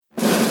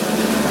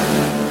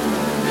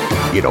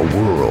In a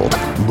world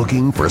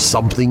looking for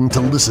something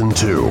to listen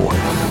to,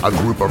 a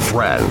group of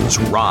friends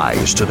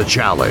rise to the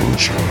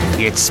challenge.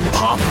 It's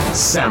Pop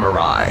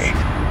Samurai.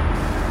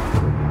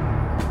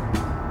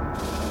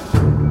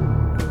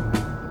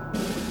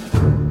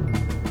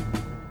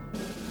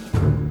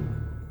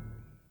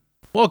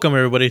 Welcome,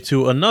 everybody,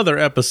 to another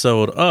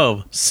episode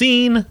of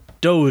Scene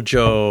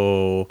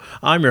Dojo.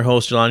 I'm your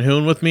host, Jelani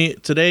Hoon. With me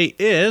today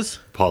is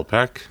Paul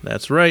Peck.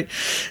 That's right.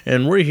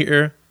 And we're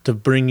here to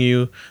bring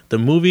you the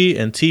movie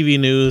and TV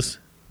news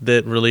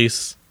that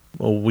released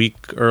a week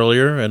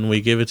earlier, and we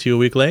give it to you a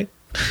week late.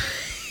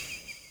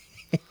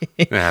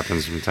 It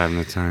happens from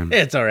time to time.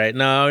 It's all right.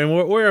 No, I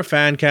mean, we're a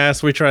fan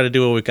cast. We try to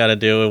do what we got to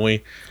do,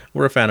 and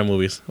we're a fan of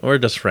movies. We're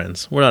just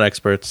friends. We're not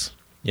experts.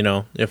 You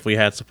know, if we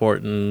had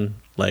support and,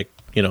 like,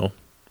 you know,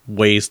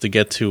 ways to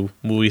get to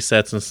movie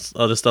sets and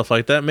other stuff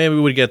like that, maybe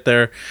we would get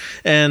there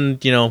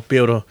and, you know, be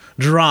able to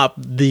drop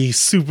the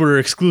super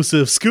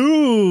exclusive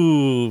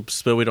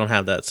scoops, but we don't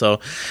have that. So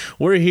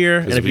we're here,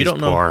 and if you don't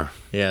know,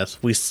 yes,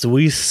 we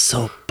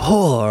so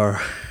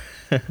poor.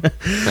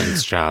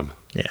 Thanks, job.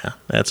 Yeah,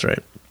 that's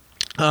right.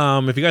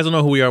 If you guys don't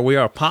know who we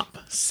are Pop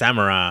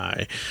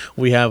Samurai.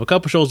 We have a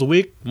couple shows a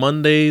week.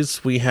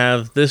 Mondays, we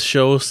have this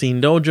show,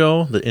 Scene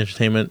Dojo, the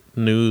entertainment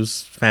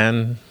news,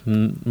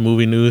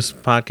 movie news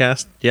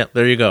podcast. Yep,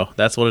 there you go.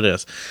 That's what it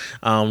is.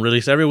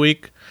 Released every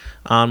week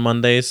on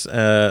Mondays,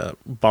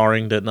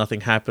 barring that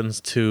nothing happens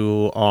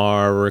to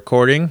our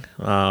recording.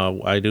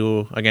 I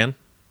do, again,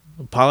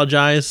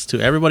 apologize to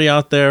everybody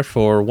out there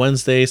for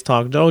Wednesday's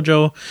Talk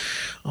Dojo.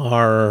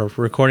 Our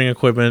recording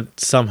equipment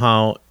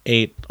somehow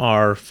ate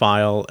our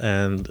file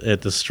and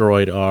it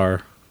destroyed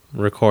our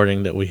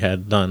recording that we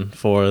had done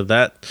for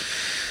that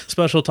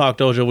special Talk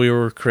Dojo we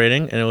were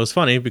creating. And it was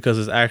funny because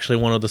it's actually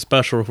one of the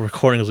special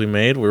recordings we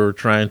made. We were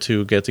trying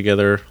to get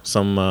together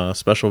some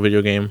special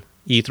video game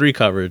E3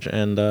 coverage,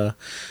 and I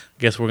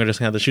guess we're just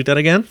going to have to shoot that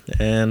again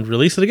and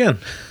release it again.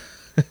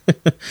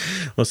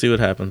 We'll see what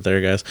happens there,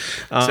 guys.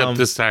 Except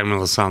this time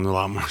it'll sound a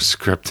lot more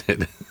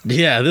scripted.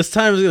 Yeah, this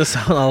time it's going to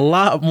sound a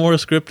lot more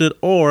scripted,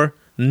 or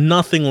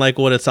nothing like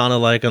what it sounded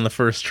like on the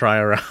first try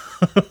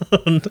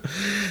around.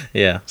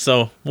 Yeah,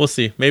 so we'll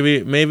see.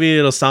 Maybe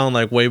it'll sound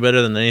like way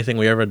better than anything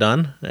we ever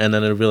done, and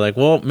then it'll be like,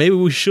 well, maybe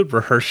we should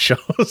rehearse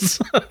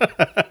shows.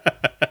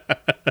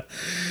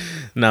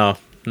 No,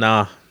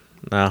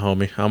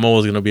 homie. I'm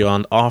always going to be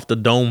on off the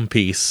dome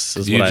piece,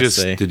 is what I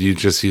say. Did you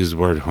just use the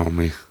word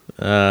homie?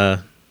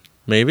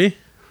 Maybe?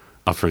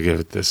 I'll forgive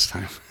it this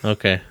time.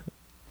 Okay.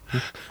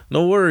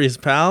 No worries,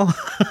 pal.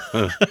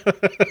 All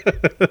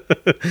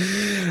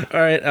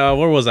right,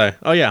 where was I?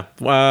 Oh, yeah.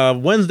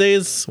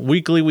 Wednesdays,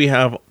 weekly, we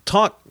have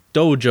Talk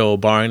Dojo,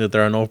 barring that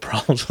there are no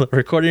problems with the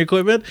recording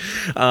equipment.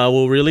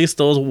 We'll release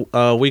those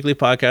weekly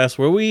podcasts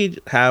where we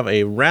have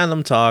a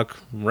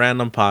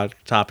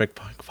topic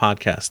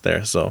podcast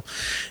there. So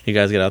you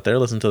guys get out there,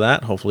 listen to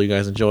that. Hopefully you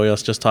guys enjoy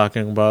us just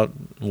talking about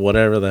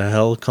whatever the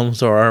hell comes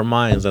to our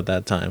minds at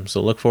that time. So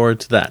look forward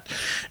to that.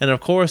 And of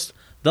course,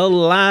 the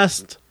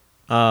last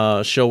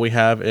show we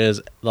have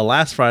is the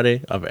last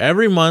Friday of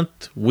every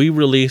month. We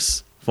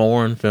release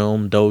Foreign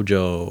Film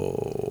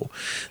Dojo.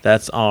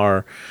 That's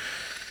our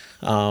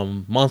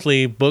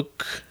monthly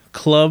book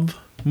club,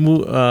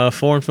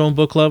 foreign film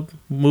book club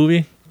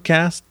movie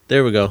cast.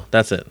 There we go.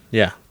 That's it.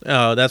 Yeah.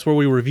 That's where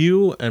we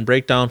review and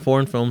break down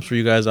foreign films for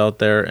you guys out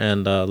there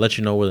and let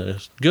you know whether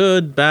it's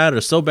good, bad, or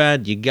so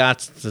bad you got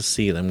to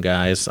see them,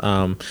 guys.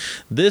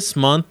 This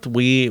month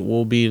we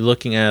will be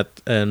looking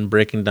at and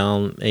breaking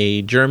down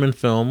a German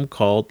film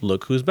called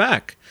Look Who's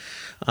Back.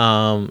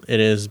 It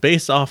is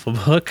based off a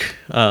book,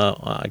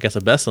 I guess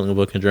a best-selling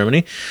book in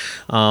Germany.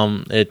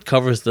 It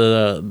covers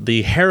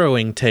the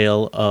harrowing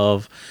tale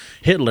of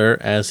Hitler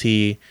as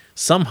he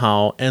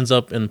somehow ends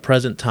up in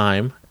present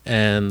time,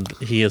 and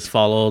he is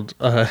followed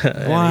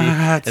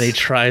and he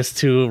tries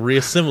to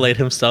reassimilate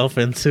himself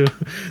into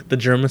the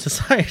German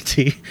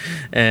society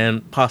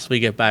and possibly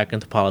get back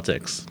into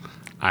politics.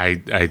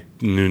 I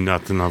knew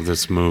nothing of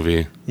this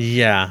movie.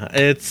 Yeah,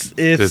 it's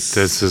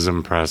this is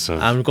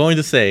impressive. I'm going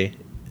to say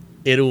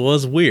it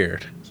was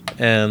weird,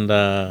 and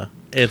I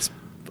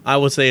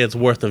would say it's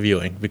worth a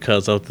viewing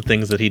because of the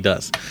things that he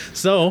does.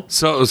 So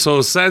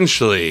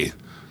essentially,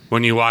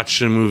 when you watch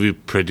the movie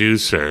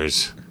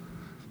Producers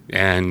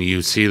and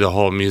you see the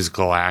whole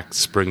musical act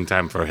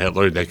Springtime for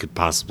Hitler, they could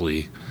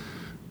possibly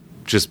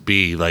just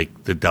be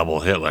like the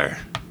double Hitler.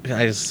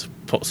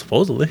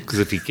 Supposedly. Because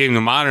if he came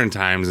to modern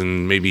times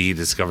and maybe he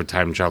discovered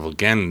time travel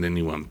again and then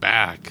he went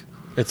back,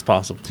 it's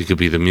possible. He could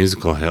be the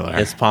musical Hitler.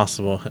 It's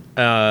possible.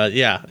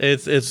 Yeah,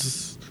 it's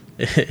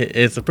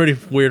a pretty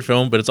weird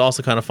film, but it's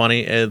also kind of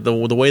funny. The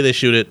way they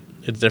shoot it,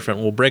 it's different.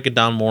 We'll break it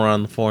down more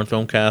on the Foreign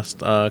Film Cast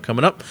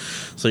coming up,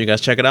 so you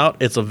guys check it out.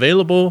 It's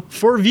available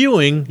for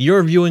viewing,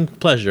 your viewing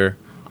pleasure,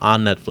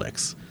 on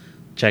Netflix.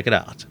 Check it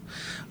out.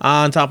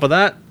 On top of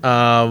that,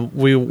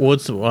 we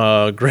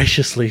would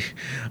graciously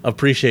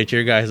appreciate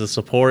your guys'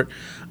 support.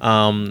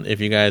 If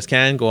you guys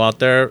can, go out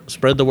there,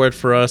 spread the word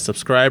for us,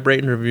 subscribe, rate,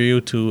 and review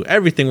to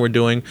everything we're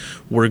doing.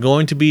 We're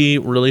going to be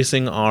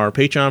releasing our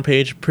Patreon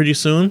page pretty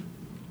soon.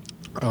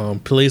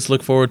 Please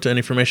look forward to any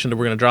information that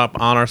we're going to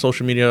drop on our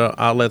social media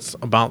outlets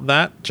about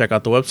that. Check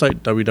out the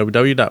website,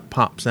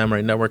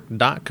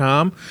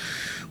 www.popsamurainetwork.com.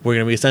 We're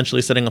going to be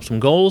essentially setting up some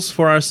goals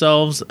for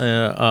ourselves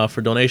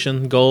for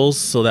donation goals,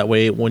 so that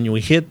way when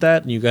we hit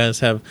that, you guys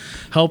have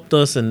helped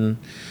us and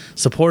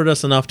supported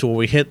us enough to where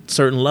we hit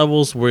certain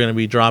levels. We're going to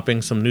be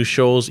dropping some new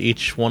shows.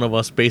 Each one of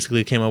us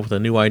basically came up with a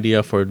new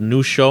idea for a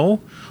new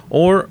show,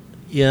 or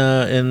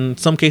in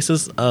some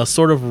cases, a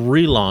sort of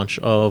relaunch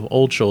of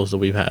old shows that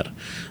we've had.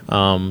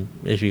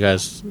 If you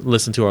guys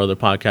listen to our other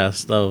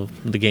podcast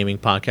of the gaming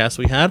podcast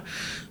we had,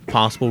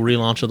 possible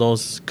relaunch of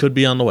those could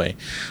be on the way.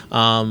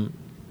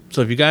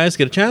 So if you guys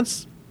get a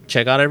chance,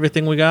 check out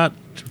everything we got.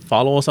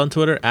 Follow us on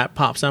Twitter at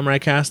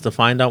PopSamuraiCast to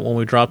find out when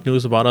we drop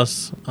news about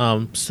us.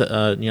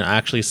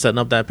 Actually setting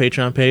up that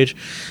Patreon page.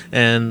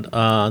 And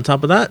on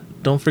top of that,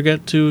 don't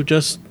forget to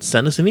just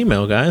send us an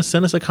email, guys.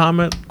 Send us a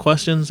comment,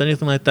 questions,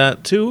 anything like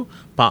that to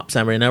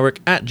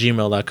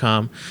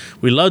popsamurainetwork@gmail.com.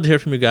 We love to hear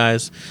from you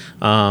guys.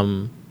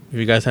 If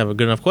you guys have a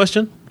good enough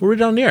question, we'll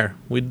read it on the air.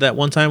 We did that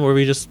one time where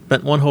we just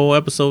spent one whole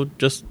episode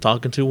just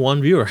talking to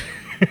one viewer.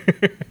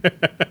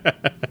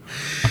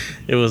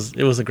 It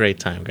was a great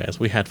time, guys.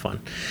 We had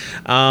fun.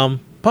 Paul,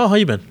 how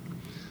you been?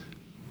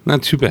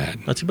 Not too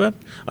bad. Not too bad?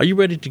 Are you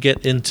ready to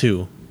get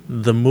into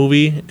the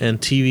movie and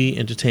TV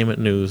entertainment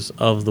news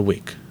of the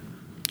week?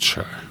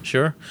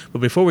 Sure? But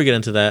before we get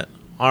into that,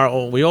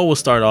 we always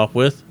start off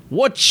with,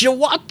 what you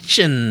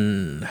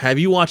watching? Have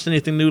you watched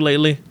anything new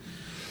lately?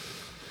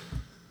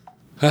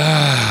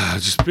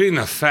 Just being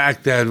the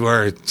fact that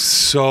we're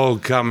so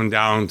coming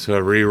down to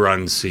a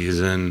rerun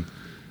season,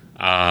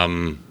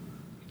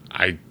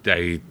 I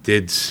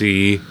did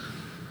see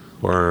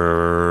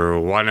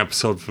one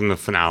episode from the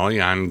finale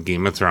on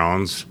Game of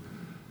Thrones.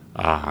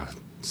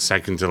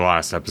 Second to the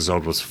last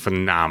episode was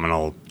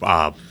phenomenal.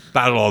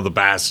 Battle of the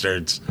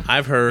Bastards.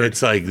 I've heard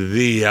it's like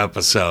the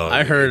episode.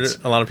 I heard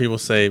a lot of people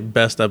say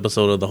best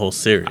episode of the whole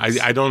series.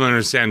 I don't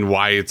understand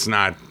why it's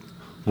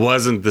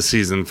wasn't the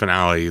season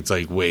finale. It's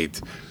like,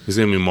 wait, there's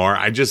gonna be more.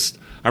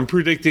 I'm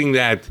predicting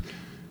that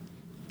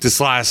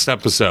this last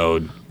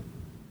episode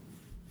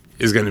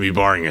is going to be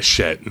boring as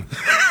shit.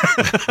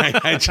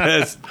 I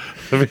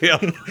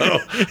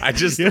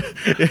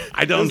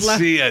don't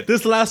see it.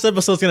 This last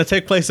episode is going to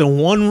take place in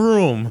one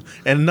room,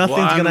 and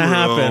nothing's going to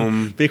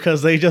happen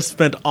because they just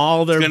spent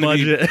all their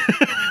budget.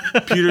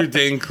 Peter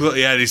Dinklage,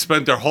 they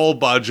spent their whole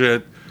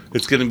budget.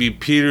 It's going to be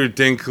Peter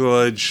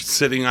Dinklage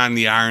sitting on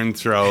the Iron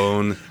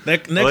Throne.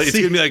 It's going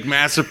to be like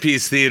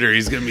Masterpiece Theater.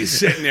 He's going to be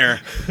sitting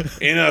there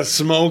in a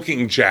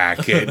smoking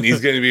jacket, and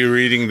he's going to be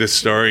reading the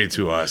story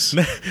to us.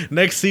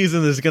 Next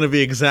season is going to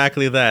be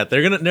exactly that.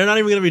 They're not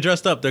even going to be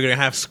dressed up. They're going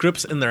to have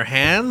scripts in their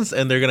hands,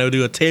 and they're going to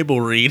do a table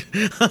read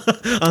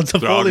on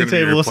some folding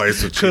tables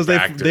because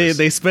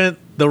they spent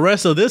the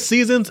rest of this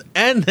season's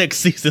and next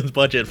season's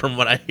budget, from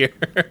what I hear.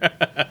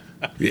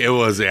 It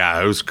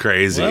was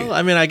crazy. Well,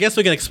 I mean, I guess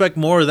we can expect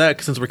more of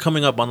that since we're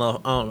coming up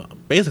on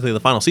basically the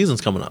final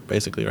season's coming up,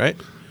 basically, right?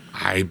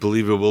 I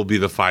believe it will be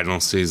the final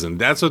season.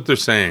 That's what they're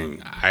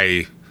saying.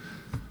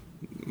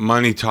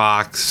 Money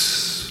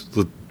talks.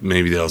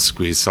 Maybe they'll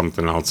squeeze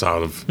something else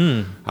out of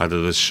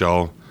this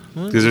show,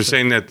 because they're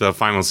saying that the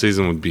final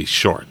season would be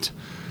short.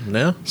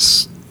 Yeah.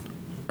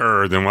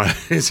 Than what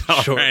it is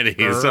already.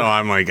 So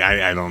I'm like,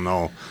 I don't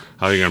know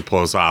how they're going to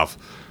pull us off.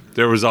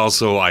 There was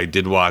also, I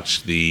did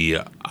watch the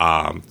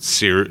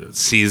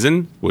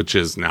season, which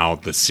is now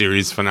the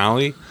series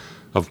finale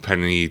of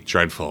Penny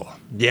Dreadful.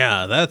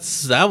 Yeah,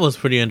 that was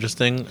pretty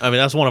interesting. I mean,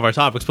 that's one of our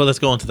topics, but let's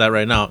go into that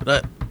right now.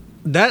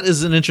 That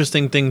is an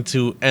interesting thing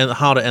to end,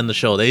 how to end the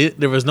show.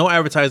 There was no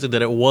advertising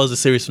that it was a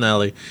series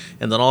finale,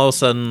 and then all of a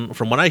sudden,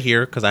 from what I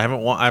hear, because I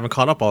haven't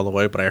caught up all the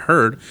way, but I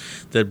heard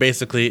that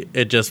basically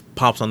it just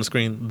pops on the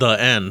screen,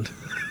 the end.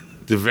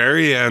 The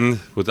very end,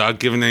 without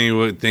giving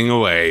anything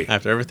away.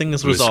 After everything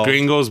is resolved. The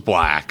screen goes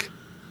black.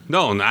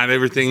 No, not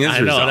everything is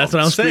resolved. I know, that's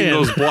what I'm saying.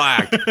 The screen goes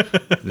black.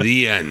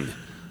 The end.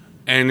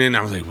 And then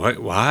I was like,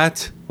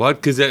 what? What?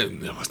 Because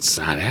it's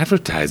not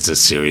advertised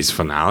as series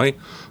finale.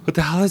 What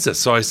the hell is this?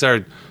 So I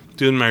started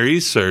doing my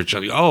research.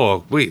 I'm like,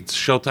 oh, wait,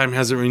 Showtime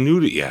hasn't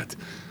renewed it yet.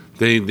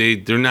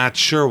 They're not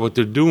sure what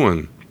they're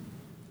doing.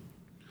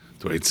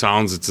 The way it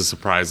sounds, it's a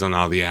surprise on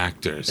all the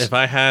actors. If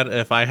I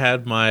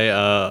had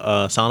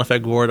my sound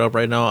effect board up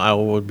right now, I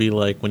would be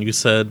like, when you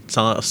said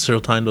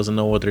Showtime doesn't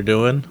know what they're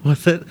doing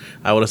with it,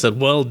 I would have said,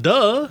 well,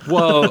 duh.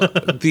 Well,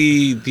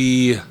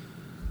 the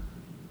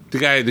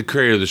guy, the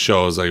creator of the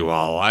show, is like,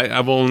 well,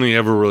 I've only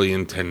ever really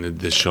intended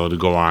this show to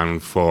go on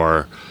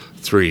for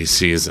 3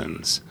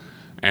 seasons.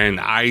 And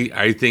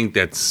I think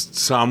that's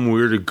some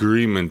weird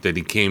agreement that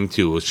he came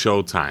to with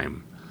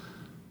Showtime.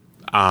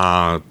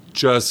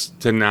 Just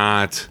to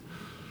not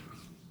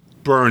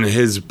burn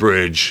his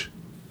bridge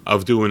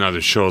of doing other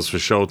shows for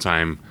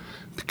Showtime,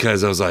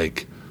 because I was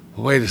like,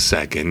 wait a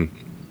second.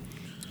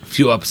 A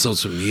few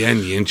episodes from the end,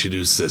 you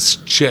introduce this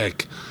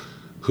chick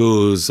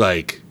who's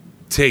like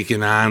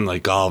taking on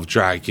like all of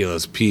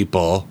Dracula's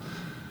people,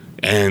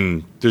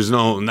 and there's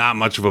not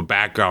much of a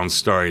background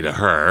story to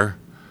her.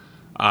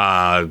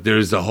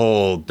 There's the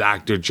whole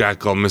Dr.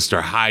 Jekyll,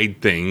 Mr.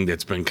 Hyde thing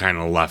that's been kind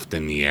of left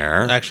in the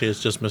air. Actually,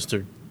 it's just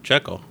Mr.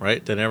 Jekyll,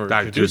 right? They never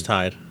Dr. introduced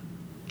Hyde.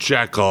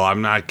 Jekyll,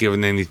 I'm not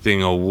giving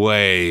anything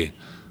away.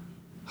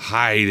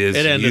 Hyde is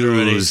It ended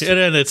already. used. It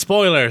ended.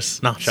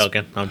 Spoilers. No, I'm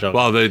joking. I'm joking.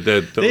 Well, they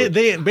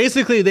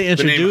basically they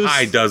the name introduced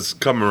Hyde does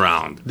come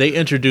around. they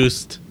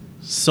introduced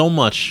so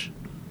much,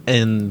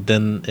 and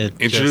then it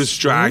Introduced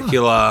just,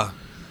 Dracula.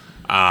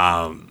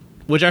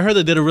 which I heard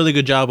they did a really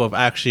good job of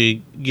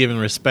actually giving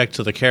respect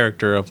to the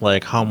character of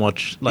like how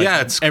much like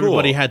Yeah, it's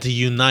everybody cool. had to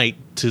unite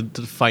to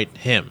fight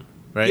him,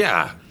 right?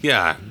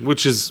 Yeah,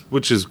 which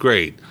is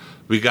great.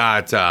 We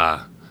got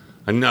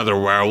another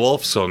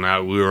werewolf, so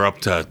now we were up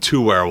to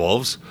 2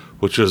 werewolves,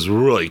 which was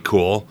really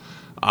cool.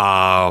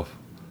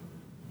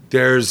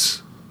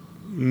 There's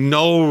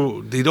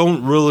they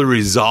don't really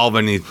resolve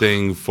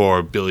anything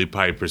for Billie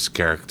Piper's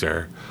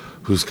character,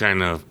 who's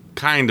kind of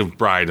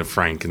Bride of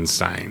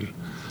Frankenstein,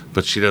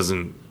 but she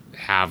doesn't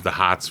have the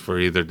hots for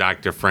either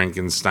Dr.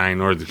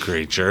 Frankenstein or the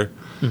creature.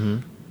 Mm-hmm.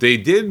 They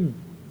did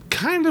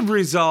kind of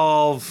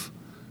resolve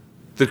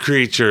the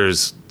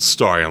creature's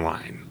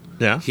storyline.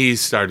 Yeah. He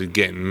started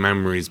getting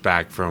memories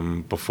back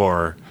from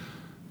before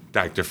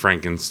Dr.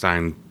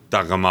 Frankenstein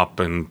dug him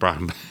up and brought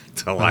him back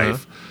to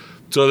life.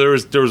 So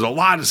there was a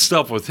lot of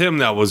stuff with him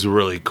that was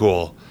really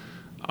cool.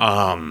 So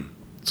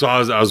I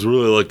was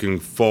really looking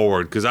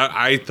forward because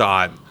I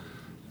thought,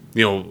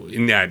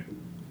 in that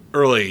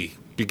early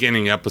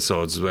beginning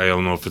episodes, I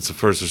don't know if it's the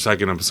first or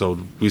second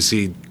episode, we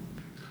see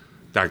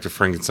Dr.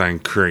 Frankenstein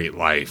create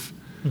life.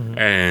 Mm-hmm.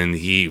 And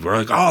we're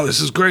like, oh, this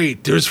is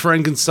great. There's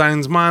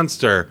Frankenstein's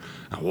monster.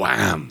 And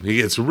wham, he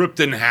gets ripped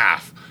in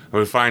half. And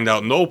we find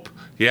out, nope,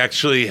 he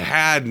actually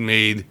had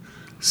made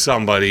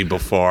somebody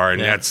before,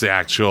 and that's the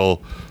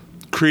actual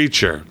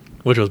creature.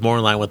 Which was more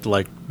in line with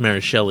like Mary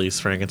Shelley's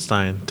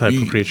Frankenstein type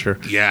of creature.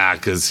 Yeah,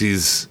 because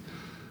he's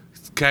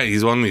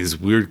one of these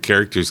weird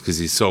characters because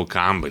he's so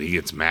calm, but he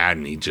gets mad,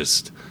 and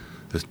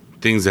the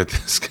things that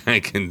this guy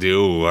can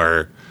do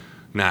are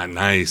not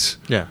nice.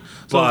 Yeah.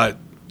 But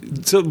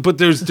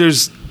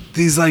there's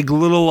these like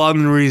little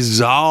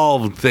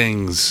unresolved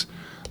things.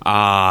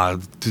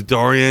 The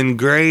Dorian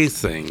Gray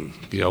thing.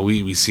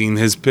 We seen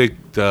his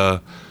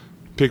the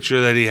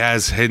picture that he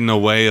has hidden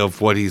away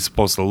of what he's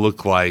supposed to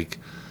look like.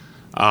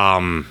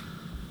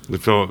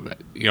 If it,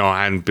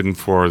 hadn't been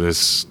for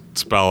this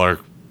speller,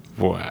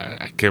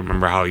 I can't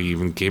remember how he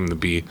even came to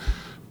be.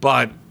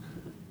 But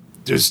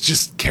there's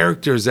just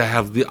characters that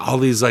have all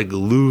these like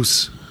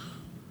loose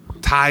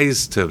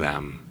ties to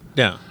them.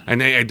 Yeah.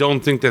 And I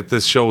don't think that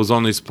this show was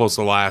only supposed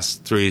to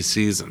last 3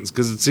 seasons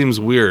because it seems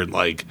weird.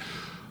 Like,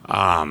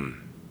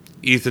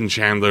 Ethan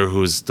Chandler,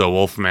 who's the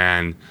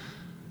Wolfman,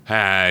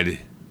 had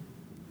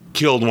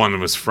killed one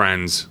of his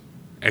friends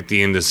at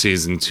the end of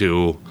season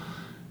 2.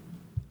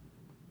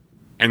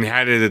 And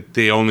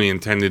they only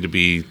intended to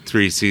be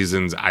 3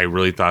 seasons, I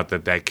really thought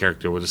that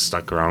character would have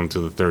stuck around to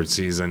the 3rd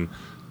season,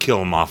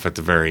 kill him off at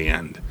the very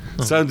end.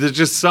 Uh-huh. So there's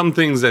just some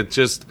things that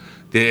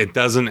it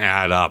doesn't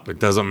add up. It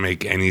doesn't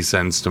make any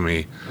sense to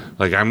me.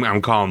 Like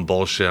I'm calling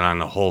bullshit on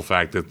the whole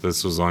fact that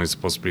this was only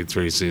supposed to be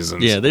 3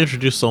 seasons. Yeah, they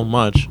introduced so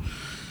much,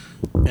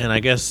 and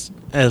I guess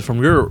as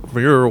from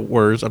your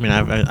words, I mean,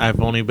 I've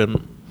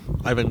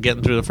been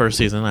getting through the first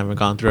season. I haven't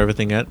gone through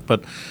everything yet,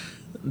 but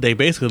they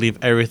basically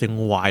leave everything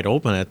wide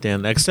open at the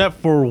end,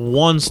 except for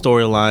one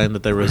storyline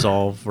that they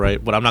resolve,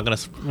 right? But we're not gonna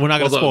spoil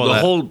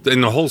that.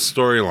 The whole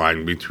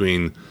storyline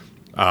between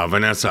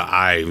Vanessa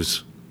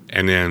Ives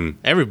and then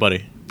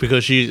everybody.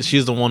 Because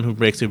she's the one who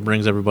basically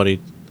brings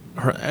everybody.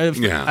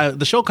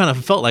 The show kind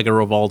of felt like it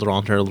revolved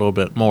around her a little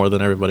bit more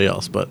than everybody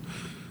else, but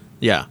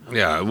yeah.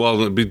 Yeah, well,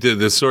 the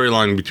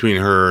storyline between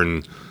her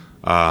and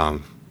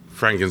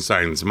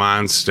Frankenstein's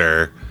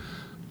monster,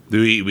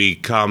 we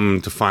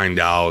come to find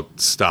out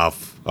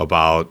stuff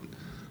about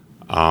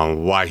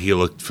why he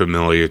looked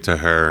familiar to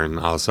her and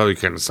all this other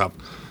kind of stuff.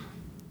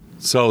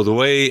 So the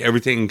way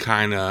everything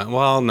kind of,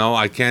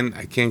 I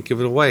can't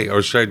give it away.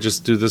 Or should I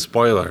just do the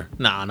spoiler?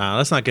 No,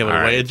 let's not give it away.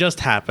 Right. It just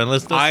happened.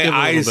 Let's give it a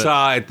little bit.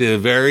 Saw at the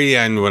very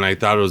end when I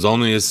thought it was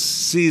only a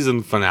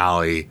season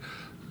finale,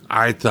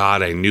 I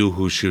thought I knew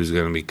who she was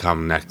going to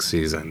become next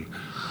season.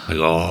 Like,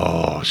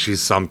 oh,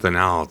 she's something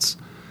else.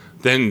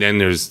 Then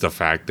there's the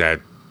fact that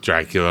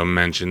Dracula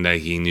mentioned that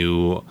he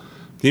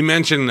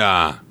mentioned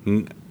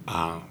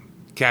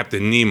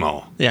Captain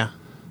Nemo. Yeah.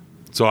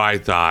 So I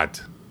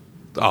thought,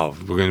 oh,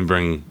 we're going to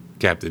bring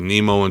Captain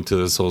Nemo into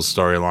this whole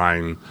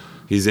storyline.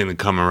 He's going to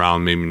come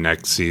around maybe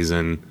next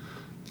season.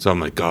 So I'm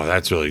like, oh,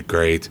 that's really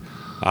great.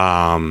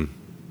 I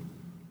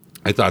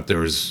thought we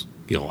were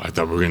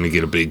going to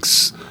get a big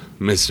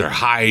Mr.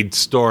 Hyde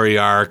story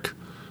arc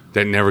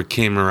that never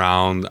came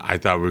around. I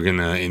thought we were going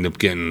to end up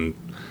getting,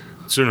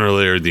 sooner or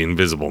later, the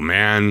Invisible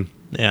Man.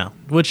 Yeah,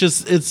 which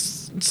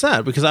it's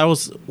sad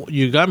because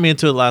you got me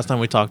into it last time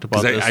we talked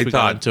about this. We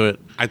got into it.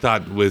 I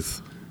thought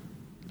with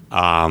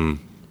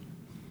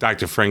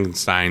Dr.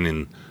 Frankenstein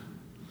and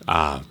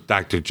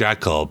Dr.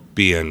 Jekyll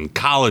being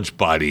college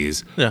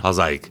buddies, I was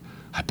like,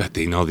 I bet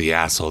they know the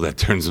asshole that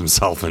turns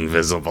himself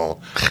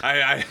invisible.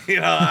 I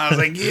was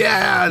like,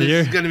 yeah,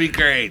 this is gonna be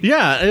great.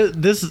 Yeah,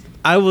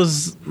 I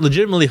was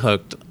legitimately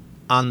hooked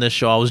on this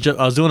show. I was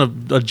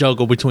doing a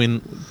juggle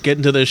between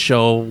getting to this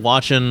show,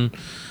 watching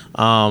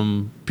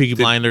Peaky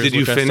Blinders. Did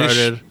you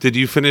finish? Did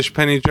you finish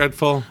Penny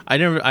Dreadful? I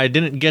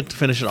didn't get to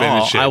finish it all.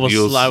 Finish it. I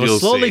was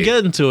slowly see.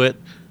 getting to it.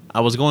 I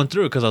was going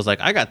through it because I was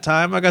like, I got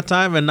time,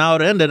 and now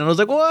it ended, and I was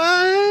like,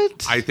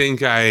 what? I think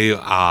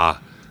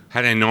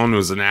had I known it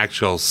was an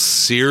actual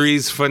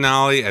series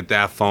finale at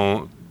that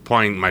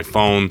point, my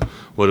phone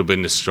would have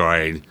been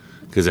destroyed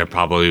because I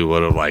probably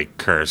would have like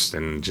cursed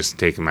and just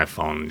taken my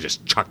phone and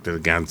just chucked it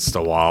against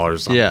the wall or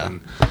something.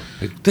 Yeah.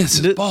 Like, this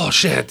is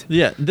bullshit.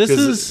 Yeah,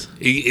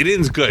 it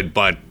ends good,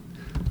 but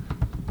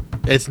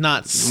it's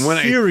not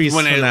series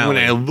finale. When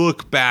I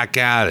look back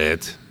at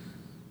it,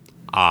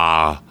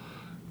 now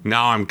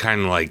I'm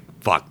kind of like,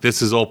 fuck,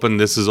 this is open,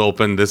 this is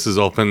open, this is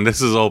open,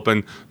 this is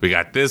open. We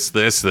got this.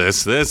 They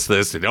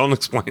don't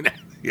explain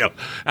it.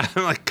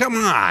 I'm like, come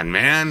on,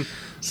 man.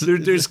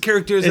 There's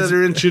characters that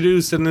are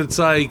introduced, and it's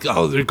like,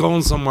 oh, they're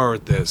going somewhere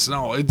with this.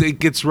 No, it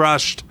gets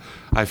rushed.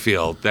 I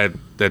feel that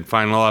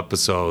final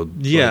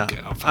episode. Yeah,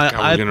 like, oh, fuck,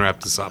 how are we gonna wrap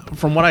this up?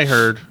 From what I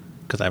heard,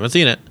 because I haven't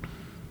seen it,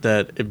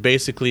 that it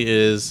basically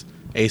is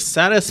a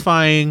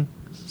satisfying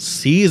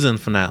season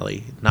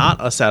finale, not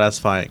a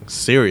satisfying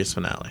series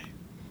finale.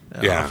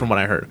 Yeah. From what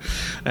I heard.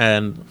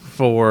 And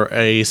for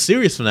a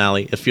series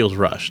finale, it feels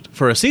rushed.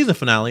 For a season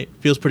finale, it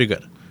feels pretty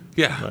good.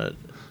 Yeah. But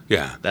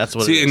yeah. That's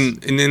what it is.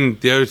 And then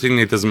the other thing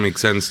that doesn't make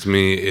sense to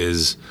me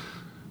is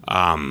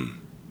I'm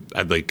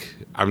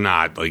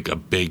not like a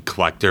big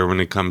collector when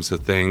it comes to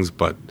things,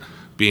 but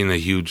being a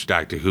huge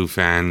Doctor Who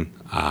fan,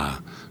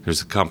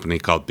 there's a company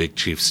called Big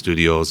Chief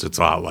Studios. It's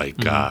a lot like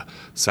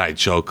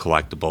Sideshow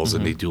Collectibles,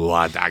 and they do a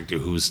lot of Doctor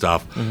Who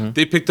stuff.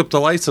 They picked up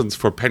the license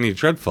for Penny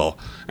Dreadful,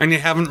 and they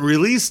haven't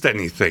released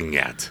anything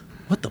yet.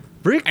 What the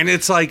frick? And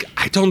it's like,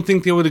 I don't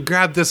think they would have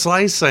grabbed this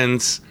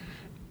license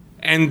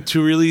and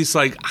to release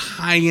like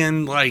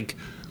high-end like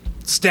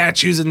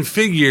statues and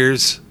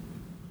figures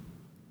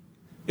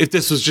if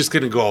this was just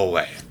going to go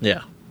away.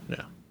 Yeah.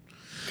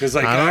 Because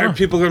like, are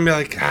people going to be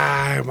like,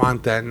 I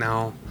want that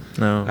now?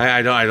 No.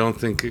 I don't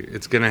think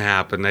it's going to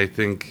happen. I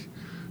think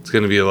it's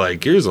going to be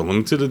like, here's a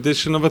limited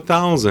edition of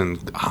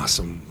 1,000.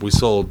 Awesome. We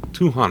sold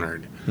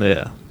 200.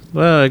 Yeah.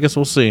 Well, I guess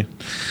we'll see.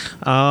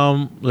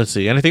 Let's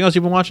see. Anything else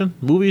you've been watching?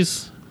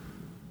 Movies?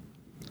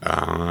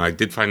 I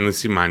did finally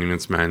see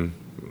Monuments Men.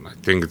 I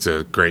think it's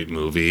a great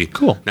movie.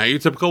 Cool. Not your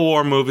typical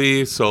war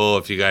movie. So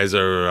if you guys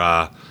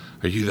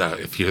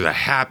if you're the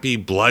happy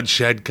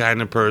bloodshed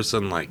kind of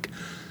person, like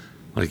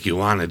you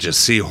want to just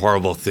see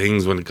horrible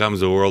things when it comes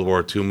to a World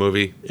War II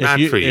movie, not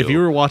for you. If you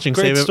were watching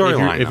Great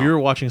storyline, if you were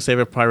watching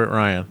Saving Private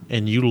Ryan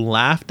and you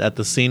laughed at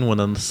the scene when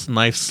the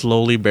knife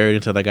slowly buried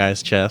into the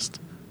guy's chest,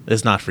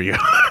 it's not for you.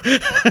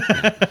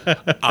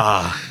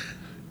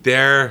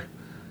 Their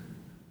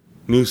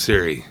new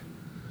series,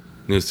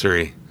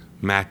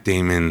 Matt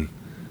Damon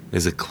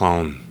is a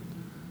clone.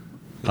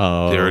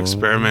 Oh. They're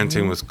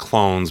experimenting with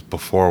clones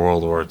before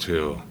World War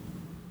II.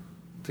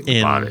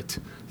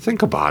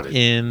 Think about it.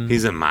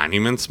 He's in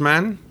Monuments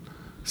Men,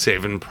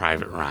 Saving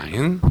Private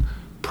Ryan,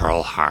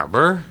 Pearl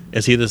Harbor.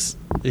 Is he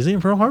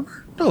in Pearl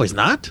Harbor? No, he's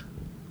not.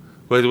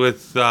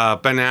 With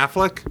Ben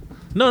Affleck?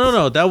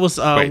 No. That was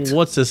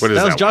what's this?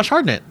 That was Josh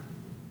Hartnett.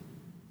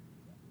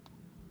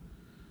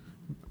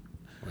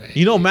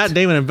 You know, Matt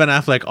Damon and Ben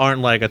Affleck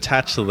aren't like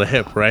attached to the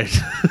hip, right?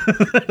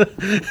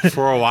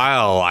 For a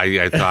while,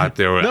 I thought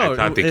they were. I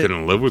thought they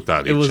couldn't live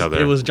without each other.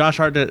 It was Josh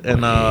Hartnett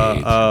and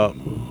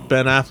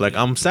Ben Affleck.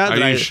 I'm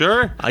sad. Are you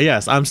sure?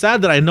 Yes, I'm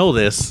sad that I know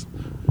this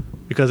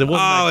because it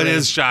wasn't. Oh, it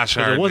is Josh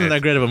Hartnett. It wasn't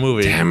that great of a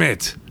movie. Damn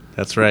it!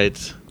 That's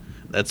right.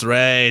 Got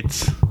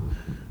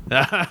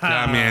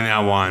me in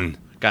that one.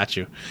 Got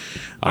you.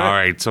 All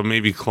right. So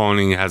maybe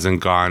cloning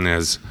hasn't gone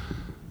as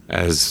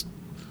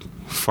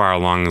far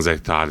along as I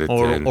thought it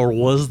did. Or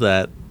was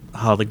that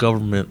how the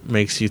government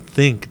makes you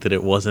think that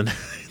it wasn't?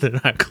 They're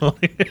not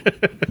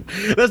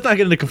cloning. Let's not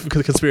get into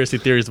conspiracy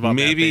theories about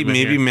maybe Matt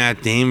Damon here.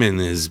 Matt Damon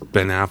is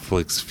Ben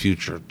Affleck's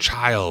future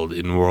child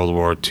in World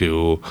War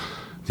II.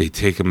 They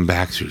take him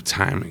back through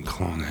time and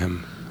clone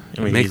him.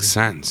 It makes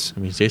sense. I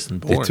mean, Jason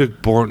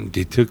Bourne.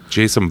 They took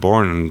Jason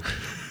Bourne and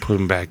put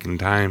him back in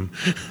time.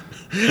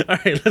 All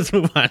right, let's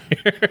move on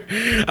here.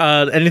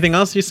 Anything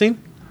else you've seen?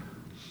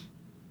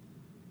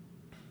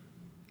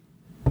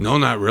 No,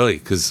 not really.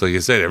 Because, like I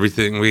said,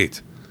 everything.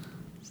 Wait.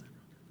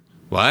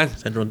 What?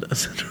 Central.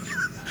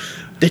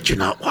 Did you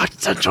not watch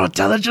Central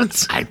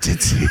Intelligence? I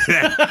did see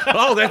that.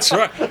 Oh, that's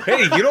right.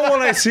 Hey, you know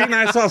what I seen?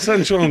 I saw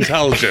Central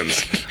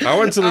Intelligence. I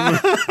went to the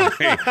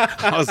movie.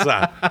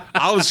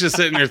 I was just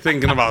sitting there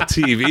thinking about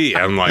TV.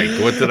 I'm like,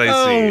 what did I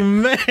see? Oh,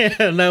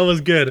 man, that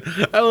was good.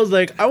 I was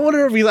like, I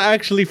wonder if he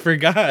actually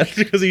forgot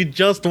because he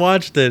just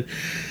watched it.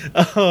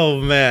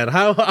 Oh, man.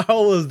 How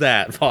was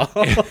that, Paul?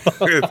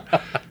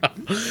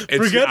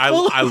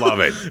 Forgetful? I love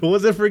it.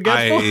 Was it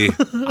forgetful?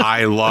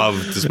 I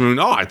love this movie.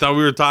 Oh, I thought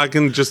we were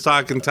talking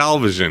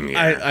television here.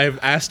 I've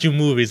asked you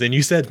movies, and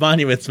you said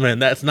Monuments Men.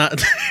 That's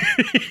not.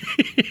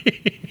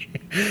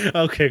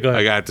 Okay, go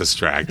ahead. I got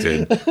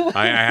distracted.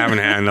 I haven't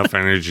had enough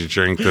energy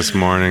drink this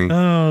morning.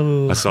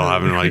 Oh, I still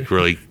haven't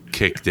really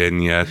kicked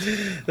in yet.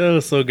 that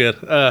was so good.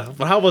 But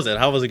how was it?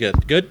 How was it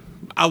good? Good?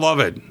 I love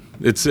it.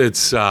 It's Way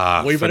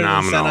better than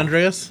phenomenal. San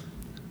Andreas?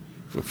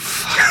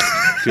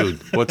 Dude,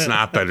 what's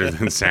not better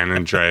than San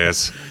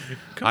Andreas?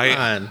 Come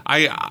on.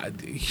 I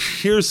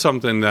here's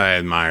something that I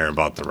admire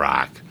about The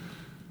Rock,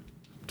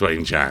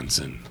 Dwayne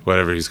Johnson,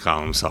 whatever he's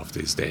calling himself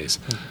these days.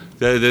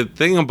 The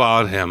thing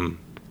about him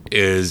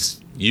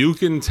is you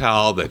can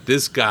tell that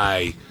this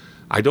guy,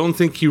 I don't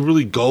think he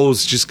really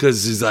goes just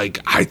because he's like,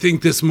 I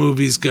think this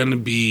movie's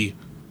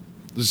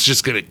it's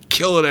just gonna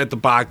kill it at the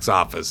box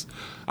office.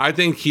 I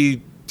think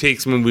he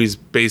takes movies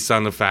based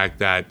on the fact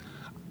that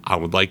I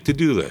would like to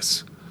do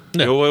this.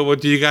 Yeah. You know,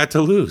 what do you got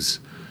to lose?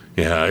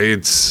 Yeah,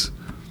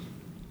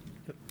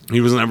 he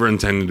was never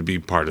intended to be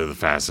part of the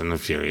Fast and the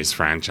Furious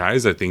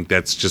franchise. I think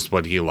that's just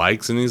what he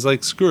likes, and he's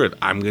like, screw it,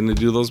 I'm going to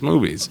do those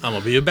movies. I'm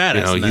gonna be a badass.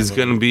 You know, in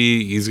that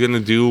movie. he's gonna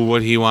do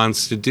what he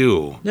wants to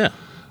do. Yeah.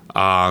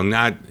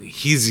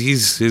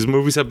 His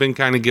movies have been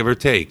kind of give or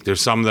take.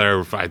 There's some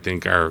that I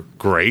think are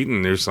great,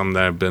 and there's some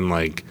that have been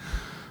like,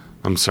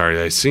 I'm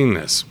sorry I've seen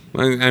this.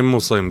 And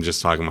mostly I'm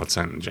just talking about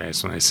San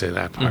Andreas when I say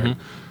that part.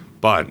 Mm-hmm.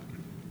 But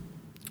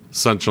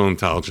Central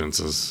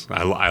Intelligence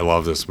I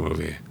love this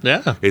movie.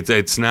 Yeah.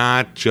 It's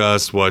not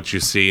just what you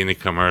see in the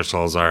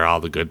commercials are all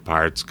the good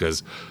parts,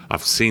 because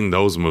I've seen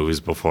those movies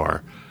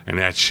before, and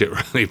that shit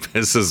really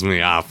pisses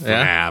me off when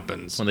it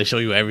happens. When they show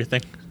you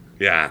everything.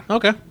 Yeah.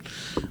 Okay.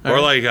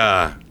 Or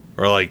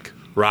like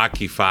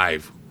Rocky V,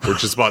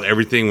 which is about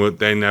everything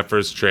within that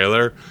first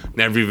trailer,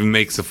 never even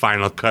makes the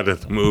final cut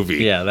of the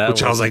movie. Yeah, I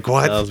was like,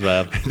 what? That was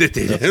bad. They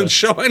didn't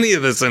show any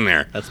of this in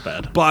there. That's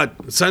bad.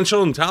 But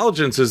Central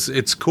Intelligence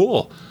it's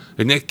cool,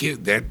 and I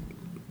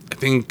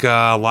think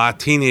a lot of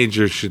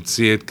teenagers should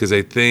see it, because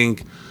I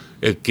think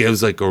it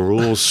gives like a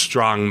real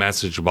strong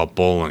message about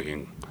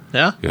bullying.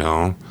 Yeah. You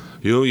know,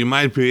 you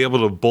might be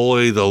able to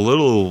bully the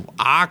little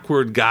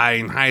awkward guy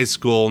in high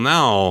school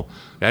now.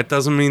 That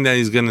doesn't mean that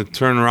he's going to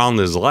turn around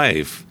his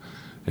life.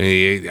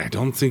 I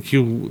don't think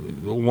you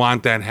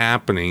want that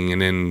happening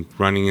and then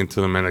running into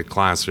them at a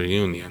class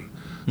reunion.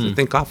 So I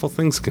think awful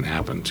things can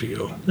happen to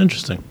you.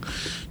 Interesting.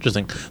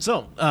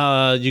 So,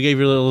 you gave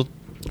your little.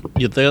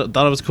 You thought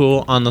it was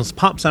cool on this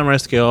Pop Samurai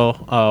scale.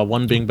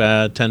 1 being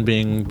bad, 10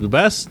 being the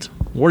best.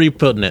 Where are you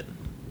putting it?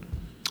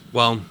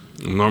 Well,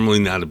 I'm normally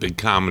not a big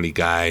comedy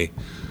guy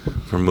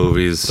for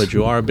movies. But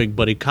you are a big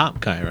buddy cop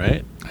guy,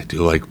 right? I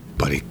do like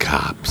buddy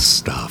cop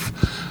stuff.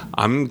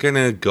 I'm going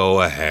to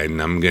go ahead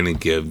and I'm going to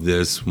give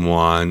this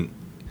one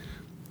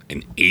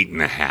an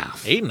 8.5.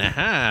 8.5.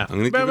 I'm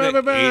going to give it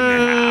an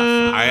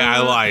 8.5.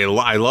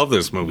 I love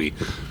this movie.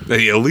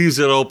 It leaves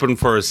it open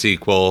for a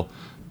sequel.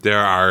 There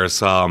are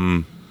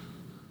some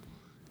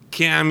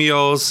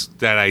cameos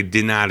that I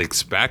did not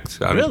expect.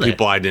 Really?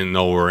 People I didn't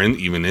know were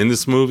even in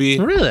this movie.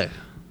 Really?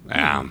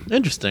 Yeah.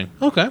 Interesting.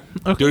 Okay.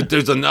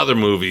 There's another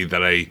movie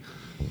that I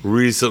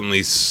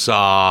recently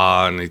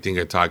saw, and I think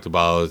I talked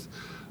about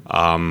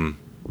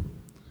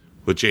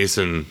with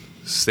Jason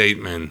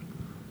Statham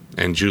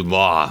and Jude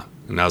Law,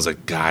 and I was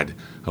like, God,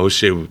 I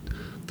wish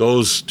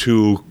those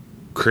two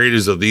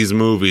creators of these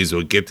movies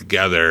would get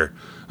together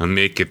and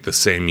make it the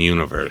same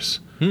universe.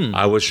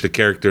 I wish the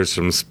characters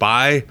from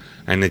Spy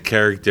and the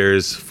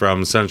characters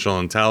from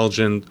Central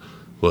Intelligence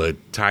would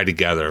tie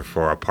together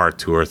for a part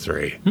 2 or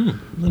 3.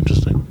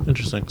 Interesting.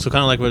 So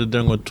kind of like what they're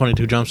doing with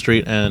 22 Jump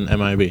Street and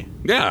MIB.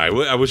 Yeah,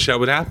 I wish that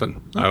would happen.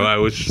 Okay. I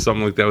wish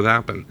something like that would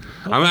happen.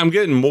 Okay. I'm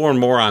getting more and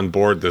more on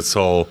board this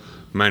whole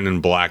Men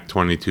in Black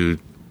 22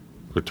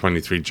 or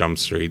 23 Jump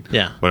Street.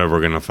 Yeah. Whatever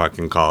we're going to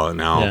fucking call it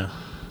now.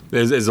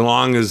 Yeah. As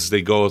long as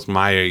they go with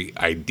my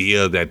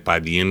idea that by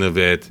the end of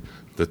it,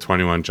 the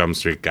 21 Jump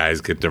Street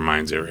guys get their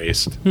minds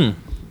erased.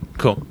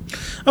 Cool.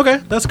 Okay,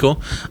 that's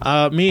cool.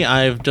 Me,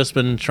 I've just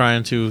been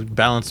trying to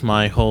balance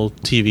my whole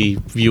TV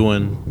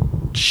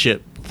viewing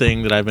shit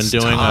thing that I've been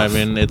doing. Tough. I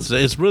mean,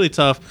 it's really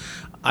tough.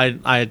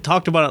 I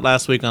talked about it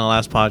last week on the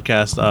last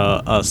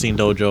podcast, Scene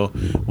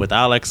Dojo with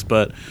Alex,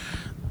 but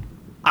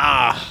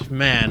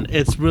man,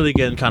 it's really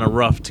getting kind of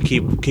rough to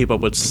keep up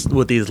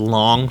with these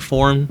long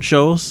form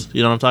shows.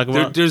 You know what I'm talking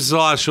about? There's a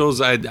lot of shows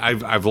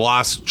I've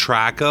lost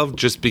track of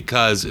just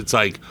because it's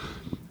like,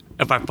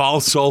 if I fall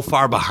so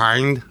far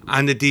behind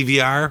on the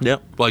DVR,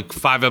 Yep. like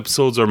 5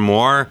 episodes or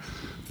more,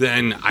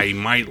 then I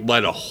might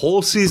let a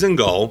whole season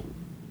go.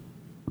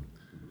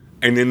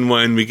 And then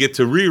when we get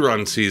to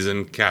rerun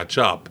season, catch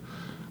up.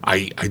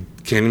 I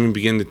can't even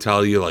begin to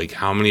tell you like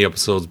how many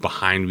episodes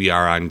behind we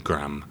are on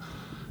Grimm.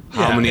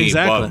 How many?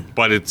 Exactly.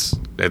 But it's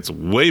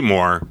way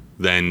more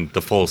than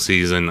the full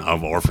season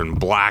of Orphan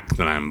Black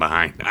that I'm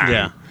behind on.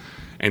 Yeah.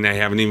 And I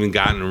haven't even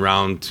gotten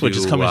around to... Which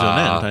is coming to an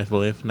end, I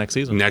believe, next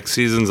season. Next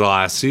season's the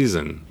last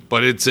season.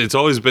 But it's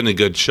always been a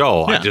good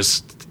show. Yeah. I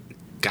just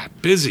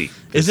got busy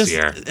It's this just,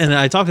 year. and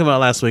I talked about it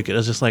last week.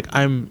 It's just like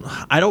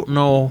I don't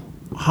know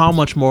how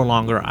much more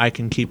longer I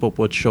can keep up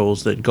with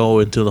shows that go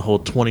into the whole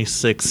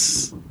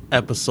 26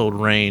 episode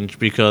range,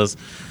 because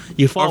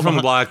you fall Orphan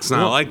behind- Black's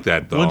not like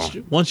that, though.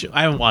 Once you,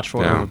 I haven't watched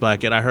Orphan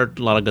Black yet. I heard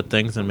a lot of good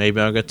things, and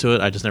maybe I'll get to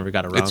it. I just never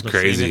got around. It's to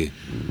crazy. seeing it.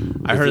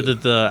 I heard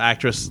that the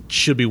actress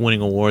should be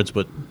winning awards,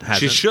 but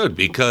hasn't. She should,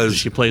 because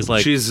She plays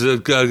like- she's a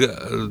clone.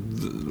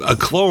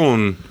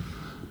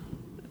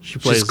 She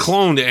plays She's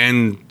cloned,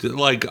 and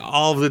like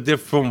all the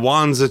different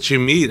ones that you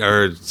meet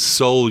are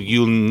so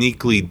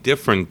uniquely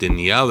different than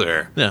the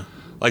other. Yeah.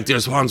 Like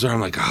there's ones where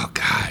I'm like, oh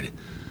God,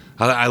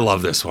 I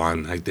love this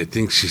one. Like they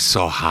think she's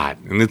so hot,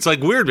 and it's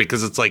like weird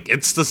because it's like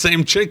it's the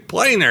same chick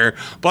playing her,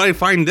 but I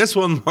find this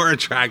one more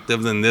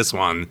attractive than this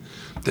one.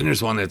 Then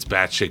there's one that's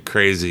batshit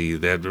crazy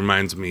that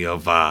reminds me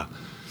of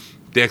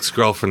the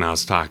ex-girlfriend I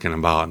was talking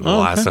about in the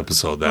last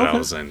episode that I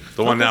was in.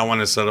 The one that I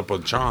want to set up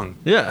with Chong.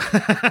 Yeah.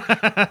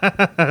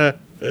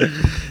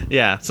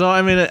 Yeah. So,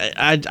 I mean,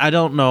 I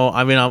don't know.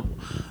 I mean,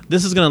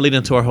 this is going to lead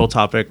into our whole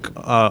topic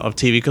of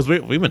TV, because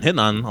we've been hitting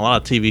on a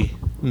lot of TV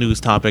news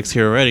topics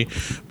here already.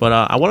 But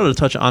I wanted to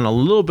touch on a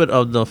little bit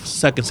of the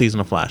second season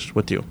of Flash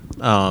with you.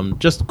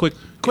 Just quick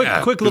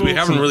little. We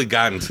haven't really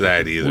gotten to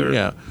that either.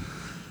 Yeah.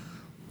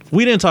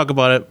 We didn't talk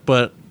about it,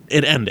 but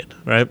it ended,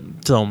 right?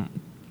 So,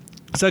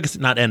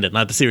 not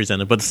the series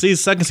ended, but the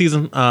second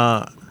season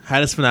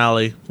had its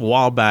finale a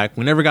while back.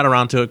 We never got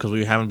around to it because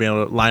we haven't been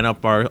able to line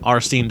up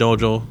our Steam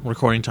Dojo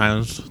recording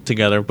times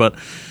together. But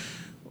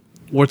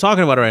we're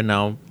talking about it right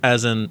now,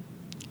 as in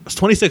it's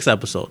 26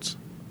 episodes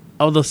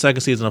of the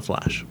second season of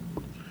Flash.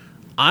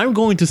 I'm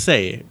going to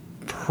say,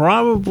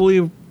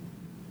 probably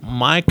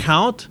my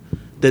count,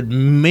 that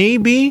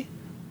maybe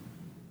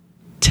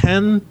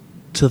 10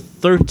 to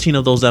 13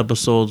 of those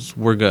episodes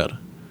were good.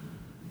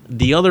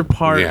 The other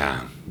part,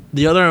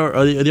 the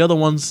other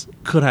ones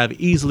could have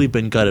easily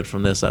been gutted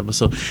from this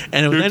episode.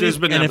 And There's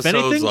been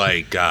episodes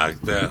like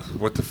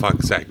what the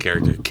fuck is that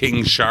character?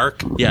 King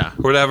Shark? Yeah.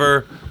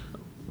 Whatever.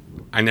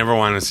 I never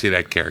want to see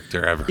that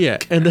character ever. Yeah,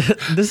 and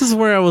this is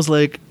where I was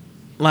like,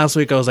 last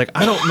week I was like,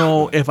 I don't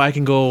know if I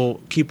can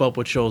go keep up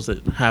with shows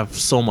that have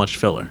so much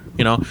filler.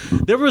 You know,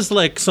 there was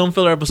like some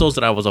filler episodes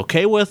that I was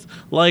okay with,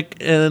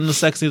 like in the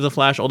second season of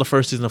Flash or the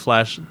first season of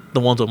Flash, the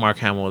ones with Mark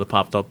Hamill that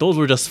popped up. Those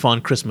were just fun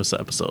Christmas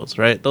episodes,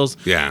 right? Those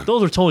are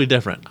totally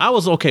different. I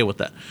was okay with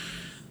that.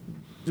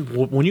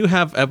 When you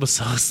have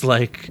episodes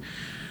like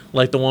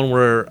the one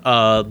where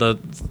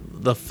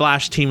the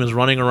Flash team is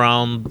running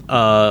around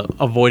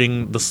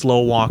avoiding the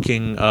slow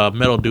walking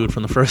metal dude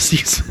from the first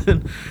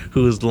season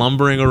who's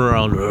lumbering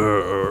around.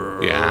 Don't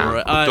need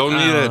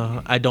it.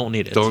 I don't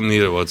need it. Don't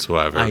need it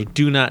whatsoever. I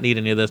do not need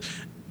any of this.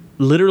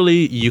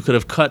 Literally, you could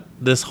have cut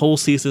this whole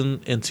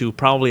season into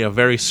probably a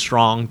very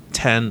strong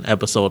 10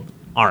 episode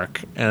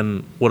arc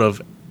and would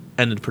have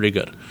ended pretty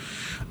good.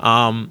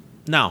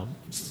 Now,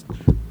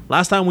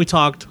 last time we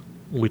talked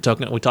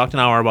an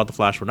hour about the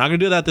Flash. We're not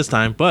going to do that this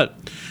time, but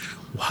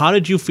how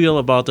did you feel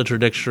about the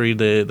trajectory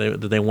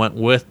that they went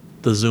with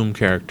the Zoom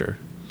character?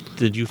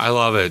 I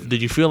love it.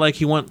 Did you feel like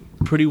he went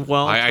pretty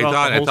well? I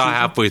thought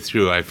halfway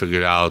through I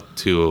figured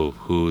out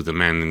who the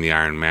man in the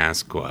Iron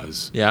Mask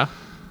was. Yeah.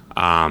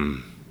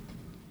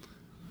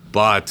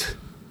 But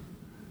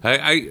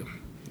I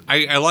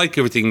like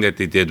everything that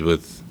they did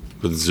with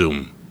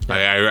Zoom.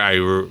 I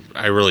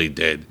really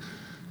did,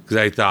 because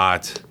I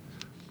thought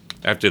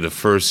after the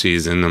first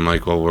season, I'm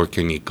like, well, where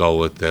can you go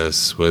with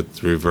this,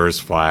 with Reverse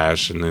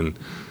Flash, and then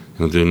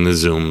doing the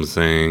Zoom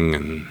thing,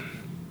 and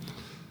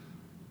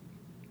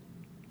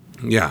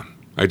yeah,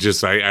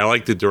 I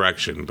like the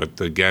direction, but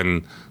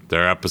again,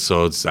 there are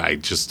episodes I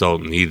just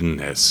don't need in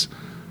this.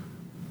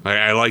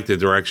 I like the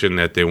direction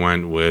that they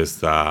went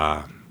with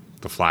the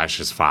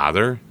Flash's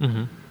father.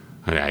 Mm-hmm.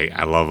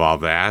 I love all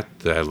that.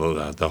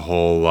 The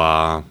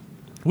whole,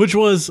 which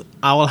was,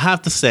 I will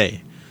have to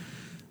say,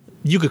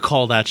 you could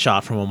call that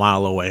shot from a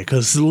mile away,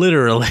 because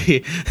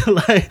literally,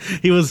 like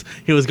he was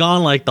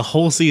gone like the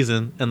whole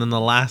season, and then the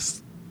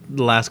last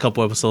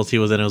couple episodes he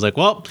was in, it was like,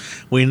 well,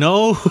 we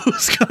know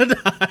who's gonna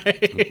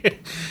die.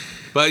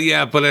 But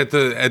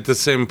at the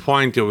same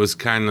point, it was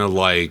kind of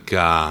like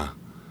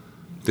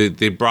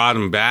they brought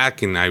him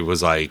back, and I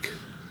was like,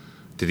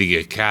 did he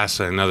get cast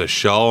on another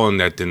show, and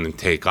that didn't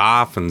take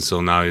off, and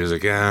so now he was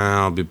like,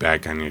 I'll be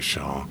back on your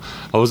show.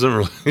 I wasn't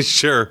really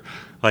sure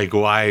like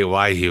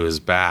why he was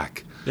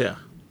back. Yeah.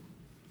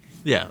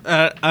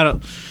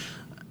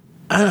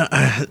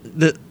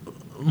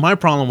 My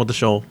problem with the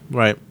show,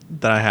 right,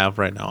 that I have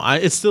right now,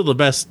 it's still the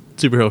best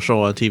superhero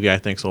show on TV, I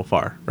think, so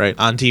far, right?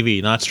 On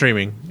TV, not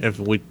streaming. If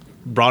we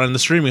brought in the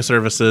streaming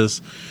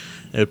services,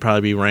 it would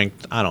probably be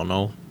ranked, I don't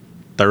know,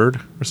 third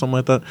or something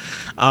like that.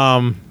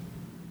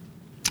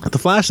 The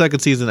Flash second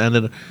season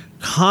ended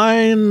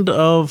kind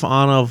of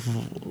on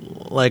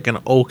like an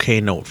okay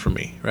note for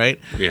me, right?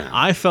 Yeah.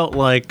 I felt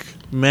like,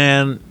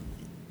 man,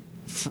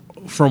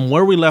 from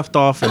where we left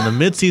off in the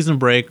mid-season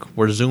break,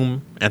 where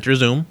enter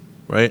Zoom,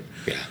 right?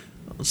 Yeah.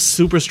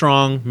 Super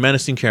strong,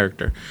 menacing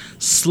character.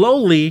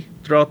 Slowly,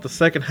 throughout the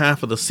second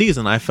half of the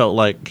season, I felt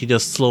like he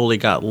just slowly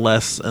got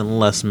less and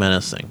less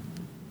menacing.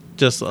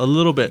 Just a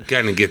little bit.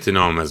 Kind of get to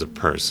know him as a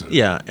person.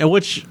 Yeah, and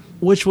which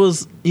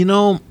was,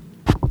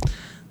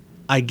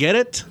 I get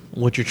it,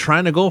 what you're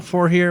trying to go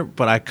for here,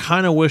 but I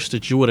kind of wish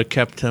that you would have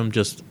kept him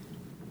just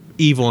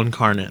evil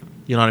incarnate.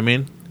 You know what I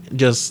mean?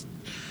 Just,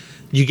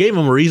 you gave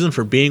him a reason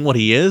for being what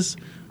he is,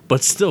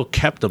 but still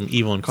kept him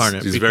evil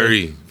incarnate. He's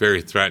very,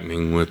 very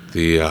threatening with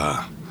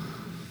the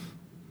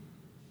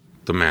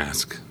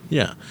mask.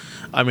 Yeah.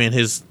 I mean,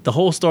 the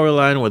whole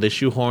storyline where they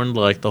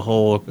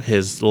shoehorned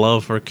his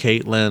love for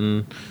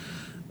Caitlyn,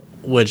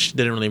 which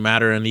didn't really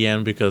matter in the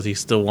end because he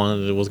still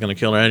was going to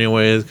kill her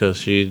anyways because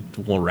she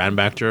ran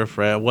back to her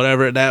friend.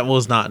 Whatever, that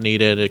was not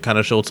needed. It kind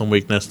of showed some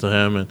weakness to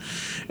him, and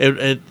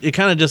it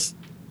kind of just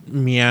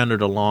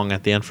meandered along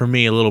at the end for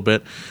me a little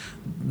bit.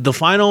 The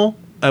final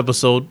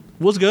episode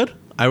was good.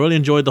 I really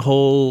enjoyed the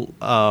whole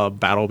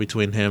battle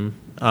between him.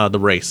 The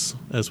race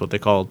is what they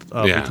called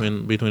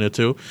between the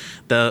two.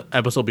 The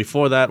episode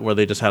before that, where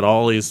they just had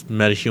all these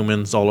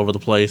metahumans all over the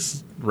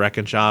place,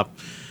 wrecking shop,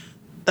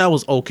 that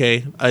was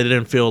okay. I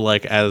didn't feel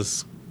like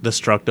as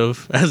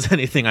destructive as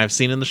anything I've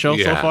seen in the show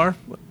so far.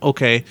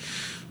 Okay.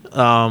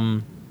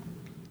 But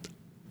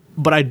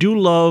I do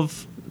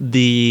love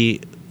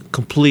the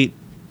complete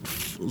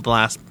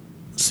last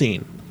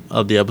scene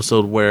of the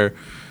episode where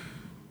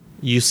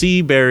you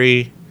see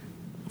Barry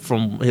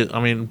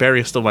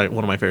Barry is still one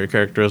of my favorite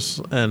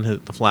characters and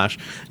the Flash,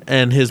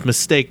 and his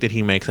mistake that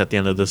he makes at the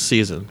end of this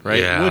season,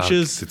 right? Yeah,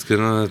 it's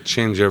gonna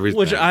change everything.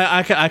 Which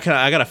I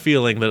got a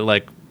feeling that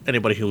like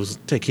anybody who was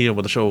taking him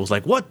with the show was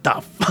like, what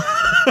the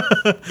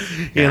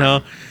you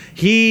know,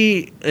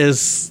 he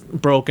is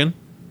broken,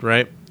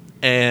 right?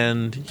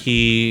 And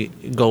he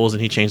goes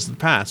and he changes the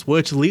past,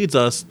 which leads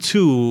us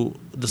to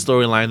the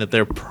storyline that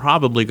they're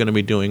probably going to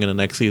be doing in the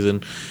next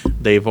season.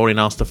 They've already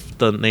announced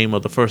the name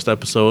of the first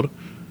episode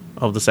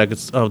of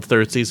the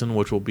third season,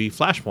 which will be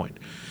Flashpoint.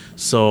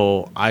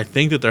 So I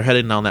think that they're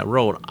heading down that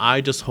road.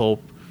 I just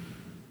hope,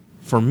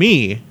 for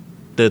me,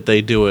 that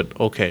they do it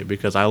okay,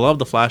 because I love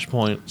the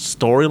Flashpoint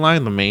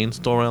storyline, the main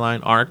storyline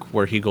arc,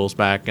 where he goes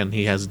back and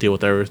he has to deal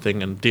with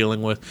everything and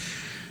dealing with.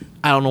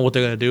 I don't know what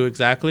they're going to do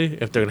exactly,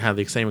 if they're going to have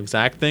the same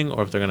exact thing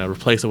or if they're going to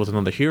replace it with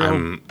another hero.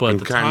 I'm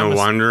kind of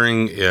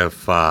wondering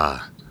if...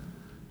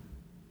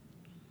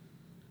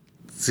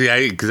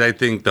 because I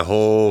think the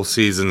whole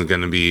season is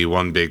going to be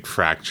one big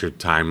fractured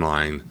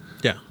timeline.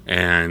 Yeah.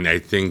 And I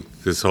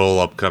think this whole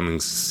upcoming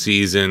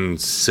season,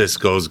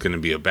 Cisco's going to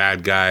be a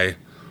bad guy.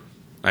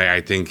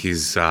 I think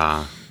he's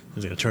going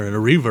to turn into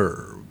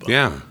Reverb.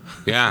 Yeah.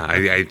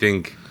 I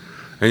think...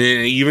 And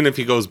even if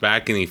he goes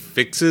back and he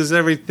fixes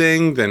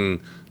everything,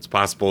 then it's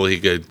possible he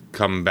could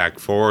come back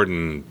forward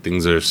and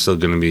things are still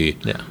going to be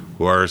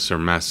worse or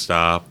messed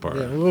up. Or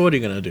what are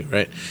you going to do,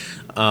 right?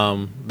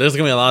 There's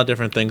going to be a lot of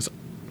different things.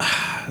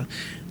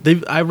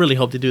 I really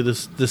hope they do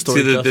this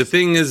story. See, the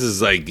thing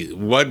is like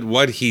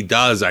what he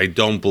does, I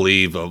don't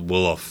believe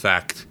will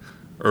affect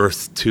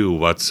Earth 2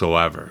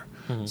 whatsoever.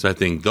 Mm-hmm. So I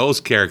think those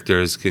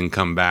characters can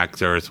come back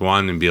to Earth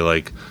 1 and be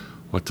like,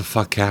 what the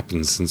fuck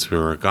happened since we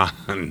were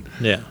gone?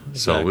 Yeah.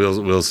 Exactly.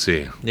 So we'll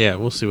see. Yeah,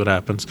 we'll see what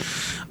happens.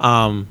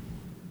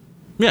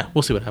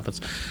 We'll see what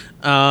happens.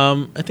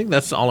 I think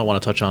that's all I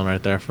want to touch on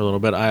right there for a little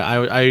bit.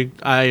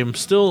 I am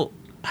still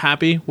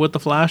happy with the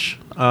Flash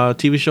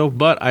TV show,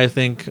 but I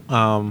think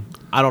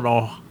I don't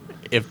know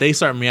if they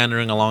start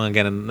meandering along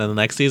again in the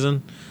next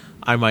season,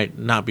 I might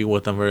not be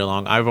with them very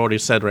long. I've already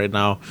said right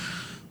now,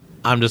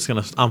 I'm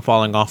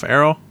falling off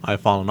Arrow.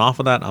 I've fallen off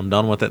of that. I'm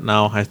done with it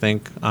now. I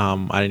think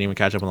I didn't even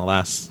catch up on the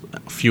last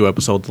few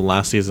episodes of the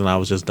last season. I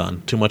was just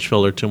done. Too much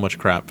filler, too much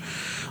crap.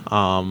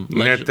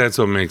 That's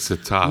what makes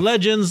it tough.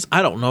 Legends,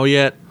 I don't know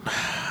yet.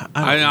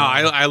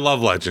 I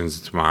love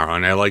Legends tomorrow,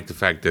 and I like the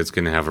fact that it's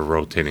going to have a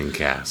rotating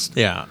cast.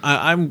 Yeah,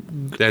 I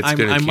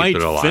might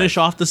it alive. finish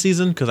off the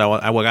season because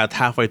I got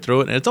halfway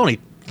through it, and it's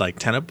only like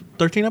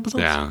 13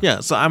 episodes.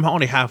 Yeah. So I'm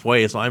only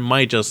halfway, so I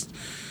might just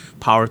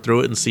power through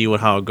it and see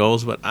how it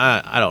goes. But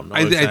I don't know.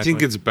 Exactly. I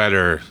think it's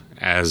better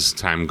as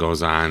time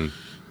goes on.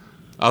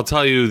 I'll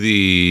tell you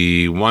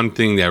the one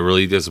thing that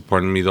really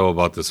disappointed me though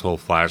about this whole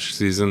Flash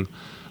season.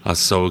 I was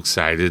so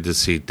excited to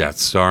see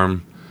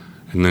Deathstorm,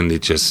 and then they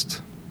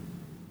just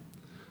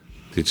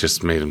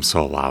made him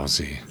so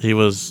lousy. He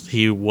was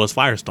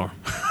Firestorm.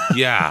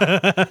 Yeah,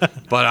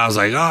 but I was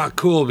like, oh,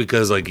 cool,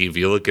 because like if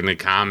you look in the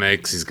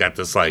comics, he's got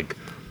this like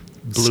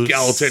blue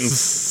skeleton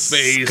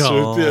face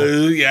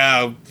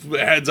with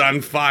heads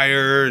on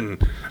fire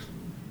and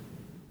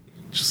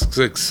just looks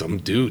like some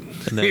dude.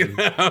 And then,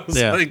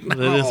 like,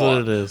 no, it is what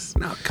it is.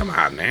 No, come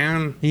on,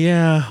 man.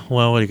 Yeah,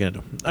 well, what are you gonna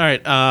do? All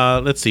right,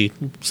 let's see.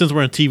 Since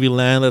we're in TV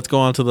land, let's go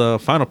on to the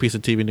final piece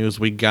of TV news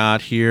we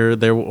got here.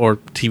 Or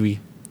TV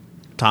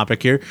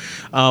topic here.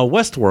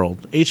 Westworld,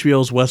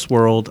 HBO's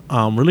Westworld,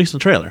 released a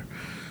trailer.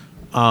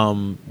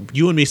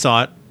 You and me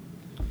saw it.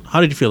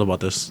 How did you feel about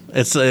this?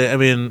 It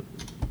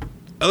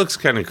looks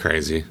kind of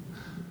crazy.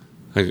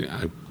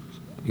 I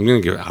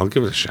I'll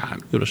give it a shot.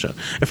 Give it a shot.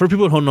 And for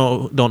people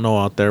who don't know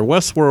out there,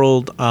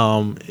 Westworld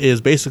is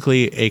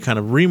basically a kind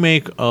of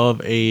remake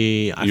of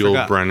a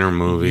Yul Brynner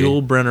movie.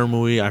 Yul Brynner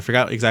movie. I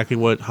forgot exactly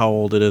how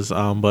old it is,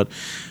 but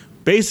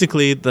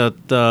basically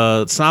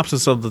the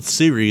synopsis of the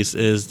series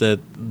is that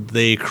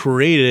they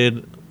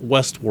created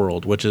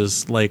Westworld, which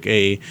is like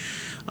a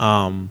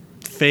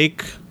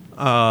fake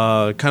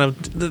kind of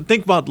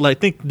think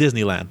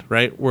Disneyland,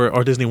 right?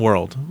 Or Disney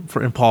World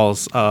in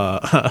Paul's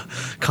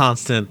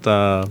constant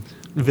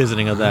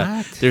visiting of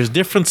that. There's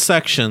different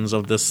sections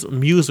of this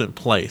amusement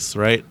place,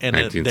 right? And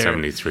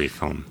 1973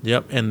 film.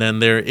 Yep, and then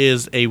there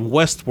is a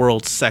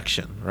Westworld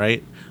section,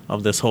 right,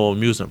 of this whole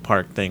amusement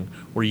park thing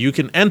where you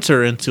can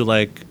enter into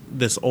like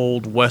this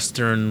old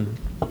Western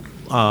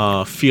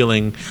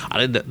feeling.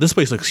 This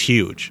place looks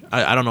huge.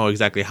 I don't know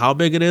exactly how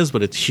big it is,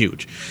 but it's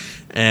huge.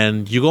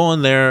 And you go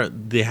in there,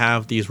 they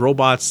have these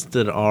robots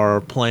that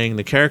are playing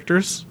the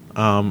characters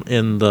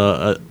in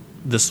the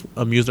this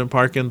amusement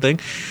park and thing,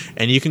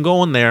 and you can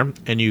go in there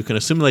and you can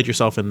assimilate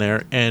yourself in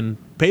there and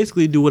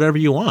basically do whatever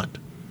you want.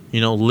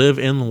 Live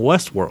in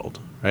Westworld,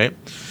 right?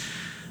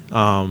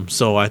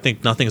 So I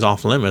think nothing's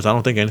off limits. I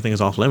don't think anything is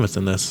off limits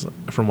in this,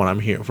 from what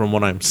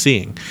I'm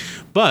seeing.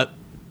 But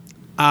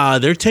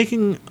they're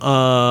taking,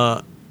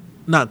 not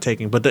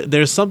taking, but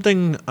there's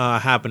something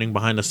happening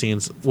behind the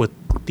scenes with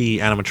the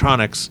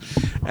animatronics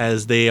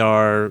as they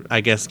are,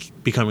 I guess,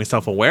 becoming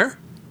self-aware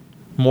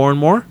more and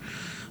more.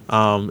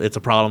 It's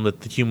a problem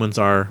that the humans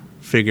are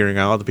figuring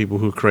out, the people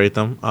who create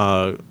them.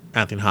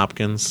 Anthony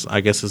Hopkins,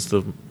 I guess, is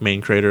the main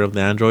creator of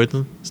the androids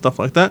and stuff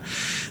like that.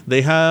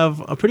 They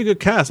have a pretty good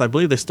cast. I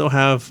believe they still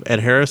have Ed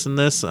Harris in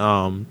this.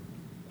 I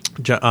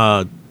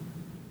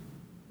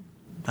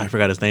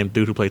forgot his name,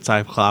 dude who played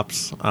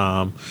Cyclops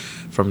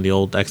from the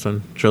old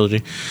X-Men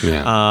trilogy.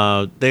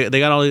 Yeah. They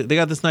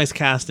got this nice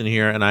cast in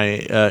here, and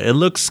it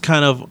looks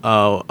kind of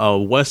a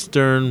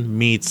Western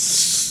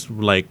meets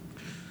like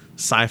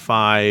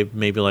sci-fi,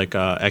 maybe like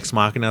Ex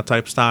Machina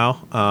type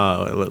style.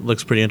 It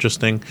looks pretty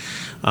interesting,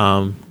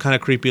 kind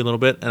of creepy a little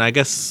bit, and I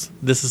guess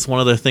this is one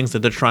of the things that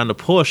they're trying to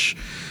push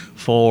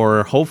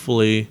for,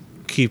 hopefully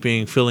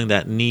filling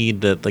that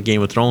need that the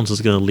Game of Thrones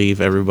is going to leave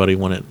everybody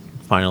when it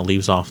finally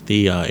leaves off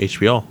the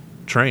HBO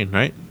train,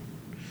 right?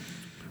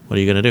 What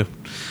are you going to do?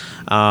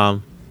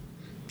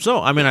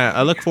 So I mean,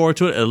 I look forward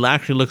to it. It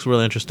actually looks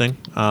really interesting.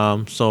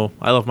 So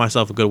I love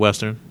myself a good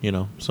Western,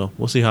 so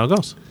we'll see how it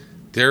goes.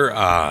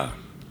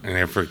 And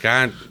I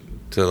forgot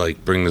to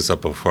bring this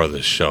up before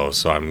the show,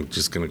 so I'm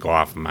just going to go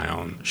off on my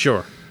own.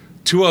 Sure.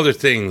 Two other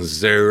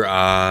things.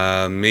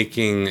 They're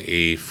making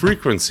a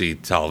Frequency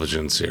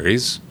television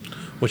series,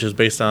 which is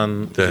based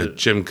on the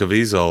Jim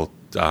Caviezel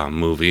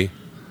movie.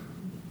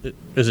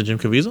 Is it Jim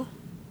Caviezel?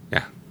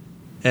 Yeah.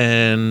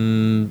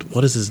 And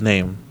what is his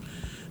name?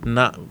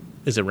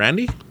 Is it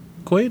Randy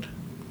Quaid?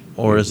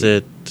 Or is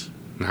it...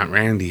 Not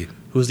Randy.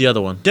 Who's the other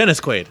one? Dennis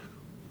Quaid.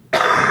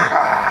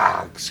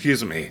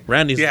 Excuse me.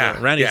 Randy's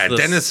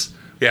Dennis.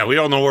 Yeah, we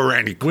don't know where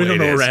Randy Quaid is. We don't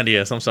know where Randy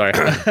is. I'm sorry.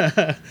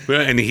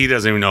 And he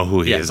doesn't even know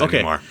who he is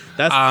anymore.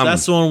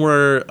 That's the one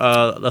where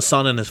the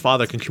son and his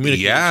father can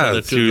communicate with each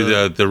other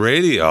through the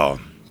radio,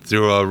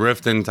 through a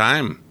rift in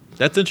time.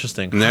 That's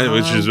interesting. And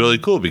which is really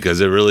cool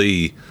because it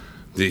really...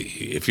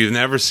 if you've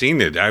never seen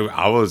it, I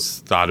always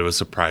thought it was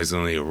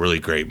surprisingly a really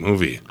great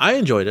movie. I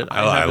enjoyed it.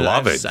 I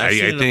love it. I've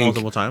seen it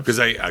multiple times. Because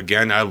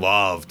I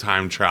love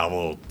time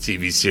travel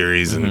TV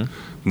series and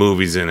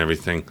movies and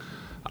everything.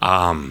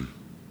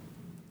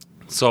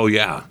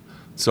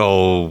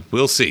 So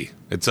we'll see.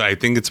 I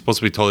think it's supposed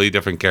to be totally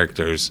different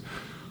characters,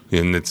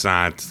 and it's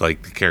not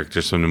like the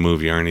characters from the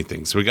movie or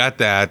anything. So we got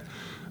that,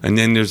 and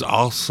then there's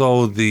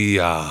also the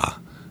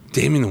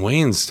Damon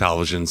Wayans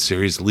television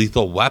series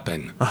Lethal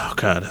Weapon. Oh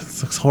God,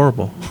 it looks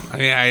horrible.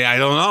 I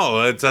don't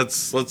know.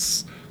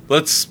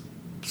 Let's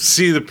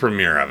see the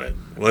premiere of it.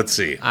 Let's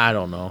see. I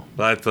don't know.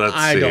 Let's see.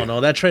 I don't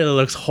know. That trailer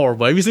looks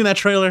horrible. Have you seen that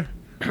trailer?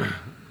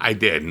 I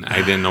did. I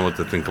didn't know what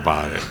to think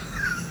about it.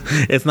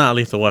 It's not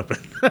Lethal Weapon.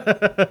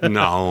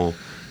 No.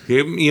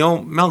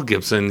 Mel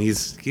Gibson,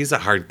 he's a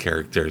hard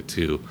character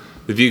too.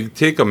 If you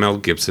take a Mel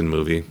Gibson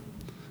movie,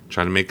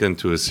 try to make it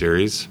into a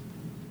series,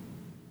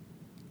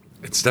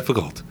 it's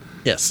difficult.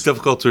 Yes. It's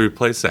difficult to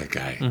replace that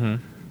guy.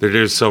 Mm-hmm.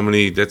 There's so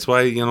many. That's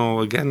why,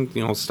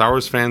 Star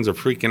Wars fans are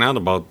freaking out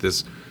about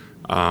this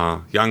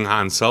young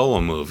Han Solo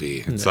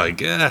movie. It's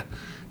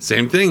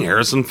same thing.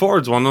 Harrison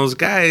Ford's one of those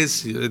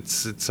guys.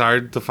 It's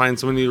hard to find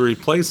somebody to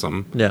replace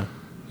him. Yeah.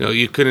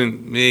 You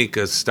couldn't make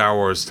a Star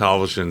Wars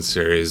television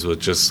series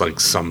with just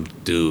some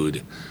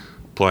dude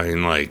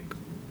playing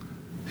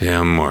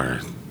him,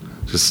 or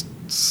just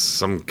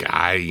some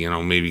guy,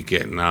 maybe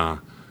getting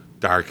a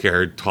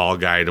dark-haired, tall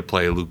guy to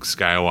play Luke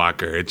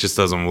Skywalker. It just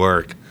doesn't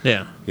work.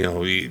 Yeah.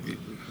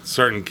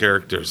 Certain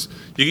characters.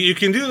 You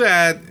can do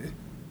that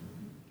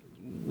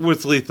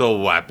with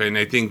Lethal Weapon,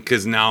 I think,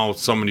 because now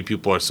so many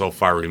people are so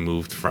far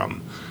removed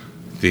from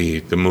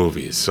the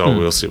movies. So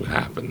we'll see what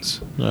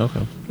happens.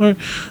 Okay. All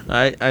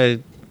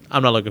right.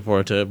 I'm not looking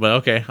forward to it, but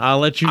okay, I'll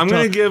let you. I'm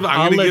gonna give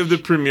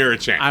the premiere a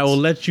chance. I will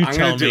let you I'm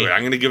tell gonna do me. it.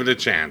 I'm gonna give it a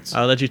chance.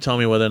 I'll let you tell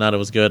me whether or not it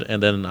was good,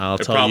 and then I'll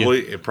tell you.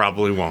 It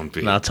probably won't be.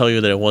 And I'll tell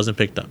you that it wasn't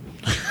picked up.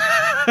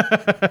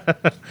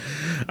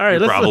 All right,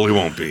 Probably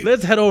won't be.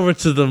 Let's head over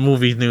to the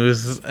movie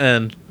news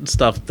and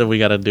stuff that we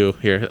got to do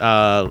here.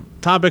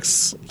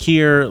 Topics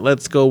here.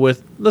 Let's go to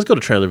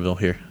Trailerville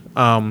here. We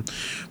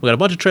got a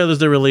bunch of trailers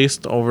that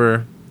released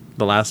over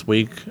the last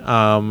week,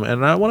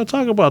 and I want to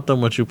talk about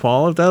them with you,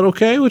 Paul. If that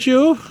okay with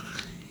you?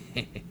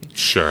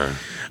 Sure.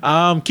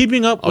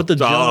 Keeping up with the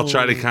Jones. I'll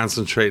try to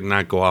concentrate and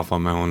not go off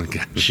on my own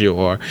again.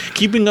 Sure.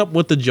 Keeping up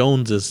with the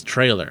Joneses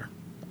trailer.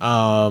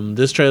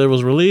 This trailer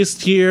was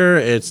released here.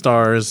 It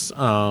stars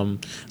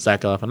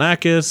Zach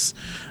Galifianakis,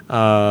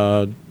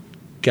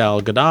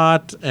 Gal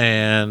Gadot,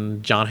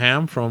 and John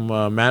Hamm from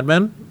Mad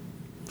Men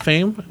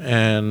fame,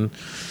 and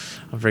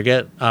I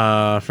forget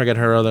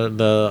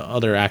the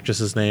other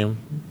actress's name.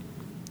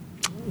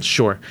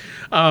 Sure,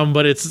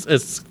 but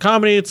it's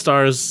comedy. It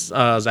stars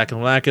Zach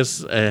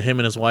Galifianakis, him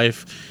and his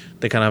wife.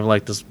 They kind of have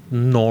like this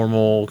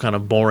normal, kind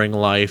of boring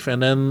life,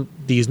 and then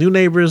these new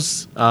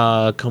neighbors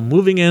come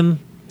moving in.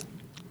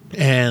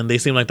 And they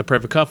seem like the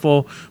perfect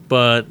couple,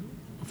 but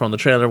from the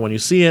trailer, when you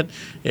see it,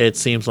 it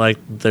seems like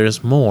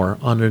there's more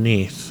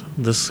underneath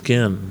the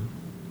skin.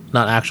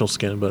 Not actual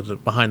skin,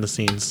 but behind the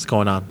scenes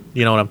going on.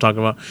 You know what I'm talking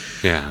about?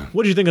 Yeah.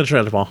 What do you think of the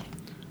trailer, Paul?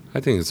 I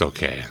think it's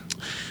okay.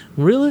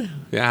 Really?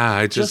 Yeah,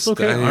 I Just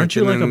okay? Aren't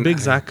you like a big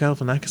Zach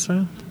Galifianakis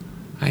fan?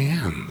 I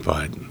am,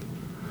 but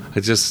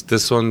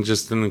this one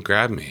just didn't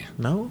grab me.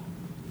 No?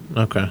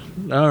 Okay.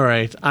 All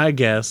right. I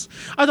guess.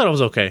 I thought it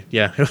was okay.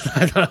 Yeah.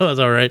 I thought it was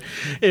all right.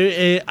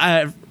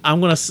 I'm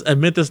going to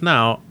admit this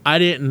now. I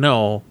didn't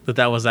know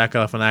that was Zach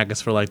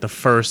Galifianakis for like the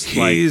first,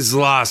 He's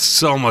lost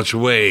so much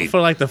weight. For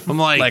like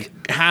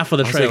half of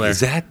the trailer.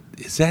 Is that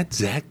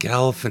Zach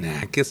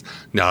Galifianakis?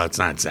 No, it's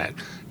not Zach.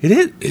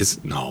 It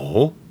is.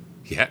 No.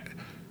 Yeah.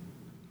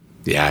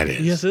 Yeah, it is.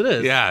 Yes, it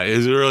is. Yeah,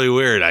 it's really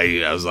weird.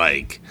 I was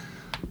like,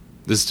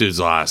 this dude's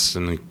lost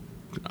a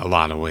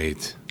lot of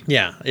weight.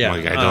 Yeah.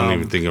 Like, I don't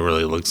even think it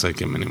really looks like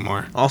him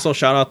anymore. Also,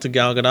 shout out to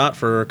Gal Gadot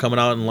for coming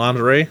out in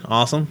lingerie.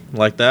 Awesome,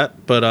 like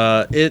that.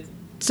 But it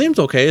seems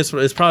okay.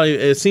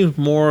 It seems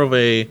more of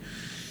a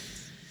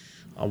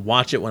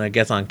watch it when it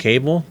gets on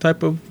cable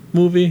type of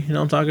movie. You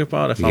know what I'm talking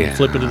about? If I'm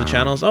flipping to the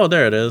channels, oh,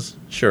 there it is.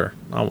 Sure,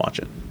 I'll watch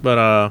it.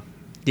 But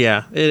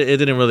yeah, it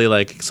didn't really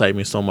like excite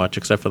me so much,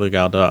 except for the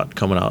Gal Gadot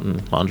coming out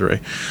in lingerie.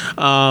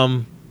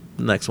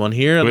 Next one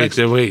here.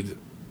 Wait.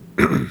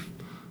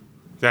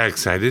 That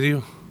excited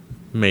you?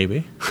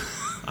 Maybe.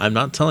 I'm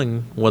not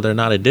telling whether or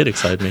not it did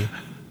excite me,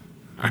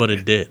 but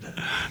it did.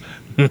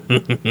 All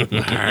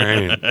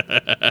right.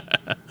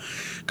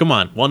 Come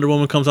on. Wonder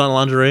Woman comes out in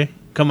lingerie.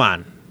 Come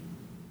on.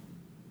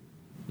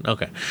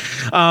 Okay.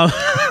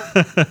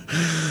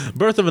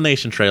 Birth of a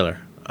Nation trailer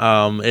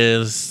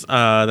is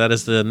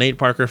the Nate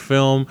Parker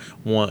film.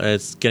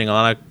 It's getting a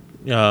lot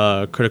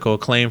of critical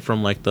acclaim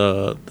from like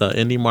the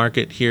indie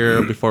market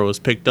here before it was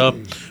picked up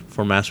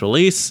for mass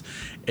release.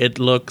 It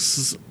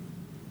looks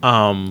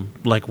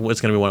like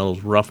it's gonna be one of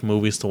those rough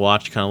movies to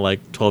watch, kind of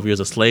like 12 Years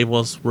a Slave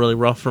was really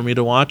rough for me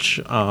to watch.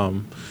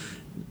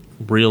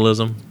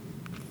 Realism,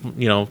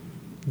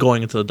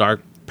 going into the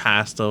dark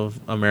past of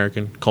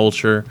American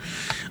culture.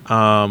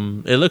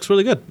 It looks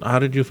really good. How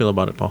did you feel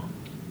about it, Paul?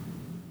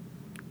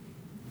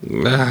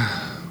 Yeah.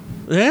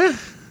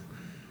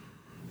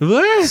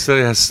 What? So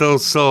yeah, still.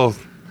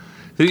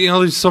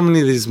 There's so many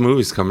of these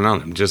movies coming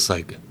out. I'm just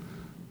like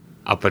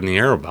up in the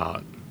air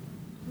about.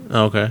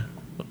 Okay,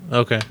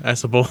 I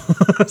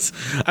suppose.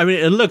 I mean,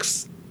 it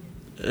looks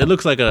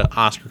like an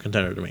Oscar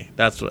contender to me.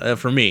 That's what,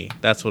 for me.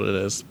 That's what it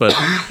is. But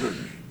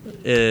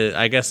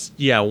I guess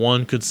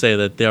one could say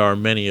that there are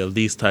many of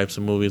these types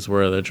of movies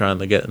where they're trying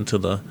to get into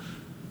the.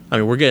 I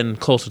mean, we're getting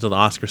closer to the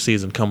Oscar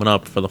season coming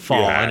up for the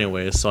fall,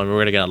 anyways. So we're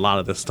gonna get a lot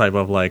of this type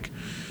of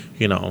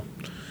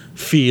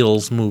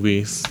feels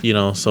movies.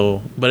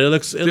 So, but it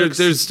looks.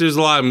 There's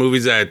a lot of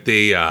movies that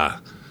they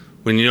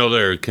when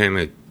they're kind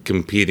of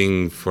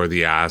competing for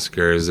the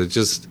Oscars. It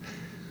just.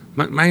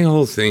 My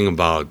whole thing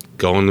about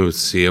going to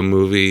see a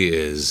movie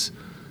is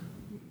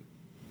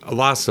a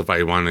lot of stuff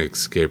I want to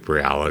escape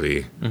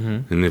reality.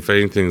 Mm-hmm. And if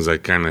anything's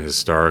like kind of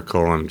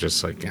historical, I'm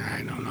just like,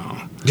 I don't know.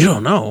 You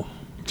don't know?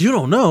 You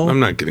don't know?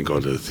 I'm not going to go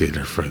to the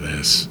theater for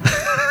this.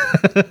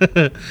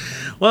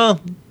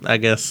 Well, I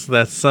guess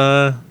that's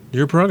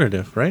your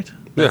prerogative, right?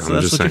 That's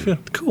I'm just saying. You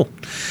feel.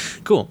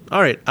 Cool.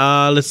 All right.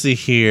 Let's see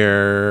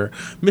here.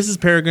 Mrs.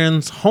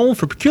 Peregrine's Home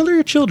for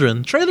Peculiar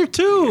Children, trailer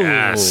 2.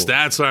 Yes,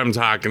 that's what I'm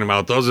talking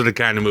about. Those are the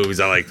kind of movies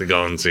I like to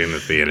go and see in the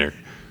theater.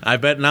 I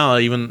bet now,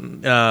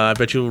 I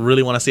bet you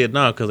really want to see it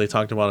now because they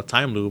talked about a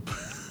time loop.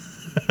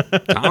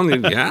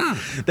 Yeah.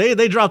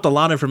 They dropped a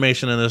lot of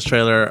information in this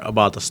trailer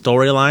about the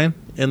storyline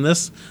in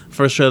this.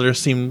 First trailer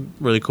seemed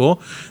really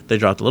cool. They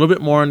dropped a little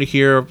bit more into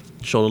here,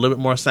 showed a little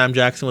bit more Sam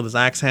Jackson with his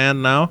axe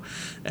hand now,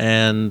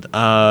 and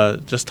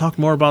just talk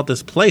more about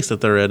this place that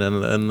they're in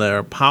and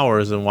their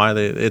powers and why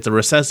it's a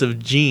recessive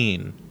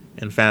gene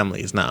in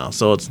families now.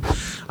 So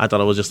I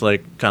thought it was just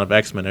like kind of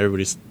X-Men.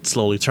 Everybody's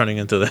slowly turning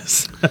into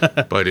this.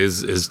 But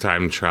is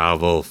time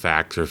travel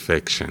fact or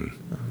fiction?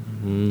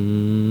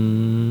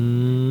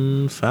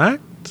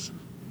 Fact?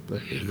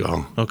 There you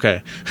go.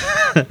 Okay.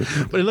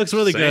 But it looks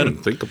really Same.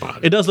 good. Think about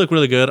it. It does look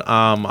really good.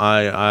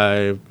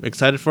 I'm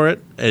excited for it.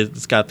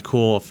 It's got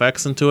cool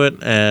effects into it,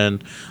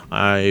 and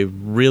I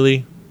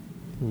really,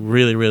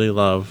 really, really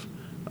love.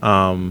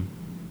 I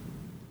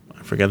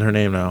forget her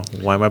name now.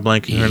 Why am I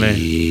blanking her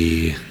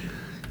name?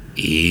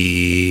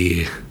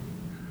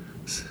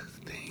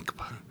 Think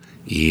about it.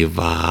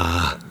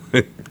 Eva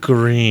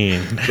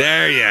Green.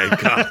 There you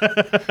go.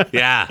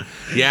 Yeah.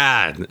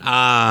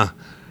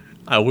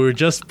 We were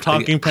just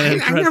talking Penny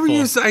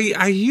Dreadful.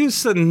 I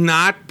used to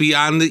not be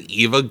on the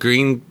Eva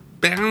Green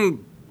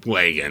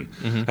bandwagon.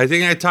 I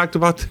think I talked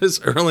about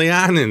this early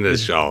on in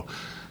this show.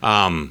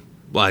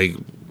 Like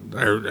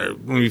when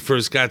we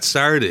first got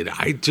started,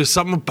 just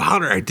something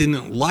about her I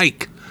didn't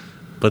like.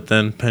 But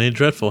then Penny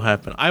Dreadful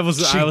happened.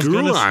 She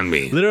grew on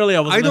me. Literally,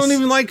 I don't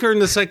even like her in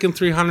the second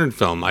 300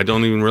 film. I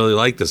don't even really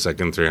like the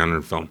second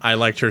 300 film. I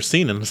liked her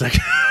scene in the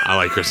second. I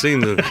like her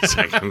scene in the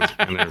second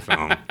 300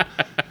 film.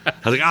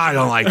 I was like, I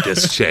don't like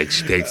this chick.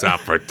 She takes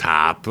off her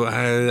top.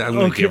 I'm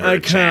going to give her a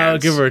chance. I'll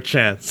give her a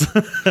chance.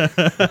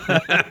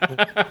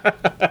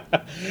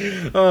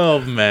 Oh,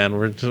 man.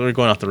 We're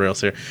going off the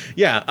rails here.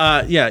 Yeah.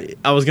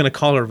 I was going to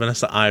call her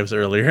Vanessa Ives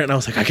earlier, and I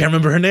was like, I can't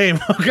remember her name.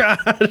 Oh, God.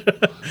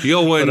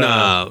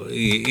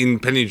 In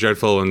Penny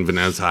Dreadful and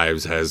Vanessa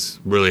Ives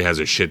really has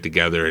her shit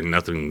together and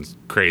nothing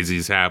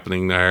crazy's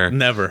happening there.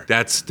 Never.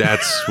 That's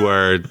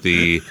where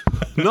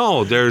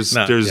there's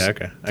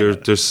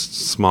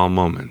small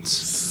moments.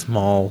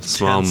 Small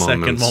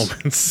 10-second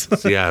moments.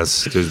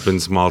 Yes, there's been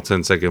small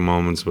 10-second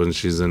moments when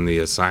she's in the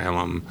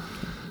asylum.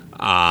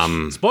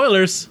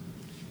 Spoilers.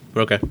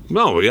 Okay.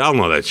 No, we all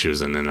know that she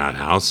was in the nut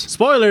house.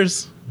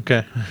 Spoilers.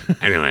 Okay.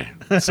 Anyway,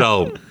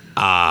 so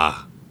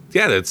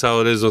that's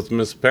how it is with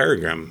Miss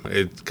Peregrine.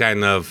 It's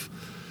kind of,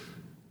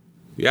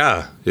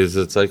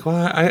 it's like, well,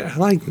 I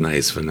like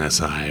nice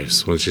Vanessa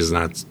Ives when she's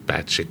not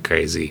batshit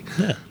crazy.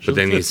 Yeah, but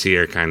then you see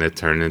her kind of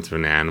turn into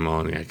an animal,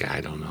 and you're like,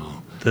 I don't know.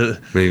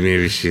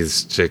 Maybe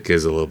chick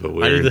is a little bit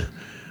weird.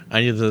 I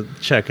need to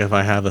check if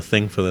I have a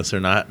thing for this or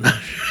not.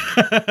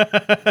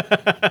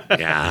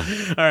 Yeah.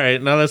 All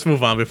right, now let's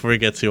move on before we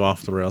get too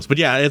off the rails. But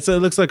yeah, it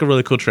looks like a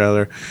really cool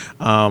trailer.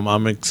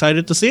 I'm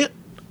excited to see it.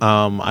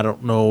 I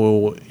don't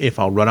know if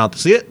I'll run out to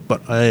see it,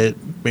 but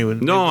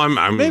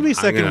maybe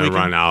second weekend.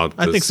 Run out.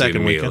 I think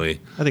second immediately.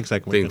 weekend. I think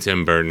second weekend. weekend.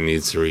 Tim Burton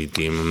needs to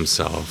redeem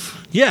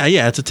himself. Yeah,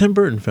 it's a Tim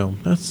Burton film.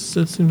 That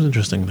seems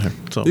interesting there.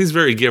 So he's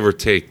very give or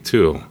take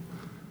too.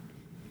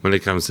 When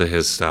it comes to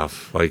his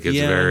stuff, like it's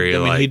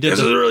very this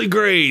is really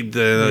great.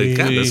 God,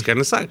 this kind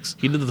of sucks.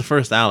 He did the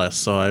first Alice,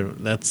 so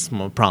that's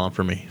a problem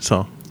for me.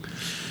 So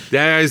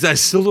yeah, I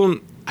still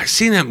don't. I've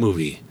seen that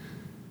movie.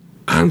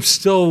 I'm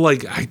still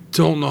like, I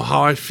don't know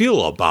how I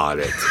feel about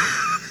it.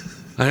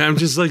 I'm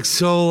just like,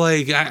 so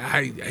like,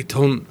 I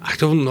don't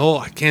know.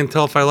 I can't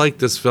tell if I like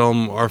this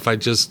film or if I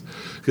just,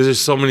 because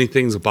there's so many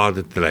things about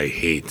it that I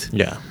hate.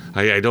 Yeah.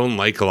 I don't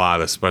like a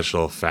lot of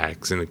special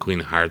effects and the Queen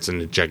of Hearts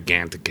and the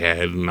gigantic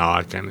head and all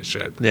that kind of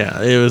shit. Yeah,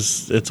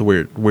 it's a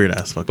weird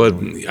ass fucking But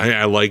movie.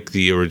 I like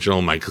the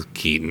original Michael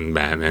Keaton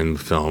Batman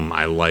film.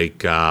 I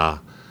like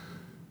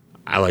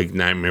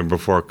Nightmare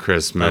Before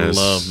Christmas.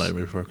 I love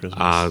Nightmare Before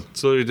Christmas.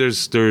 So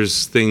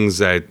there's things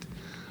that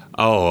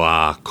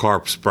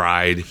Corpse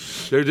Bride.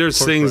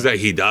 There's things that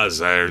he does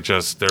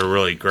that they're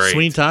really great.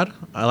 Sweeney Todd?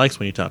 I like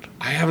Sweeney Todd.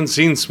 I haven't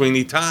seen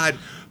Sweeney Todd,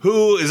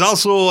 who is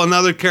also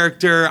another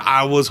character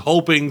I was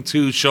hoping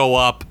to show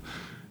up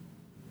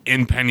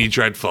in Penny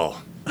Dreadful.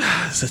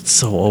 It's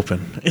so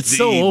open.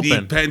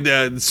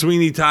 The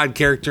Sweeney Todd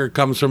character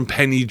comes from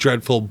Penny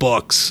Dreadful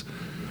books.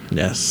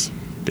 Yes,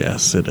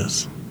 it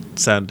is.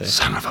 Sad day.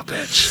 Son of a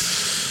bitch.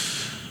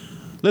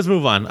 Let's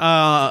move on.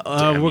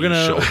 We're gonna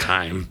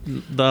Showtime.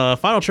 The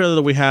final trailer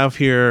that we have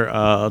here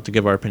to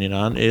give our opinion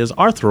on is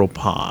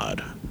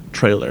Arthropod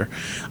trailer.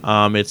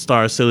 It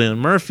stars Cillian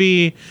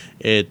Murphy.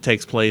 It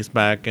takes place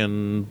back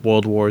in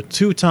World War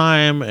II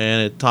time,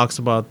 and it talks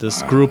about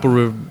this group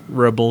of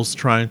rebels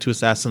trying to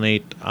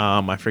assassinate.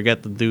 I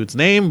forget the dude's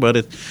name, but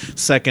it's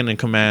second in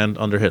command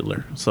under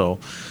Hitler. So,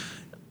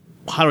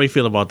 how do we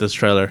feel about this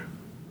trailer,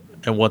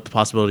 and what the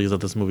possibilities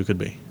of this movie could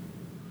be?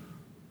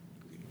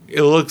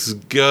 It looks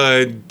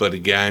good, but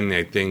again,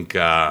 I think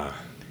I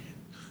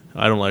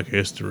don't like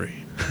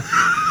history.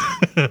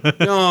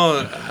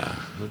 No,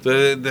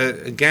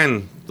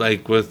 again,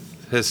 like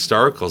with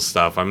historical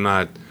stuff, I'm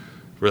not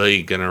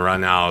really gonna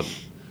run out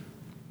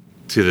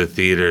to the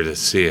theater to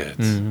see it.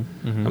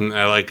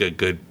 I like a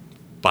good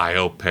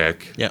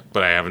biopic,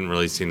 but I haven't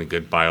really seen a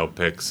good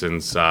biopic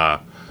since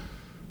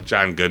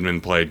John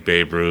Goodman played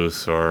Babe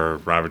Ruth or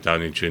Robert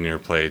Downey Jr.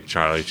 played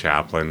Charlie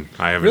Chaplin.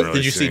 I haven't really.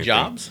 Did you see anything.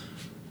 Jobs?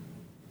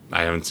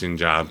 I haven't seen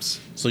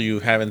Jobs. So you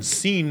haven't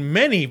seen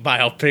many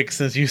biopics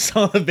since you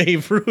saw the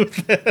Babe Ruth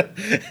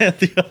and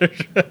the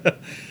other.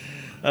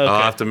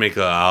 I'll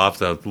have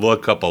to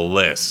look up a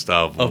list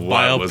of what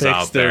was biopics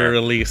out that are there,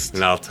 released.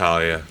 and I'll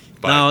tell you.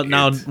 But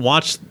Now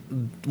watch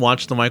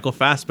the Michael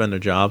Fassbender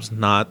jobs,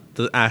 not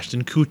the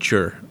Ashton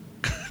Kutcher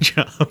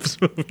jobs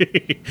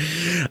movie.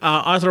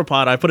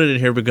 Arthropod, I put it in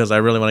here because I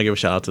really want to give a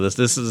shout out to this.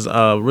 This is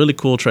a really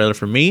cool trailer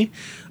for me.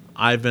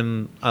 I've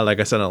been, like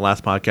I said in the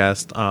last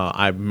podcast,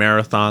 I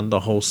marathoned the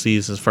whole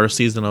first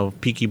season of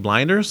Peaky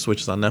Blinders,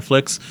 which is on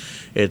Netflix.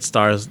 It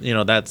stars,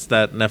 that's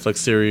that Netflix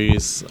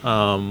series,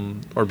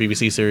 or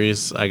BBC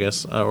series, I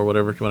guess, or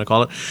whatever you want to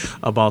call it,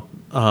 about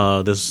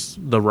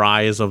the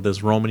rise of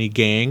this Romani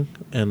gang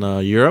in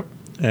Europe,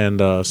 and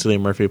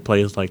Cillian Murphy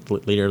plays like the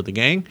leader of the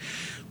gang.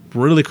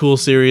 Really cool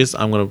series.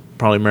 I'm going to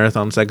probably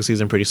marathon the second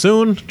season pretty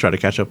soon, try to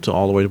catch up to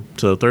all the way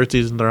to the third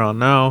season they're on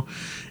now,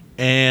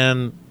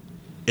 and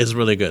is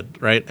really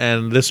good, right?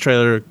 And this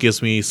trailer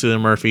gives me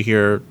Cillian Murphy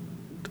here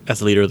as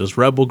the leader of this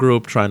rebel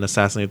group trying to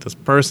assassinate this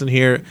person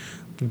here.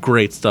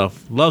 Great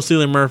stuff. Love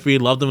Cillian Murphy.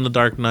 Loved him in the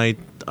Dark Knight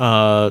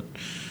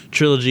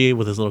trilogy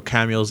with his little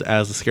cameos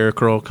as the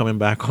Scarecrow coming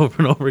back over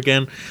and over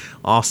again.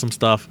 Awesome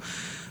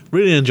stuff.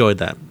 Really enjoyed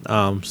that.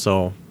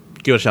 So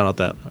give it a shout out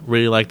that.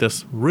 Really like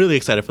this. Really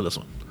excited for this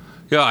one.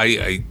 Yeah,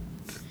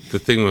 the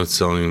thing with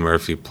Cillian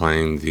Murphy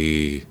playing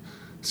the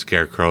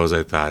Scarecrows,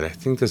 I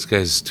think this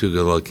guy's too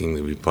good looking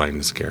to be playing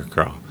the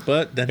Scarecrow.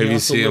 But then if you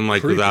see him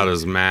like without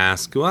his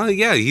mask, well,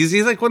 yeah, he's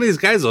like one of these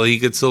guys. Though he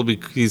still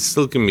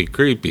can be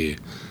creepy.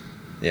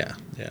 Yeah.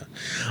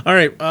 All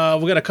right,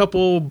 we got a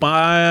couple.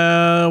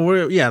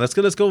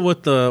 Let's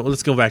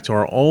go back to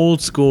our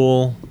old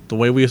school, the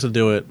way we used to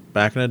do it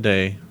back in the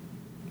day,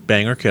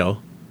 bang or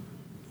kill.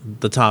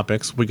 The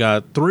topics. We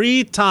got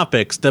 3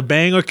 topics to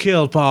bang or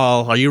kill.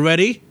 Paul, are you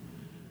ready?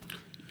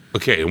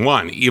 Okay,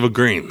 1, Eva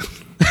Green.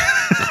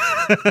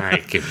 All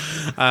right, go.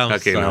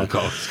 Okay, go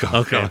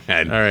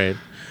ahead. All right.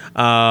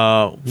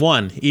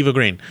 1, Eva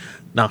Green.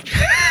 No.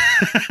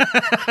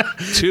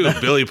 2,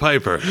 Billy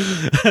Piper. 3,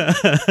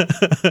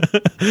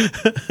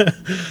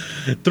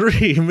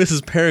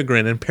 Mrs.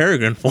 Peregrine in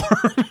Peregrine form.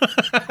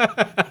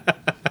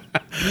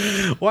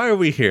 Why are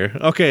we here?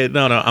 Okay,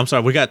 no, I'm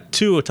sorry. We got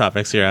 2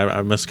 topics here.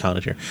 I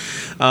miscounted here.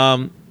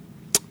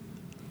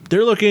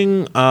 They're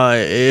looking,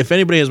 if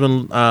anybody has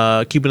been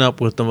keeping up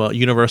with the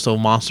Universal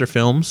Monster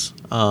Films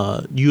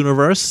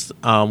universe,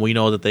 we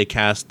know that they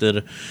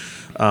casted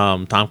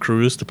Tom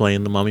Cruise to play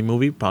in the Mummy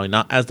movie. Probably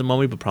not as the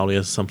Mummy, but probably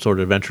as some sort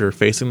of adventure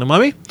facing the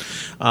Mummy.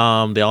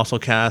 They also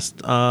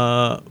cast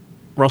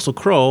Russell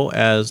Crowe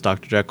as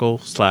Dr. Jekyll /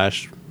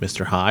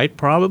 Mr. Hyde,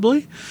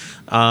 probably.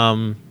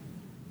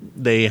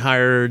 They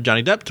hired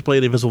Johnny Depp to play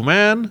the Invisible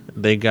Man.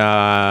 They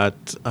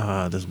got,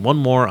 there's one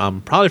more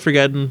I'm probably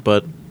forgetting,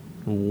 but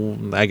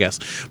I guess.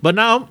 But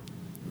now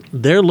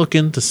they're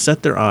looking to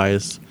set their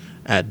eyes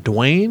at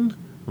Dwayne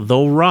The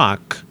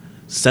Rock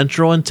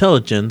Central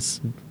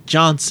Intelligence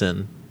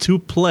Johnson to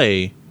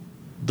play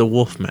the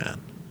Wolfman.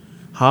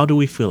 How do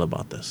we feel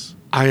about this?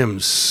 I am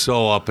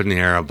so up in the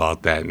air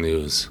about that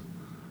news.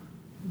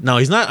 No,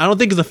 he's not. I don't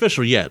think it's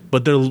official yet,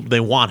 but they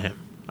want him.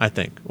 I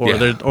think, or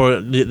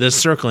they're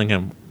circling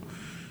him.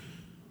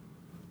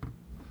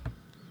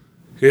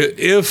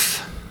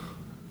 If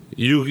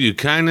you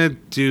kind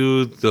of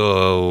do the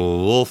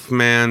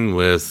Wolfman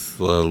with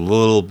a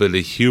little bit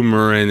of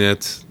humor in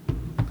it,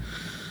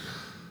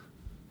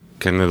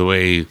 kind of the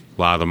way a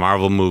lot of the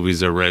Marvel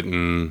movies are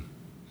written,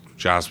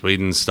 Joss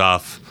Whedon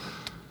stuff,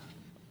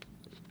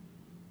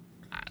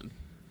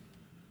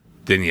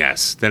 then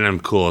yes, then I'm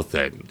cool with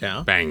it.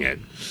 Yeah. Bang it.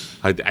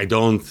 I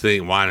don't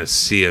want to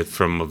see it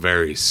from a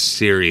very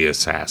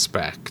serious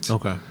aspect.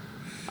 Okay.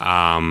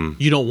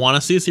 You don't want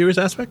to see a serious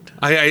aspect?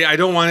 I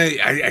don't want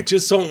to. I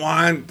just don't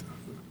want.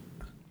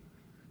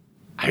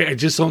 I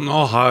just don't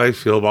know how I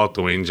feel about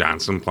Dwayne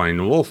Johnson playing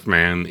the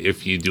Wolfman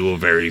if you do a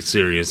very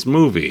serious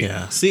movie.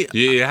 Yeah. See,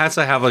 it has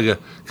to have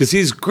because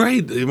he's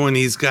great when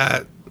he's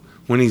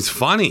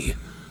funny.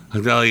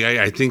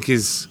 I think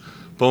he's,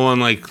 but when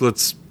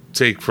let's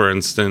take for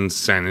instance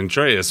San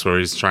Andreas where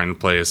he's trying to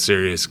play a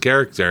serious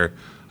character.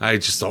 I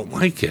just don't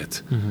like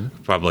it. Mm-hmm.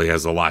 Probably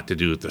has a lot to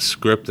do with the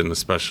script and the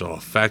special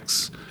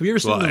effects. Have you ever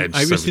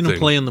seen him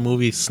play in the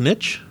movie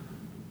Snitch?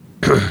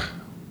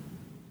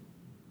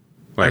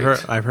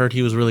 Right. I've heard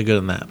he was really good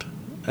in that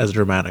as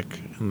dramatic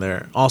in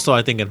there. Also,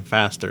 I think in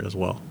Faster as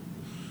well.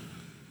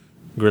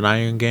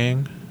 Gridiron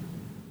Gang.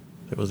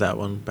 It was that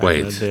one back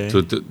in the day.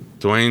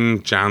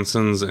 Dwayne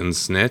Johnson's in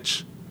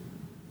Snitch?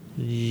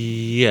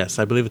 Yes,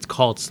 I believe it's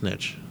called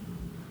Snitch.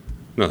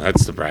 No,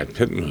 that's the Brad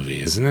Pitt movie,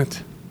 isn't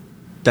it?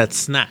 That's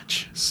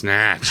Snatch.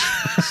 Snitch.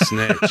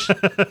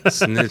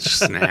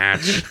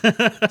 Snatch.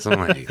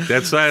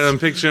 That's what I'm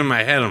picturing in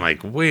my head. I'm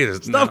like,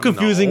 wait. Stop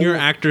confusing your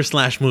actor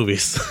 /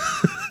 movies.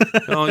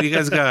 No, you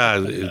guys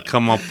gotta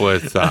come up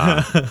with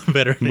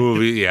better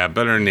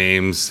better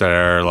names that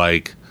are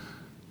like.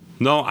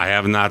 No, I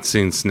have not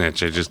seen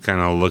Snitch. I just kind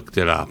of looked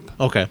it up.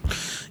 Okay,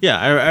 yeah.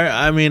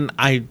 I mean,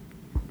 I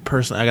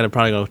personally, I gotta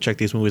probably go check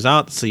these movies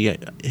out to see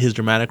his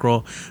dramatic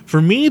role.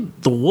 For me,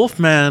 the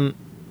Wolfman,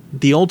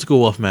 the old school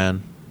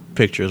Wolfman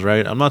pictures,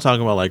 right? I'm not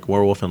talking about like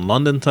Werewolf in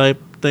London type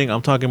thing.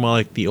 I'm talking about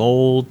like the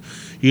old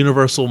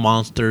Universal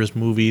Monsters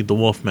movie, The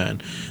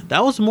Wolfman.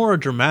 That was more a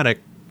dramatic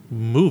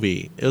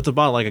movie. It was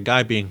about like a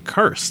guy being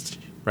cursed,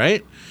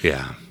 right?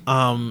 Yeah.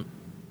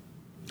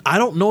 I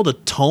don't know the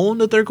tone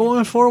that they're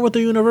going for with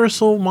the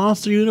Universal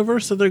Monster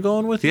Universe that they're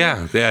going with.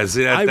 Yeah.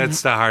 See,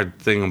 that's the hard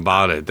thing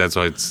about it. That's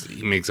why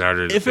it makes it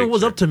harder to If it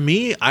was up to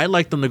me, I'd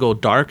like them to go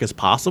dark as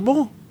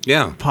possible.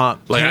 Yeah.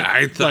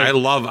 I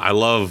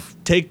love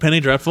take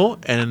Penny Dreadful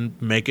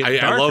and make it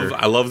darker.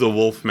 I love The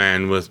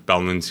Wolfman with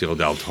Benicio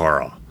del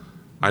Toro.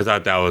 I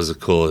thought that was the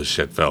coolest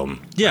shit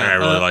film. Yeah, I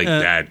really like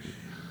that.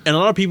 And a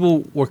lot of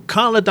people were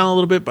kind of let down a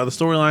little bit by the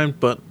storyline,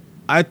 but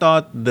I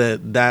thought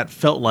that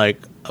felt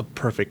like a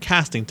perfect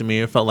casting to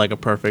me. It felt like a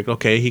perfect,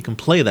 okay, he can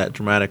play that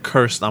dramatic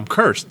cursed, I'm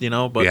cursed,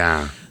 but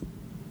yeah.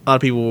 A lot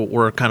of people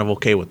were kind of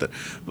okay with it.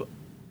 But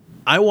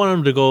I want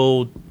him to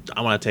go,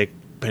 I want to take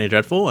Penny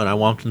Dreadful and I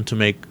want him to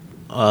make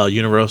a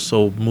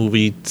Universal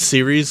movie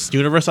series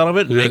universe out of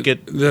it and make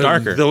it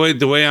darker.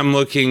 The way I'm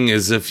looking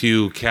is if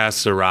you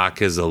cast The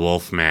Rock as a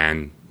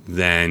Wolfman,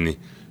 then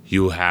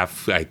you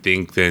have, I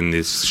think then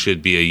this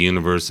should be a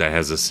universe that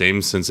has the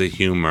same sense of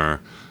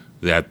humor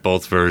that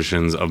both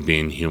versions of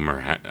Being Human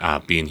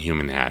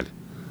had.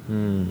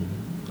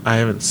 I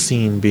haven't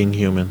seen Being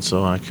Human,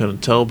 so I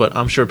couldn't tell, but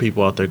I'm sure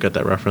people out there get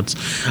that reference.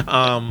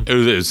 It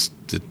was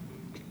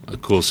a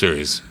cool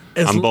series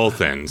on both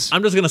ends.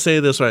 I'm just going to say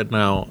this right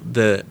now,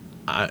 that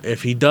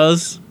if he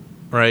does,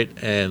 right,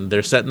 and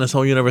they're setting this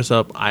whole universe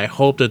up, I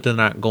hope that they're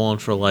not going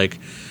for like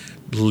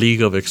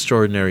League of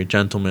Extraordinary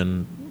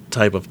Gentlemen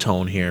type of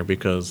tone here,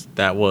 because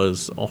that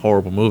was a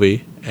horrible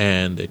movie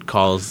and it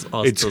caused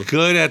us it's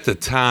good at the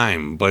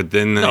time, but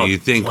then you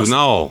think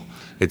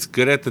it's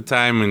good at the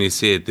time when you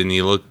see it, then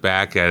you look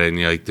back at it and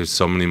you're like, there's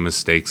so many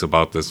mistakes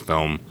about this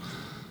film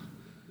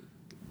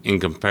in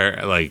the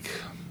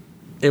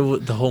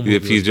whole movie.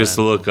 If you just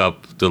look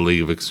up the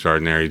League of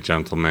Extraordinary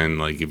Gentlemen,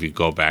 like if you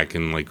go back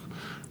and like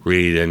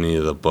read any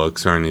of the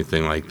books or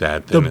anything like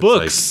that, then the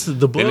books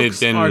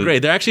are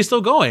great. They're actually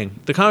still going.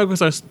 The comic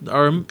books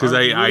are because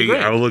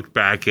I look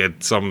back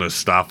at some of the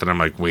stuff and I'm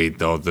like, wait,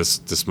 though,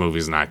 this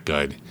movie's not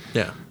good.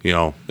 Yeah,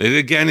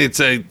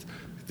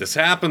 this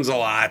happens a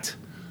lot.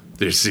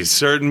 There's these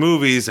certain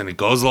movies, and it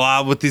goes a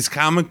lot with these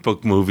comic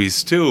book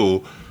movies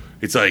too.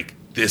 It's like,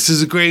 this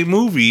is a great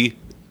movie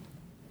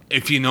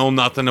if you know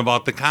nothing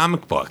about the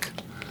comic book.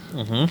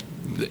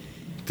 Mm-hmm.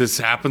 This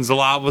happens a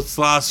lot with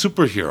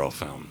superhero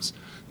films.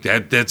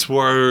 That's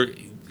where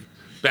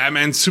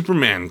Batman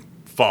Superman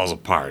falls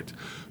apart.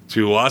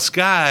 To us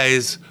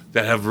guys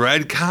that have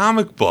read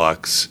comic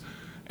books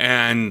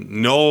and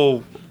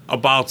know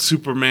about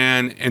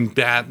Superman and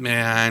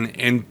Batman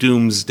and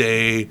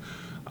Doomsday,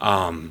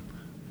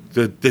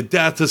 the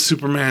death of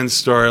Superman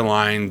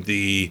storyline,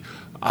 the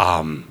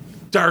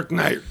Dark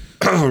Knight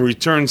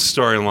Returns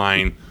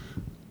storyline,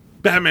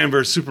 Batman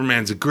vs.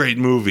 Superman's a great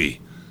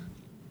movie.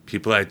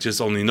 People that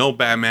just only know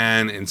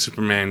Batman and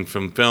Superman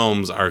from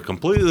films are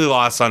completely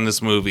lost on this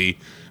movie,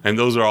 and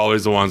those are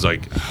always the ones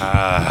like,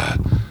 I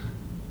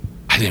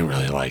didn't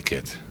really like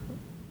it.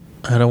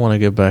 I don't want to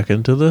get back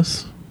into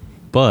this,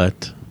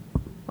 but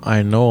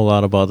I know a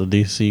lot about the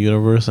DC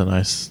universe, and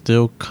I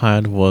still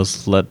kind of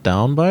was let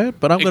down by it.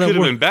 But it could have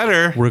been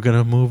better. We're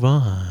gonna move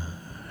on.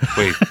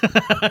 Wait,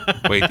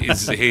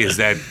 is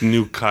that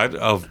new cut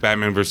of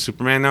Batman vs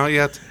Superman out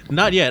yet?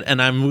 Not yet,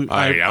 and I will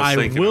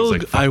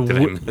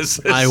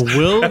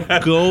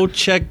go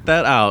check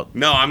that out.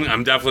 No,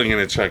 I'm definitely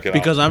gonna check it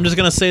because out. I'm just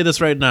gonna say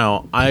this right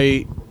now.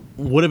 I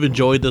would have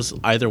enjoyed this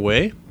either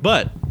way,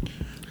 but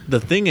the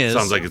thing is,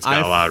 sounds like it's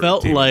got a lot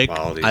of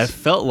qualities. I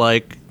felt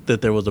like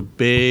that there was a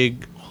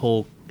big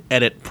whole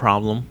edit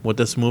problem with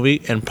this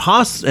movie, and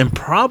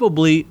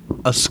probably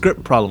a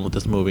script problem with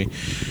this movie.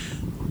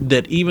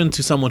 That even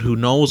to someone who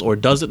knows or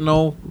doesn't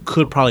know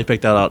could probably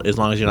pick that out as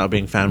long as you're not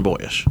being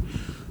fanboyish.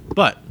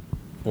 But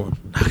we're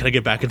not gonna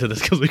get back into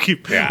this because we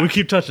keep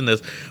touching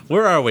this.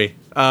 Where are we?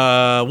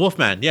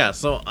 Wolfman. Yeah.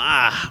 So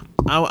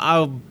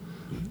I'm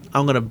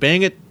gonna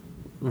bang it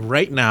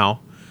right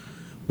now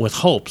with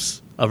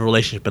hopes of a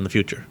relationship in the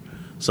future.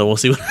 So we'll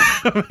see.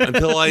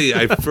 Until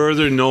I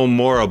further know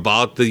more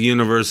about the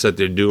universe that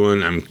they're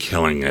doing, I'm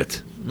killing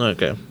it.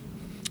 Okay.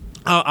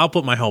 I'll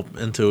put my hope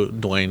into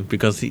Dwayne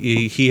because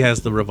he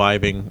has the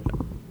reviving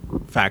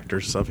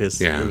factors of his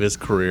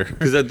career.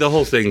 Because the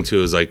whole thing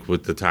too is like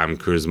with the Tom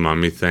Cruise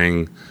Mummy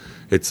thing.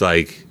 It's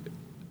like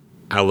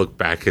I look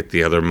back at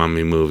the other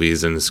Mummy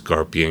movies and the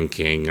Scorpion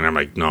King, and I'm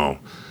like, no,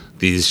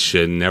 these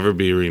should never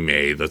be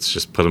remade. Let's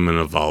just put them in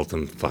a vault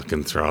and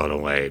fucking throw it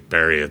away,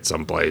 bury it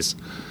someplace.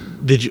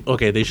 They should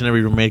never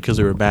be remade because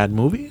they were bad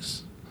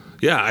movies?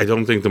 Yeah, I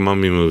don't think the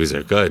Mummy movies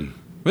are good.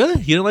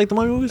 Really? You don't like the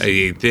Mummy movies?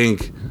 I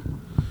think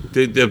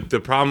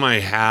the problem I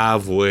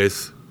have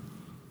with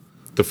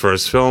the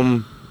first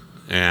film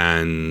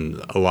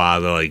and a lot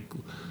of the like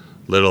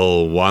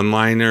little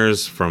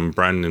one-liners from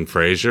Brendan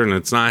Fraser, and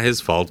it's not his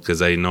fault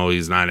because I know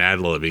he's not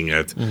ad-libbing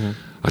it. Mm-hmm.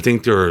 I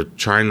think they're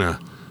trying to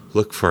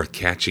look for a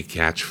catchy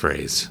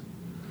catchphrase.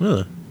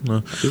 Really?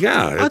 No.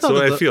 Yeah, that's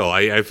what I feel.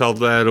 I felt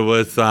that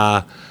with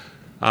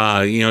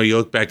You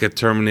look back at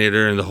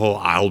Terminator and the whole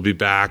 "I'll be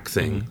back"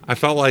 thing. I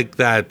felt like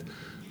that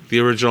the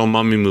original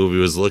Mummy movie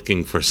was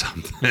looking for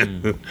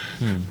something.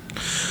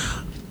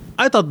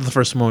 I thought the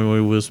first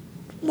movie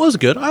was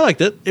good. I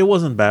liked it. It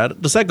wasn't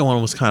bad. The second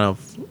one was kind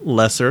of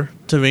lesser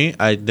to me.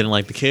 I didn't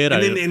like the kid.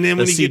 And then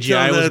when the you CGI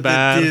get to was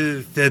bad.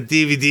 the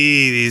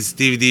these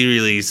DVD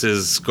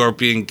releases,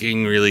 Scorpion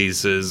King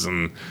releases,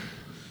 and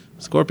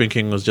Scorpion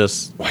King was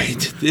just...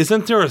 wait,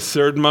 isn't there a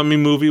third Mummy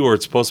movie where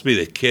it's supposed to be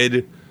the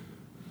kid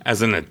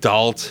as an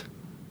adult?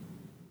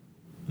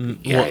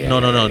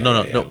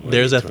 No.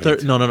 There's a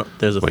third. No.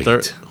 There's a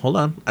third. Hold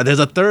on. There's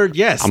a third.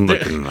 Yes, I'm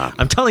looking it up.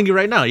 I'm telling you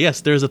right now.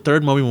 Yes, there's a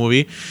third Mummy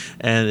movie,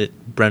 and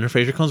Brendan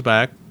Fraser comes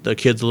back. The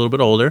kid's a little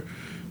bit older.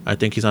 I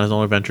think he's on his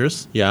own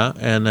adventures. Yeah,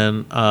 and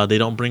then they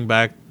don't bring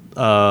back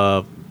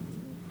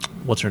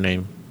what's her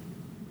name?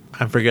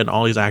 I'm forgetting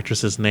all these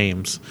actresses'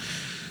 names.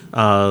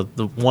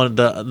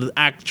 The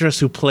actress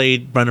who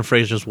played Brendan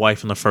Fraser's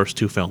wife in the first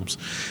two films,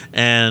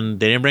 and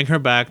they didn't bring her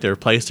back. They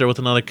replaced her with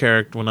another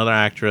character, another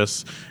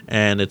actress,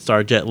 and it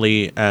starred Jet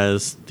Li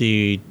as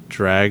the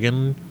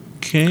Dragon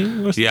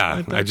King. Or Yeah,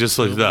 like that. I just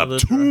looked it up.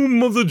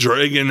 Tomb of the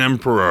Dragon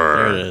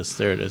Emperor.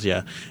 There it is.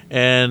 Yeah,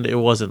 and it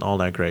wasn't all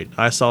that great.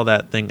 I saw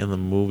that thing in the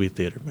movie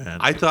theater, man.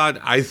 I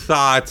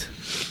thought.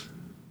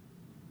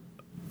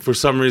 For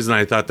some reason,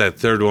 I thought that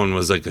third one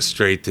was like a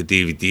straight to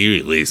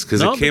DVD release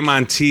because it came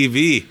on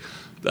TV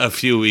a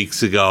few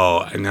weeks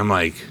ago, and I'm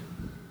like,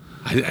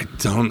 I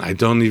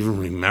don't even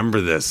remember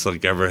this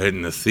like ever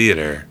hitting the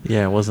theater.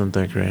 Yeah, it wasn't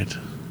that great.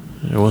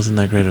 It wasn't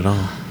that great at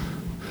all.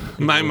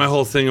 My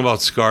whole thing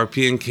about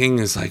Scorpion King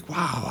is like,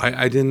 wow,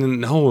 I didn't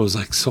know it was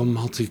like so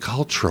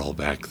multicultural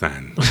back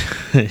then.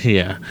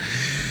 Yeah.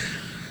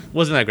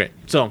 Wasn't that great?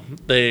 So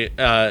it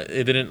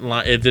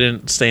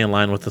didn't stay in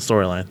line with the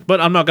storyline. But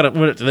I'm not gonna.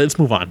 Let's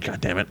move on. God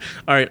damn it!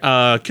 All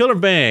right, Killer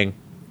Bang.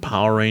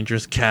 Power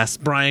Rangers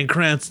cast Bryan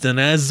Cranston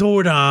as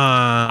Zordon.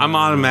 I'm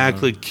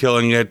automatically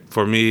killing it.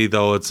 For me,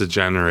 though, it's a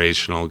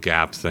generational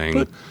gap thing.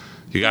 But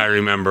you gotta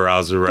remember, I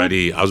was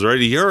already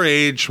your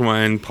age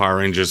when Power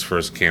Rangers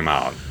first came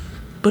out.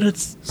 But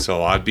it's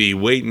So I'd be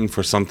waiting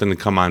for something to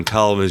come on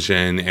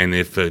television, and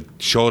if it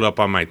showed up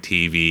on my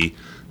TV.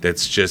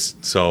 That's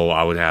just so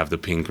I would have the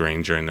Pink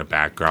Ranger in the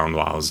background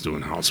while I was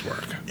doing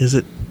housework. is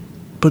it?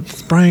 But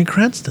it's Bryan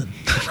Cranston.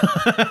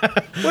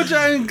 Which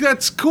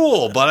that's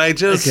cool, but I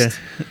just, Okay.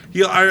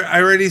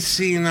 I already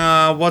seen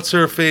what's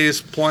her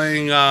face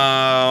playing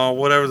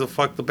whatever the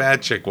fuck the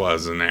bad chick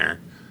was in there.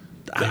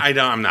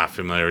 I'm not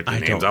familiar with the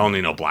names. I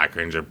only know Black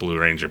Ranger, Blue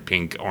Ranger,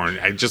 Pink, Orange.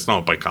 I just know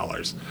it by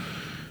colors.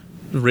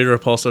 Rita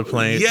Repulsa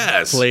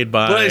played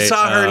by. But I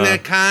saw her in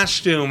that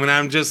costume, and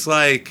I'm just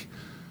like.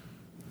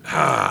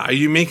 Are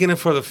you making it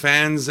for the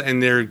fans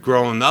and they're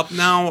growing up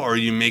now, or are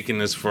you making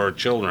this for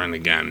children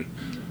again?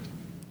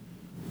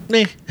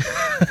 Meh.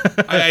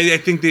 I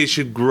think they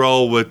should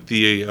grow with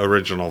the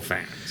original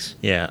fans.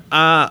 Yeah.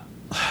 I'm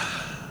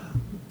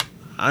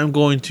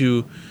going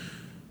to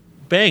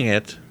bang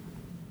it,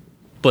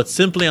 but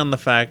simply on the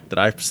fact that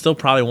I still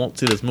probably won't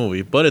see this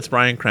movie. But it's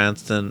Bryan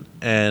Cranston,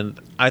 and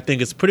I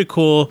think it's pretty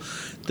cool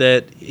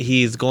that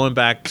he's going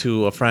back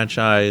to a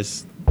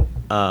franchise,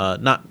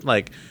 not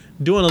like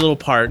doing a little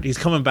part. He's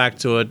coming back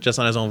to it just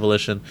on his own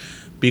volition,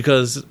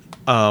 because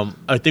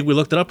I think we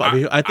looked it up.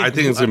 I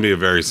think it's going to be a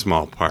very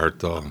small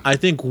part, though. I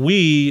think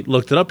we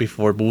looked it up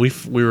before, but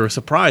we were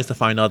surprised to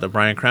find out that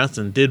Bryan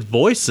Cranston did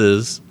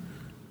voices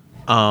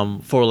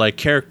for like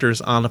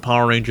characters on the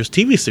Power Rangers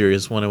TV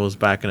series when it was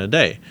back in the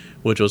day,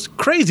 which was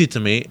crazy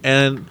to me.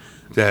 And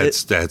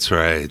that's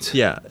right.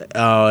 Yeah,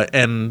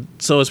 and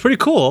so it's pretty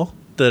cool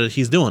that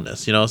he's doing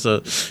this.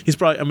 So he's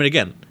probably. I mean,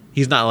 again,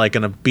 he's not like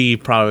going to be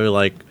probably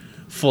like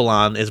full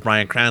on is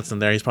Bryan Cranston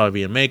there. He's probably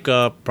be in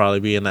makeup, probably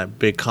be in that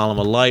big column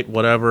of light,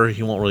 whatever.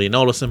 He won't really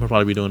notice him. He'll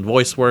probably be doing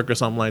voice work or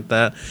something like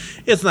that.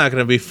 It's not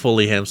going to be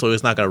fully him, so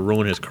it's not going to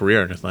ruin his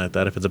career or anything like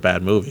that if it's a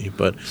bad movie.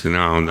 But so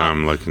now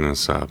I'm looking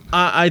this up.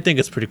 I think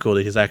it's pretty cool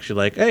that he's actually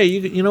like, hey,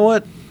 you know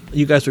what?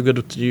 You guys were good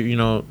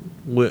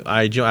with,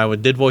 I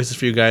did voices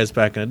for you guys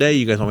back in the day.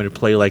 You guys want me to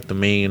play like the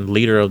main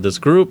leader of this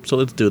group, so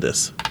let's do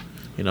this.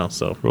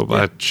 So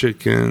Robot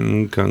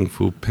Chicken, Kung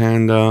Fu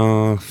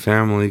Panda,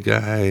 Family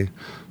Guy,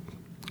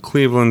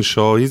 Cleveland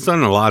Show. He's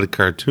done a lot of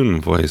cartoon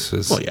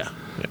voices. Well, yeah.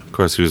 Of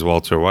course, he was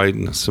Walter White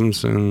in The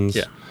Simpsons.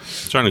 Yeah.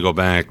 Trying to go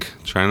back.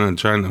 Trying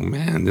to.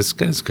 Man, this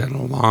guy's gotten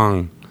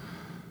along.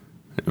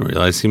 I didn't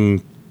realize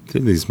he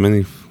did these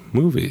many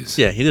movies.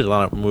 Yeah, he did a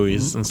lot of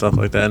movies and stuff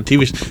like that, and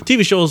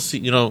TV shows.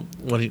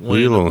 When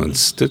Lilo and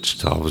Stitch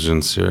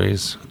television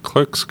series,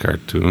 Clerks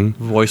cartoon,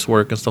 voice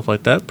work and stuff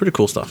like that. Pretty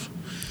cool stuff.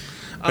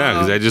 Yeah,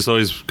 because I just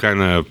always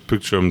kind of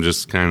picture him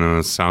just kind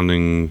of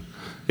sounding.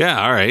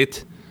 Yeah, all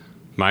right.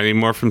 Mighty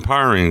Morphin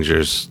Power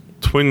Rangers,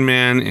 Twin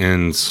Man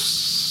and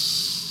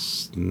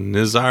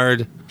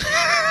Nizard.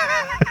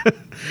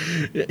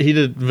 He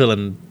did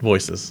villain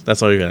voices.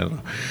 That's all you gotta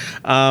know.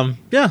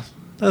 Yeah,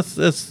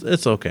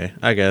 it's okay,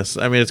 I guess.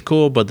 I mean, it's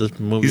cool, but this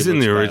movie. He's in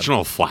the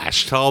original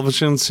Flash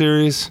television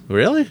series.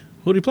 Really?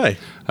 Who do you play?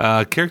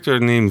 A character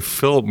named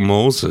Philip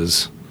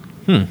Moses.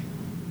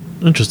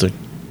 Interesting.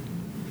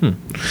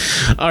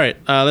 All right,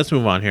 let's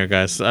move on here,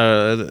 guys.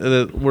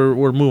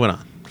 We're moving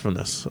on from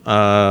this.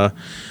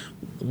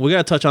 We got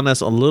to touch on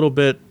this a little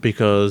bit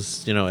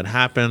because, it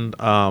happened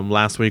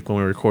last week when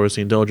we recorded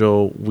Scene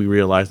Dojo. We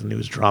realized the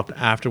news dropped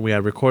after we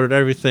had recorded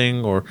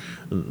everything, or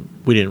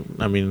we didn't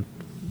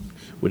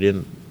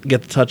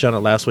get to touch on it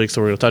last week,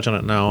 so we're going to touch on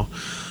it now.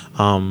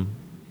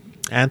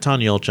 Anton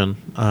Yelchin,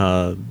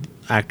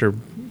 actor,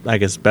 I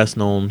guess best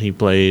known, he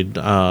played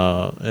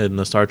in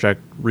the Star Trek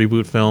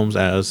reboot films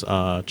as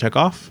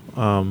Chekhov.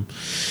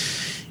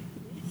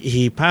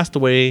 He passed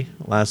away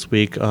last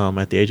week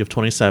at the age of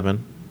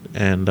 27.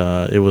 And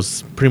it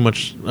was pretty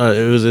much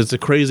it's a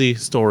crazy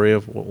story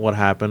of what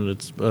happened.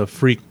 It's a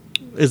freak.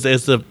 It's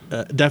the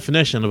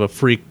definition of a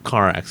freak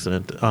car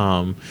accident.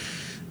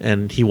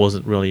 And he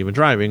wasn't really even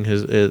driving.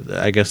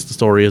 I guess the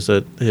story is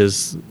that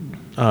his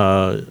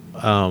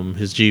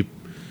Jeep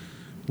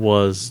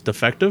was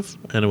defective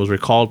and it was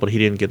recalled, but he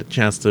didn't get a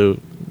chance to,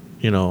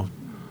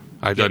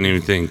 I don't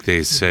even think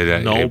they said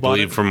that. I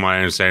believe, from my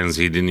understanding,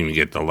 he didn't even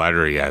get the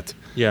letter yet.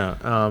 Yeah,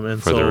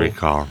 and for the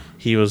recall.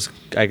 He was,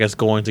 I guess,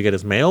 going to get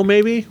his mail,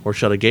 maybe, or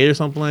shut a gate or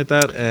something like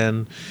that,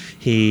 and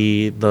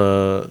he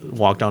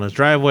walked down his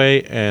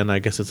driveway, and I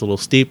guess it's a little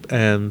steep,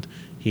 and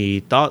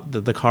he thought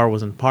that the car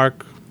was in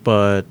park,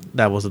 but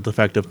that was a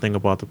defective thing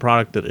about the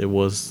product, that it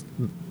was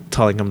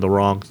telling him the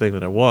wrong thing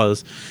that it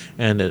was,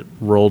 and it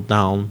rolled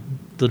down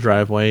the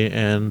driveway,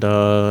 and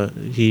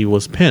he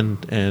was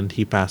pinned, and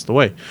he passed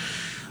away.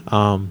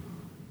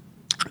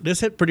 This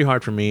hit pretty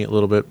hard for me a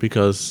little bit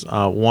because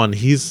one,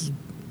 he's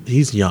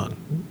young.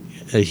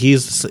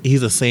 He's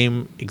the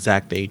same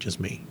exact age as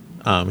me.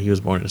 He was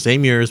born in the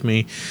same year as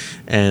me,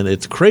 and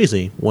it's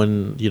crazy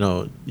when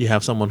you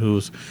have someone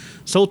who's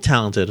so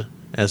talented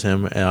as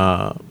him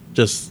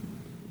just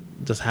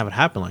have it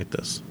happen like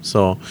this.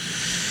 So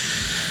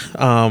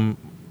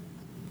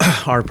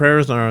our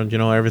prayers are,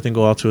 everything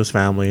go out to his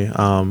family.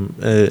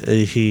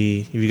 If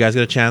you guys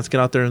get a chance, get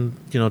out there and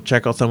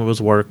check out some of his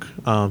work.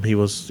 He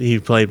was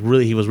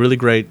really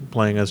great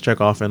playing as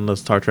Chekhov in the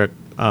Star Trek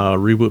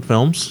reboot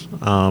films.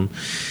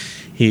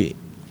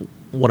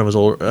 One of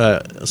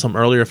his some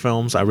earlier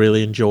films, I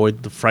really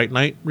enjoyed the Fright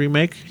Night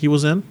remake he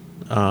was in.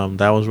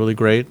 That was really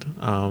great.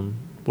 What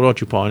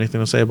about you, Paul?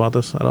 Anything to say about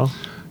this at all?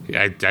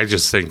 Yeah, I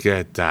just think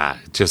it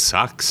just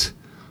sucks.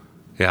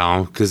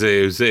 Because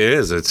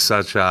it's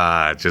such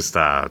just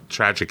a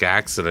tragic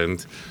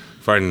accident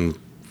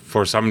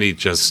for somebody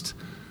just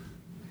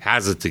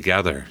has it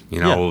together.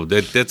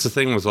 That's the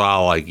thing with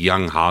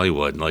young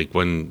Hollywood. Like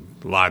when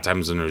a lot of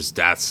times when there's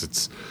deaths,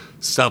 it's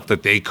stuff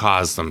that they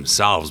cause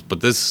themselves.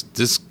 But this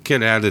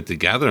kid had it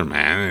together,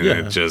 man.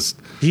 And it just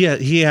he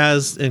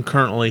has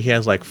currently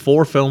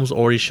 4 films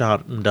already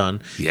shot and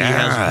done. Yeah. He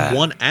has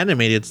 1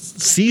 animated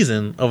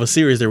season of a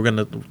series they were going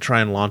to try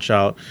and launch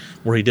out,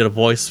 where he did a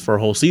voice for a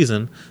whole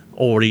season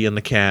already in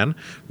the can,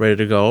 ready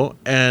to go.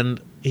 And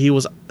he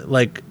was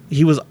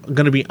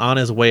going to be on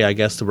his way, I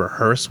guess, to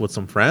rehearse with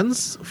some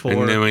friends.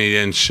 And then when he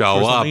didn't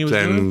show up,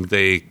 then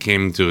they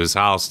came to his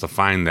house to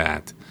find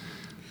that.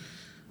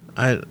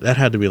 That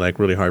had to be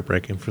really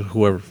heartbreaking for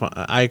whoever.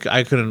 I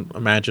couldn't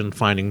imagine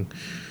finding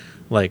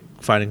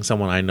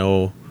someone I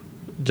know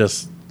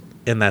just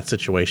in that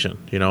situation,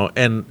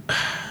 and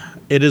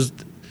it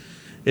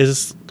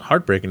is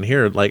heartbreaking to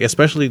hear,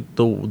 especially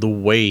the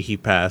way he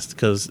passed,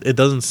 because it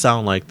doesn't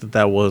sound like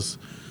that was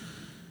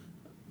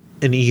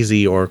an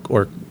easy or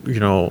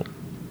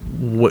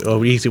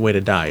an easy way to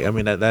die. I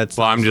mean that's.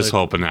 Well, I'm just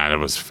hoping that it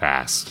was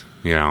fast.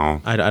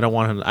 I don't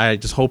want him. I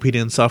just hope he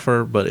didn't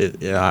suffer, but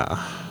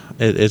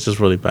it's just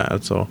really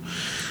bad. So,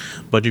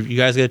 but if you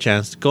guys get a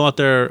chance, go out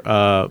there,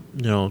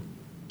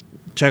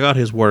 check out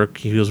his work.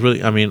 He was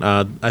really,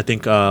 I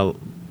think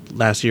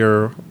last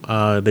year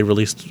they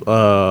released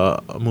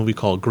a movie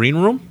called Green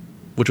Room,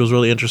 which was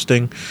really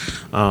interesting.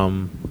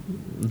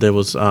 There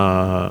was,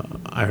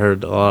 I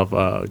heard a lot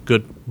of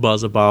good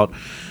buzz about,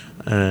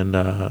 and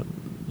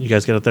you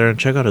guys get out there and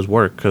check out his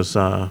work, because,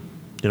 that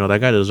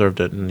guy deserved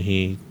it, and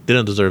he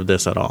didn't deserve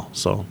this at all.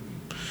 So,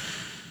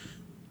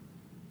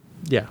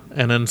 yeah,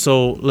 and then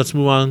so let's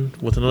move on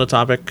with another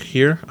topic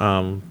here.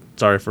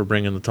 Sorry for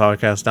bringing the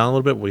podcast down a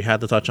little bit. We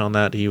had to touch on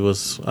that. He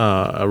was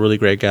a really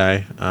great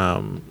guy,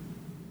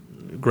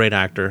 great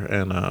actor,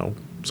 and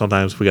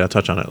sometimes we got to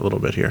touch on it a little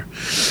bit here.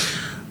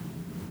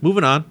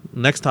 Moving on,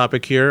 next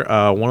topic here.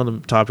 One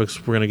of the topics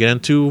we're going to get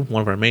into,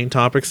 one of our main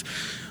topics,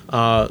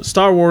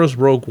 Star Wars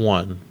Rogue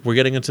One. We're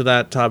getting into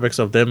that topics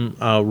of them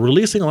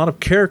releasing a lot of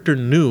character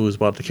news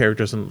about the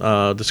characters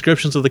and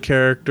descriptions of the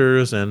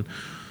characters and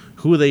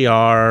who they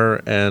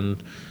are,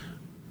 and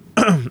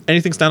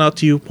anything stand out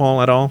to you,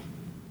 Paul, at all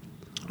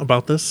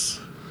about this?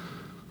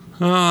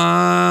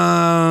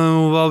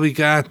 Well, we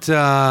got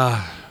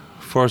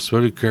Forrest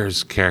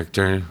Whitaker's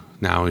character.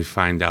 Now we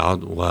find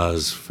out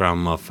was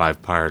from a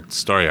 5-part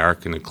story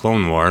arc in the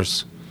Clone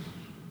Wars,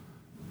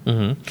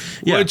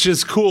 which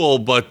is cool.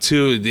 But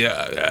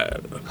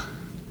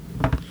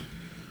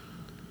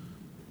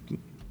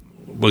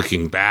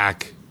looking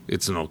back,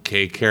 it's an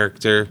okay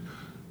character.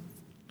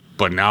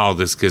 But now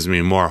this gives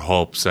me more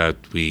hopes that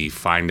we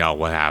find out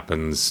what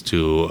happens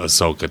to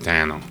Ahsoka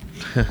Tano.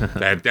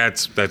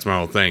 That's my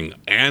whole thing.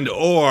 And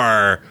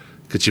or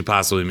could she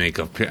possibly make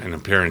an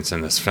appearance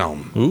in this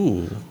film?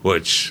 Ooh,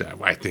 Which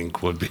I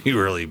think would be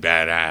really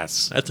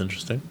badass. that's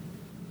interesting.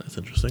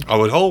 I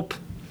would hope.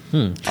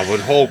 I would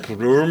hope. The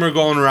rumor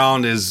going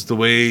around is the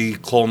way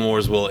Clone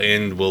Wars will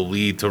end will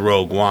lead to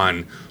Rogue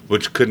One,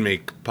 which could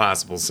make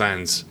possible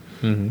sense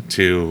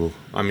to...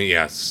 I mean,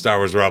 yeah, Star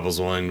Wars Rebels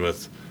will end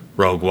with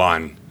Rogue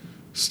One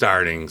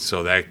starting,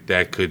 so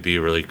that could be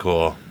really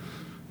cool.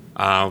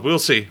 We'll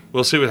see.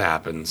 We'll see what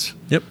happens.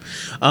 Yep.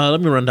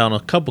 Let me run down a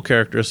couple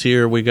characters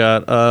here. We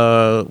got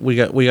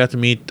to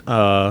meet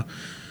a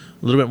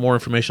little bit more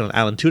information on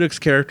Alan Tudyk's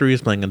character.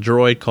 He's playing a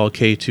droid called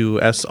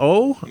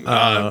K2SO.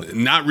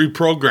 Not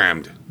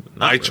reprogrammed.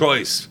 By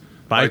choice.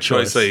 By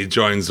choice. That he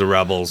joins the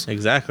Rebels.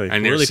 Exactly.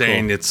 And really they're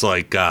saying cool. it's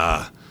like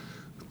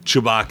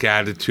Chewbacca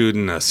attitude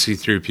and a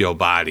C-3PO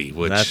body,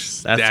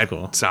 which that's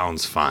cool.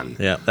 Sounds fun.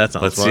 Yeah, that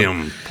sounds Let's fun. see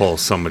him pull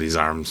somebody's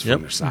arms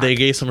from their side. They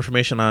gave some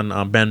information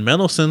on Ben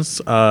Mendelsohn's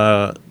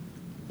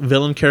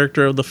villain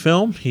character of the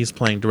film. He's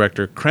playing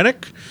Director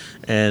Krennic,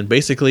 and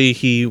basically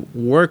he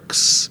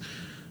works...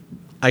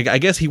 I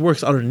guess he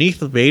works underneath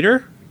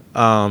Vader,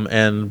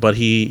 but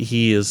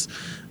he is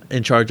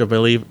in charge of, I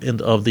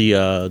believe, of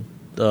the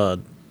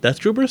Death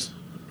Troopers,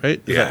 right?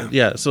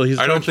 Yeah. So he's.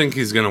 I don't think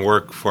he's going to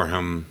work for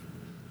him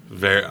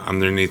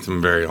underneath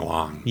him very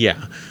long.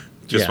 Yeah.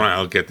 Just when I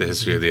look at the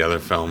history of the other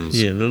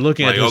films. Yeah, they're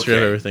looking at the history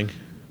of everything.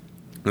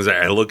 As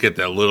I look at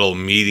that little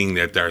meeting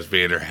that Darth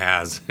Vader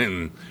has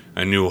in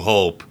A New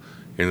Hope,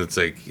 and it's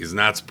like he's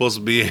not supposed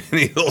to be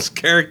any of those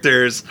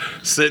characters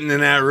sitting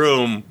in that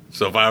room.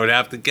 So if I would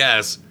have to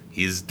guess,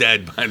 he's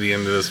dead by the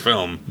end of this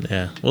film.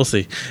 Yeah, we'll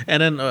see.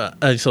 And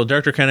then, so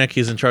Director Krennic,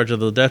 he's in charge of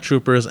the Death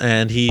Troopers,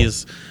 and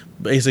he's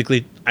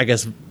basically, I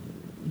guess,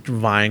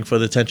 vying for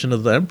the attention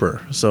of the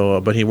Emperor. So,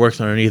 but he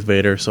works underneath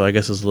Vader. So I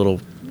guess there's a little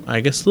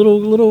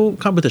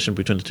competition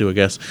between the two. I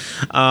guess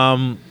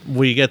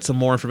we get some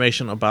more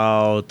information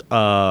about.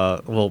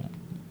 I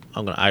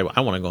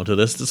want to go into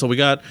this. So we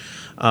got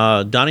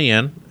Donnie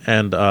Yen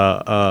and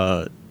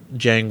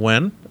Jiang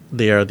Wen.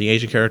 They are the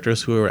Asian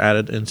characters who were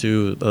added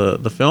into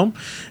the film,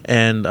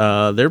 and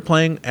they're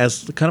playing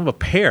as kind of a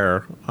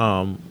pair,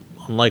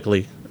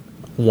 unlikely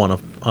one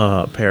of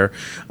pair.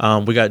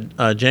 We got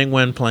Jiang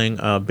Wen playing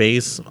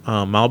Baze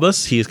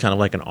Malbus. He's kind of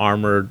like an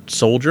armored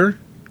soldier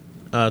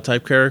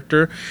type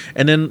character,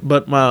 and then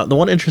the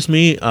one that interests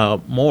me a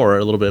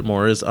little bit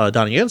more is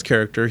Donnie Yen's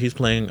character. He's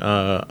playing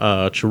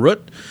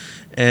Chirrut,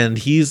 and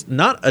he's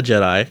not a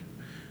Jedi,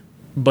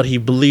 but he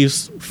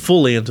believes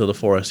fully into the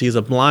Force. He's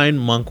a blind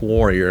monk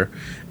warrior,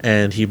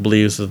 and he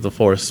believes that the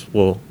Force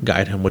will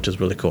guide him, which is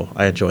really cool.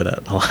 I enjoy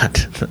that a lot.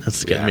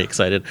 That's getting me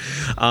excited.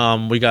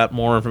 We got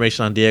more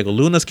information on Diego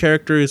Luna's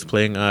character. He's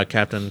playing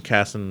Captain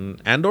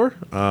Cassian Andor.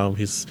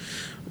 He's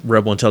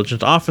Rebel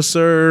Intelligence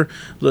Officer.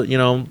 You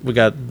know,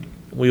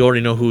 we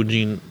already know who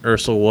Jean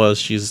Erso was.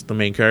 She's the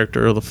main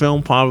character of the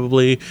film,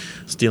 probably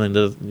stealing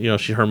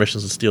her mission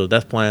is to steal the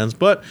death plans.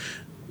 But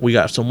we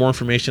got some more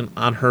information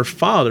on her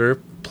father,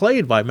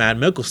 played by Matt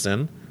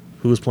Mikkelsen,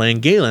 who's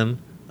playing Galen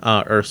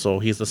Erso.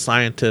 He's the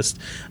scientist,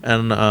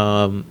 and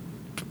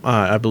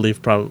I believe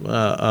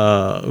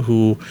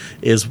who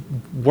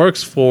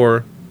works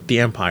for the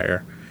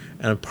Empire,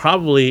 and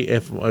probably,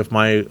 if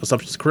my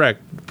assumption is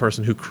correct, the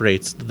person who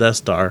creates the Death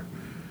Star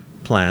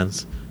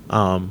plans.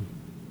 And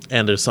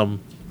there's some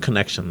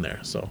connection there,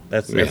 so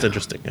that's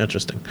interesting.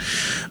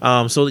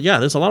 So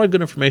there's a lot of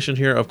good information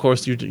here. Of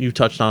course, you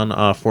touched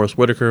on Forrest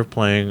Whitaker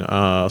playing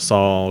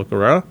Saul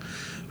Guerrero,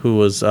 who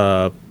was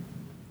a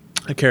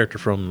character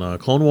from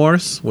Clone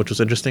Wars, which was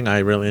interesting. I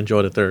really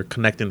enjoyed that they're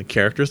connecting the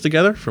characters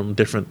together from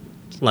different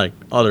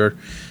other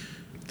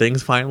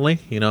things finally,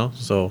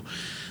 so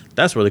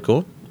that's really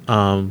cool.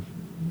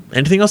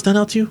 Anything else stand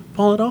out to you,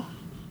 Paul, at all?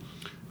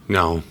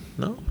 No,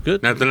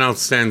 good. Nothing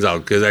else stands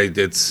out because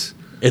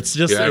it's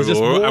just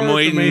more I'm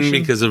waiting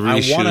because of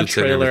reshoots. I want a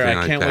trailer.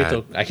 And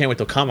everything I can't wait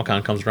till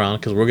Comic-Con comes around,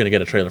 because we're gonna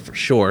get a trailer for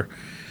sure.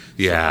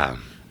 Yeah,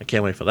 so I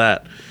can't wait for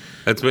that.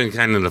 That's been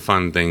kind of the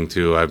fun thing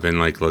too. I've been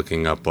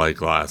looking up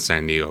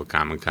San Diego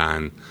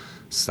Comic-Con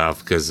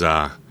stuff, because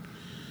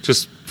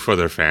just for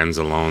their fans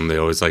alone, they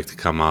always like to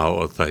come out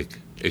with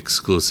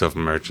exclusive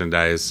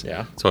merchandise.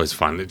 Yeah, it's always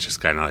fun to just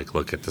kind of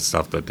look at the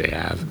stuff that they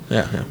have.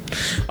 Yeah.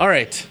 All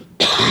right.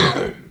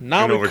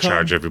 Now and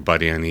overcharge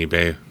everybody on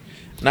eBay.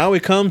 Now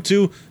we come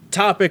to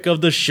topic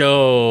of the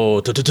show.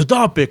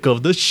 Topic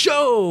of the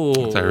show.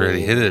 I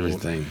already hit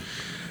everything.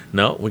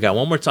 No, we got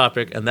one more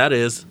topic, and that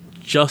is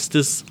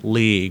Justice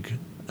League.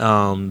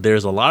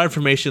 There's a lot of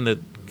information that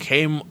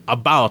came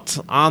about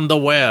on the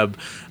web,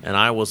 and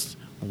I was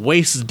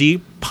waist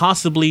deep,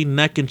 possibly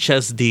neck and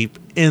chest deep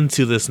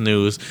into this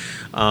news.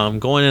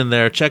 Going in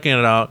there, checking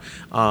it out.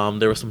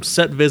 There were some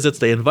set visits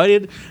they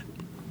invited,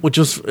 which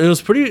was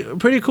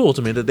pretty cool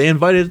to me that they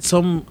invited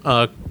some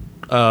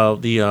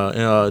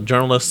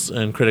journalists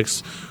and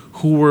critics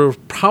who were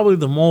probably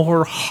the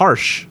more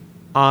harsh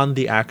on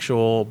the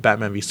actual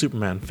Batman v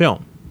Superman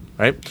film,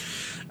 right?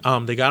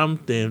 They got him.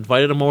 They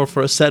invited him over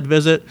for a set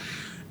visit,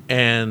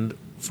 and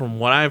from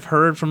what I've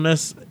heard from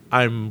this,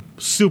 I'm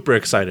super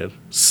excited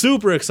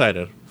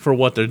for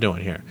what they're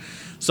doing here.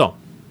 So,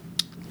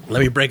 let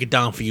me break it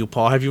down for you,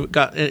 Paul. Have you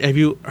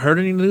heard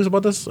any news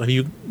about this? Have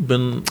you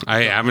been?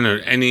 I haven't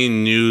heard any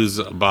news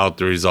about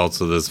the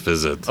results of this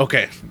visit.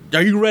 Okay,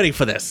 are you ready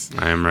for this?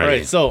 I am ready. All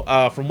right. So,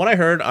 from what I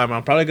heard, I'm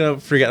probably gonna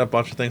forget a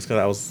bunch of things because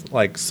I was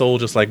like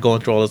just like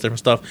going through all this different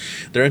stuff.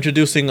 They're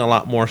introducing a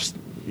lot more,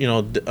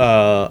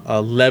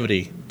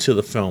 levity to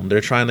the film. They're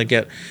trying to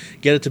get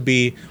it to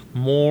be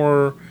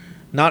more,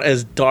 not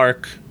as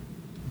dark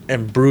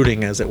and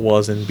brooding as it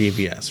was in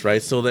BVS,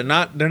 right? So they're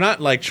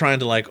not like trying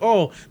to like,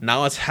 oh,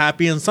 now it's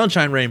happy and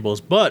sunshine rainbows.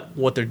 But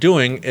what they're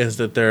doing is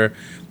that they're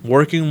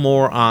working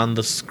more on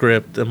the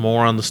script and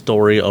more on the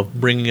story of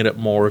bringing it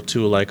more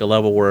to like a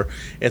level where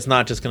it's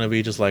not just going to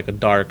be just like a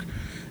dark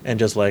and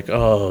just like,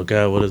 oh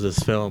god, what is this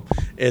film?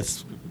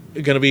 It's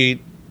going to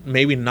be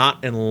maybe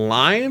not in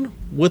line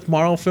with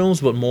Marvel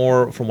films, but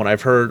more from what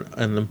I've heard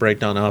and the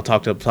breakdown. And I'll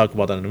talk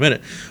about that in a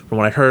minute. From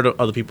what I heard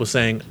of other people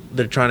saying,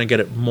 they're trying to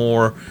get it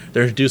more.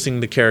 They're introducing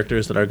the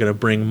characters that are going to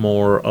bring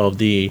more of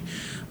the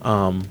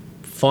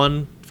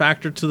fun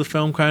factor to the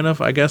film, kind of,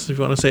 I guess, if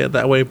you want to say it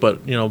that way.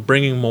 But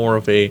bringing more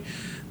of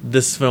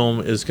this film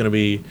is going to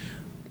be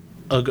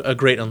a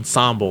great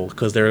ensemble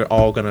because they're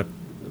all going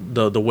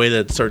to the way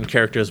that certain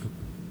characters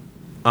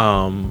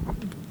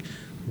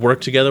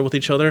work together with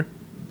each other.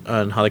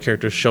 And how the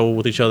characters show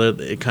with each other,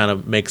 it kind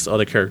of makes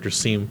other characters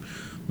seem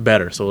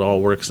better. So it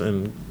all works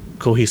and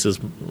cohesives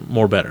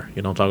more better.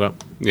 You know what I'm talking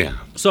about? Yeah.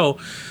 So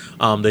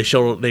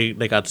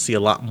they got to see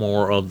a lot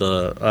more of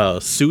the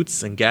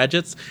suits and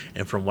gadgets.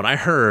 And from what I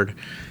heard,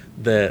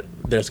 that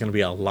there's going to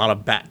be a lot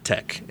of bat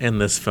tech in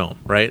this film,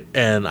 right?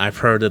 And I've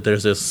heard that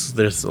there's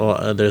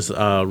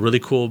a really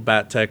cool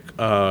bat tech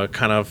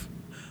kind of,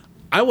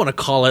 I want to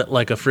call it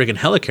like a friggin'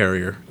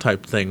 helicarrier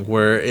type thing,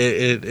 where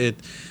it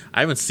I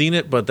haven't seen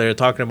it, but they're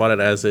talking about it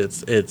as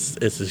it's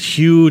a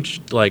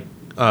huge like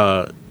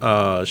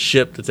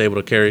ship that's able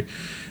to carry,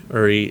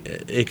 or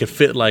it could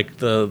fit like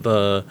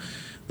the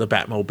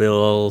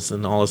Batmobiles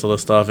and all this other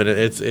stuff, and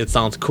it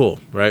sounds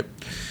cool, right?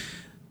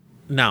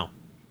 Now,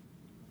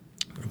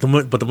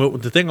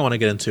 the thing I want to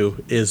get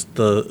into is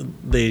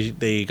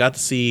they got to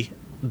see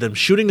them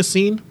shooting a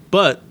scene,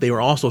 but they were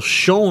also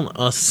shown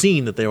a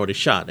scene that they already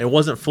shot. It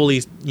wasn't fully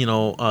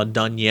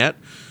done yet,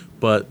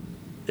 but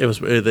it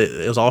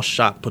was all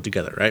shot, put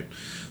together, right?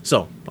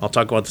 So I'll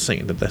talk about the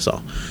scene that they saw.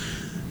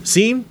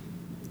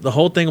 The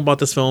whole thing about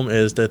this film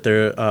is that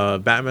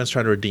Batman's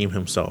trying to redeem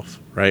himself,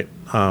 right?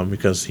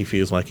 Because he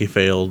feels like he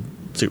failed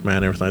Superman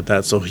and everything like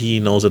that. So he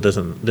knows that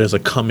there's a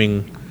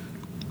coming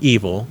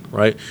evil,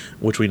 right?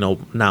 Which we know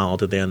now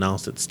that they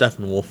announced that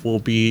Steppenwolf will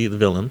be the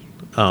villain.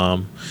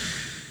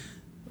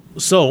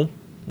 So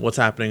what's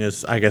happening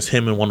is, I guess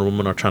him and Wonder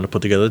Woman are trying to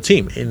put together a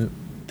team. And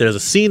there's a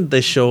scene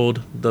they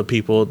showed the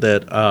people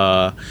that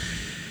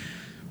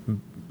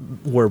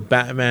where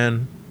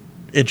Batman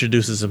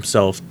introduces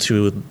himself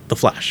to the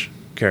Flash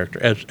character,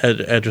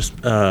 Idris.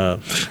 I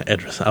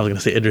was going to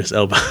say Idris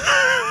Elba.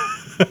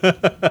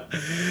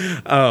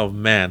 Oh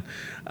man,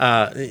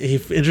 he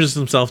introduces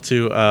himself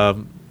to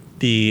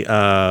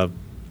the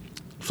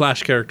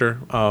Flash character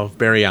of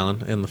Barry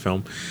Allen in the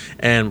film,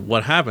 and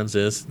what happens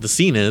is the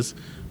scene is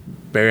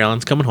Barry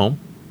Allen's coming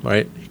home.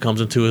 Right, he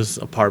comes into his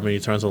apartment, he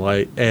turns the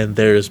light, and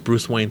there's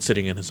Bruce Wayne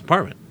sitting in his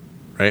apartment,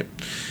 right?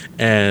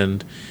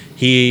 And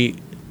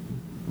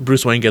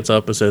Bruce Wayne gets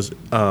up and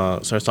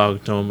starts talking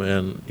to him,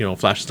 and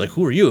Flash is like,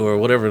 "Who are you?" or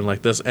whatever, and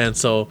like this. And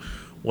so,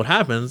 what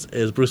happens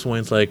is Bruce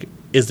Wayne's like,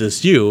 "Is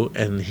this you?"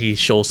 And he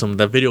shows him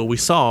that video we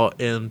saw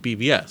in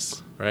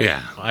BVS, right?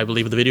 Yeah, I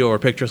believe the video or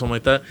picture or something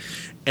like that.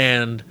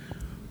 And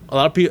a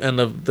lot of people, and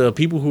the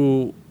people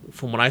who,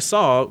 from what I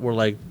saw, were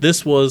like,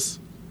 "This was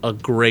a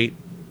great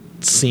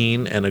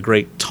scene and a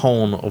great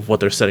tone of what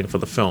they're setting for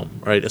the film,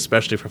 right?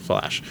 Especially for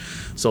Flash."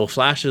 So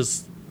Flash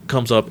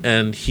comes up,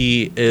 and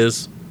he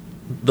is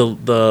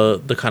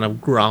the kind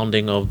of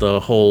grounding of the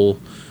whole.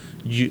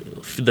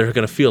 They're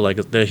gonna feel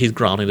like he's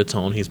grounding the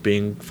tone. He's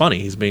being funny.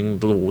 He's being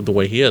the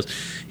way he is.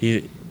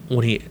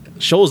 When he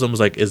shows them, is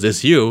like, "Is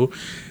this you?"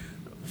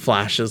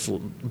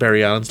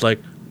 Barry Allen's like,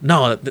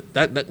 "No,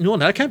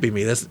 that can't be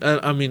me. He's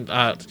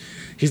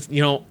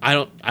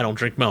I don't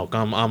drink milk.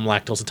 I'm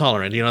lactose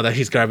intolerant. That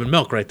he's grabbing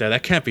milk right there.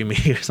 That can't be me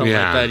or something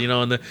like that.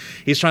 And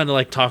he's trying to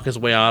like talk his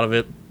way out of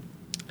it.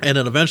 And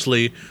then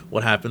eventually,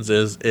 what happens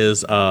is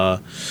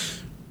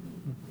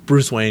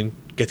Bruce Wayne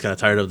gets kind of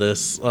tired of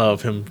this,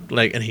 of him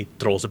and he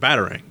throws a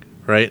batarang,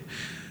 right?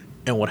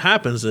 And what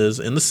happens is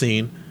in the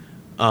scene,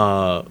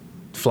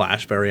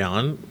 Flash, Barry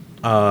Allen,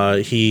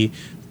 he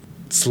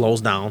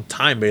slows down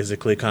time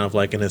basically, kind of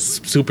like in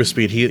his super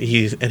speed.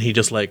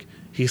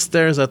 He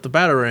stares at the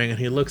batarang, and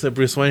he looks at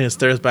Bruce Wayne and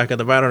stares back at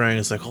the batarang.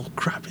 It's like, oh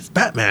crap, it's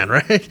Batman,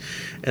 right?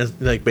 And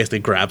like basically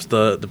grabs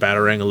the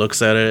batarang and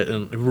looks at it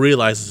and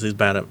realizes he's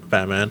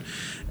Batman.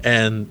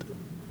 And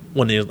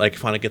when he like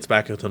finally gets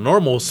back to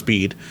normal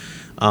speed,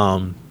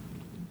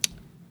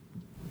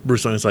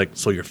 Bruce Wayne's like,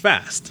 "So you're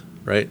fast,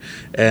 right?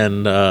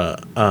 And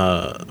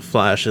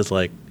Flash is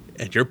like,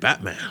 and you're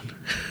Batman,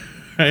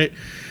 right?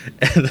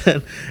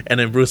 And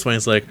then Bruce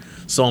Wayne's like,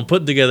 so I'm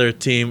putting together a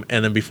team,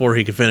 and then before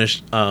he can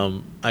finish,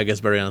 I guess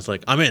Barry Allen's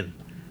like, I'm in,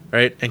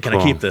 right? And can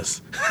I keep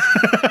this?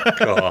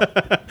 Cool.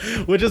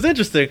 Which is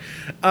interesting.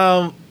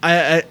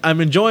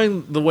 I'm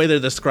enjoying the way they're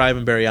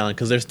describing Barry Allen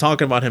because they're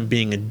talking about him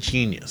being a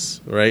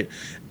genius, right?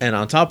 And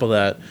on top of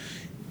that,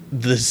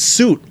 the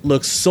suit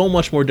looks so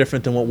much more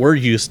different than what we're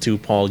used to,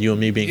 Paul. You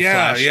and me being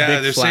Flash.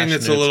 They're saying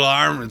it's a little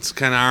it's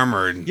kind of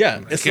armored.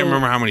 Yeah, I can't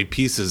remember how many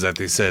pieces that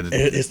they said.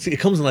 It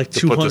comes in like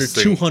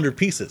 200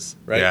 pieces,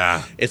 right?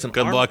 Yeah, it's an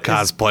good luck,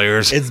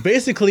 cosplayers. It's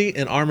basically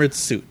an armored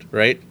suit,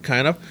 right?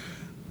 Kind of.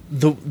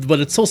 But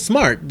it's so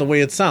smart the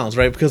way it sounds,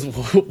 right? Because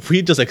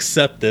we just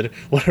accepted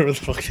whatever the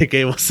fuck they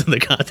gave us in the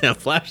goddamn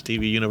Flash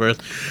TV universe.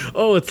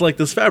 Oh, it's like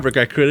this fabric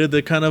I created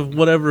that kind of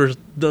whatever.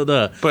 But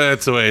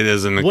that's the way it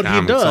is in the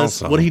comics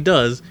also. What he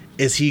does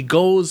is he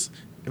goes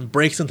and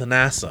breaks into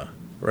NASA,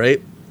 right?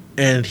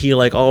 And he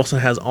like all of a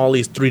sudden has all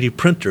these 3D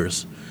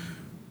printers,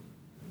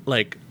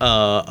 like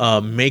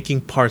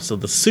making parts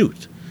of the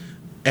suit,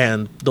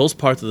 and those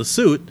parts of the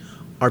suit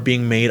are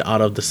being made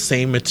out of the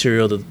same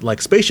material that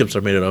like spaceships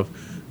are made out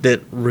of, that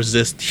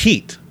resist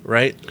heat,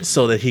 right?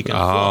 So that he can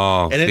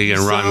float. And he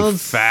can run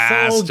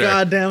faster. So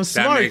goddamn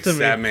smart to me.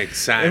 That makes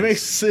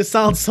sense. It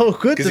sounds so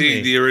good to me.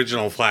 Because the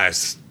original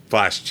Flash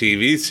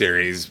TV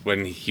series,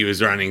 when he was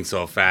running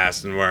so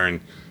fast and wearing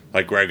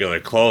like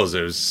regular clothes,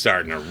 it was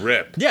starting to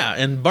rip. Yeah,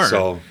 and burn.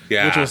 So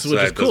which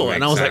is cool.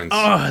 And I was like,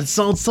 oh, it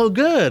sounds so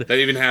good. That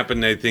even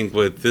happened, I think,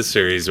 with this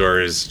series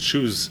where his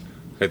shoes,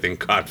 I think,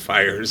 caught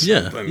fire or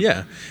something.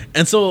 Yeah.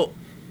 And so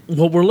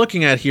what we're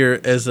looking at here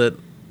is that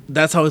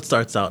that's how it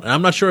starts out. And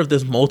I'm not sure if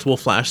there's multiple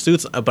Flash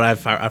suits, but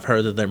I've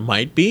heard that there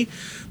might be,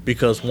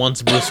 because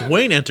once Bruce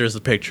Wayne enters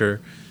the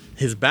picture,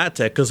 his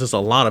Bat-Tech, because there's a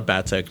lot of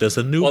Bat-Tech. There's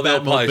a new Batmobile. Well,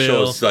 that probably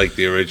shows like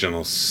the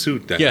original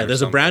suit. Then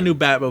there's a brand new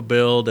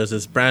Batmobile. There's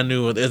this brand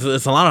new.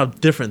 There's a lot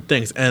of different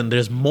things, and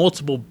there's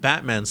multiple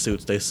Batman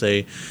suits. They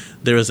say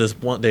there is this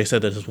one. They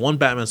said there's this one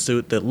Batman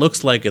suit that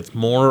looks like it's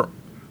more.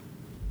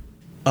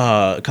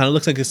 Kind of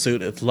looks like a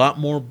suit. It's a lot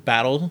more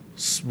battle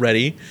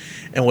ready,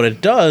 and what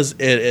it does,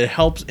 it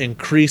helps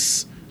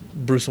increase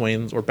Bruce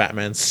Wayne's or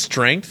Batman's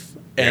strength,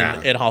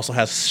 and it also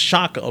has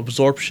shock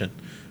absorption,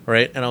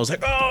 right? And I was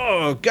like,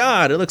 oh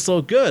god, it looks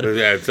so good.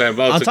 Yeah, it's a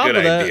good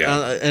idea.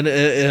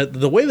 And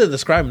the way they're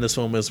describing this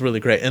film is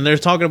really great, and they're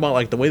talking about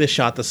like the way they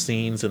shot the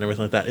scenes and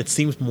everything like that. It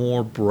seems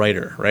more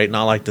brighter, right?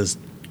 Not like this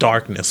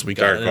darkness we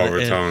got. Dark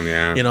overtone,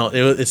 yeah. You know,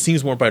 it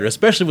seems more brighter,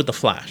 especially with the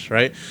Flash,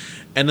 right?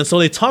 And then so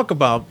they talk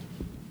about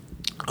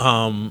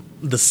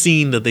the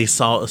scene that they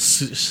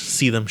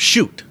see them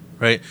shoot,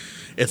 right?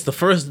 It's the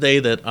first day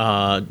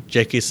that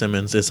J.K.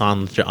 Simmons is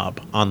on the job,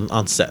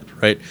 on set,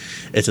 right?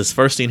 It's his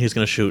first scene he's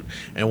going to shoot.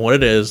 And what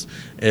it is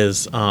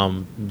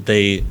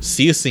they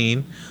see a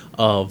scene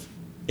of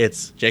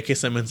it's J.K.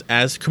 Simmons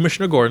as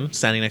Commissioner Gordon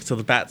standing next to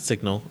the bat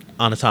signal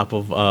on the top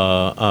of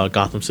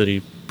Gotham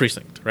City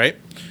precinct, right?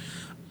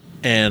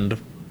 And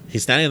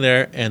he's standing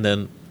there, and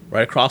then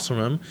right across from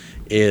him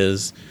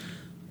is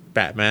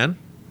Batman,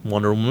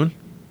 Wonder Woman,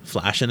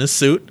 Flash in his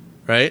suit,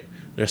 right?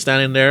 They're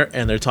standing there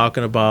and they're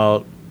talking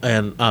about,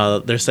 and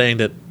they're saying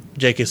that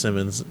J.K.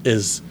 Simmons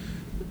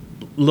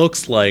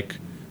looks like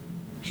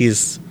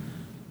he's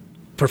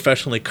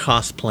professionally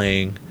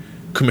cosplaying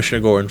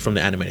Commissioner Gordon from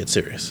the animated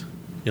series.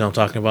 You know what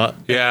I'm talking about?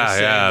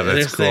 Yeah, that's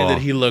they're cool. saying that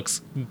he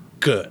looks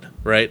good,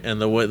 right?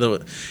 And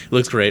it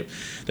looks great.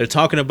 They're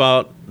talking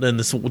about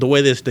the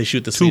way they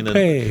shoot the scene,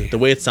 and the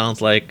way it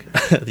sounds like,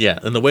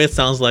 and the way it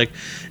sounds like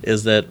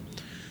is that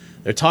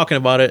they're talking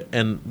about it,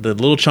 and the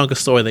little chunk of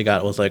story they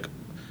got was like,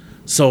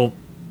 so,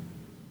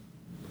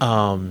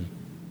 8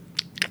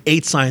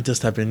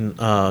 scientists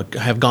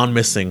have gone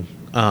missing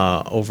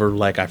over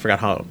like I forgot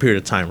how a period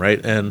of time,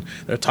 right? And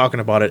they're talking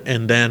about it,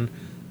 and then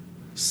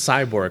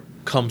Cyborg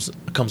comes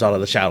out of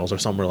the shadows or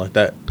somewhere like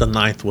that. The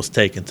 9th was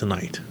taken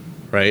tonight,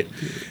 right?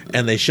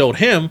 And they showed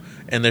him,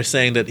 and they're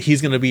saying that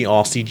he's going to be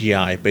all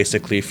CGI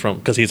basically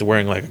because he's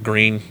wearing like a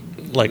green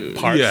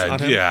parts on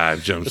him. Yeah,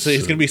 jumpsuit. So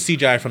he's going to be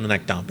CGI from the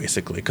neck down,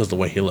 basically, because the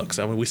way he looks.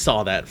 I mean, we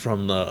saw that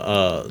from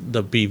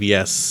the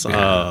BVS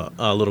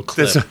little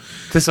clip.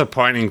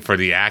 Disappointing for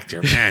the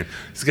actor, man.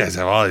 These guys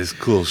have all these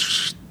cool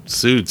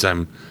suits.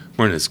 I'm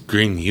wearing this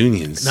Green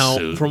Union suit.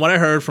 Now, from what I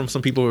heard from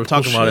some people who were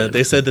talking about it,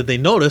 they said that they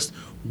noticed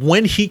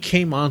when he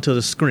came onto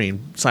the screen,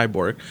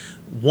 Cyborg,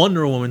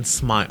 Wonder Woman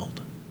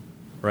smiled,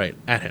 right,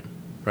 at him,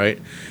 right?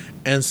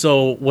 And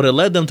so what it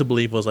led them to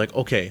believe was like,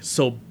 okay,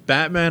 so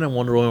Batman and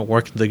Wonder Woman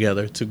working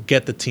together to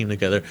get the team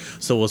together.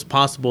 So it was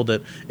possible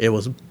that it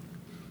was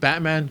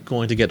Batman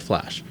going to get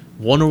Flash,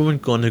 Wonder Woman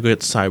going to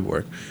get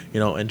Cyborg,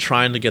 and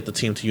trying to get the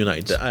team to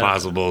unite. It's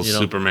possible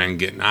Superman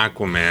getting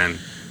Aquaman.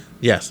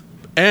 Yes.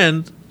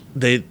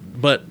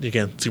 But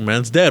again,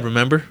 Superman's dead,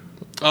 remember?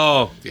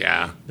 Oh,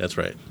 yeah. That's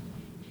right.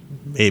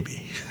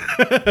 Maybe.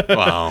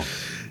 Well,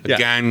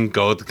 again,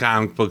 go with the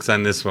comic books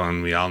on this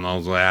one. We all know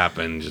what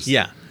happened.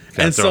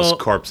 And throws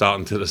corpse out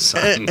into the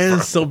sun.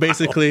 And so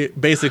basically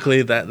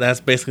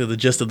that's basically the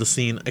gist of the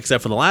scene,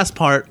 except for the last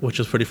part, which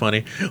was pretty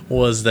funny,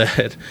 was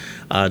that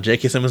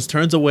J.K. Simmons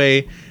turns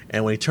away,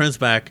 and when he turns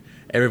back,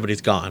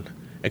 everybody's gone.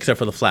 Except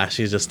for the Flash,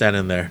 he's just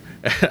standing there.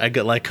 I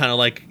get kind of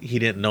like he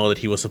didn't know that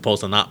he was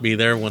supposed to not be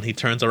there when he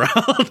turns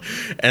around,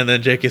 and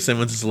then J.K.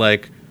 Simmons is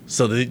like,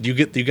 "So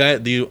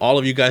do all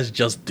of you guys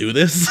just do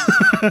this?"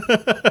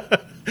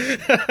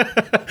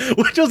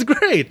 Which was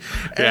great.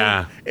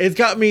 Yeah, and it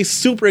got me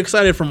super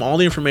excited from all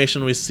the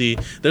information we see.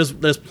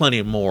 There's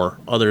plenty more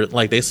other,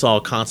 like they saw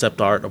concept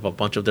art of a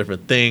bunch of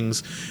different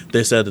things.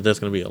 They said that there's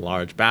going to be a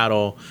large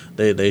battle.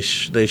 They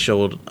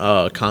showed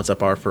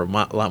concept art for a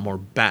lot more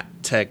bat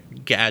tech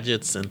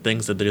gadgets and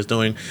things that they're just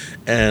doing,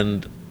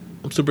 and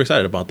I'm super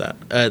excited about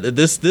that.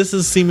 This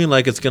is seeming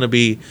like it's going to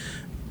be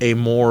a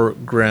more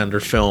grander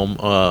film,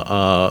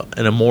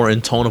 and a more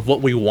in tone of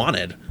what we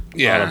wanted.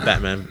 Out of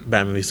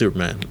Batman v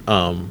Superman.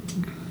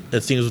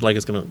 It seems like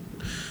it's gonna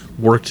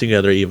work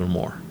together even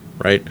more,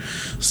 right?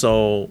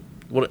 So,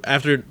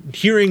 after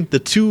hearing the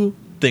two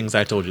things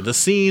I told you, the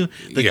scene,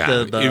 the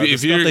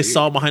stuff they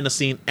saw behind the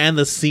scene, and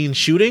the scene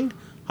shooting,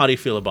 how do you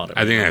feel about it?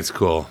 I think that's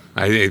cool.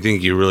 I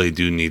think you really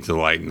do need to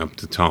lighten up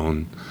the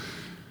tone.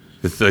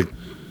 It's like,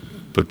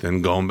 but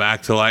then going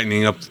back to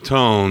lightening up the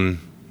tone,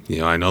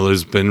 I know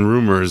there's been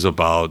rumors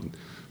about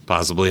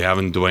possibly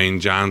having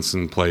Dwayne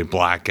Johnson play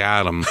Black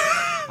Adam.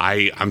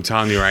 I'm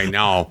telling you right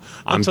now.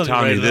 I'm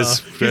telling you this.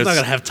 He's not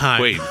gonna have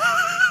time. Wait,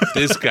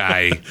 this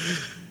guy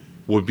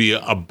would be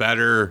a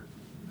better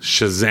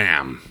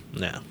Shazam.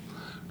 Yeah.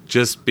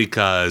 Just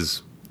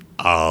because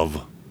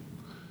of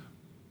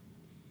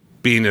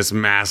being this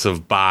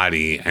massive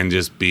body and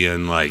just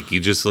being like, you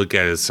just look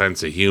at his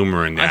sense of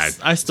humor and that.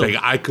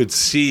 I could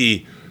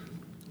see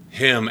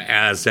him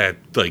as that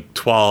like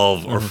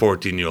 12 or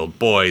 14-year-old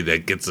boy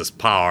that gets this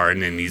power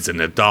and then he's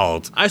an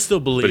adult. I still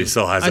believe. But he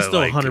still has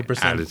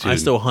 100%, attitude. I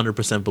still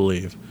 100%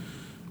 believe.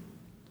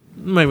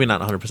 Maybe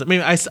not 100%.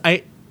 Maybe I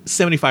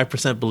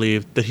 75%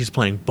 believe that he's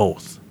playing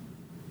both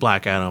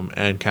Black Adam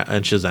and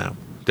Shazam.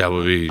 That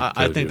would be.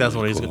 I think that's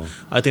what cool.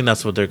 I think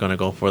that's what they're going to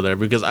go for there,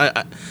 because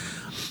I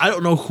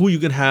don't know who you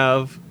can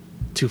have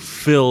to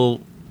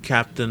fill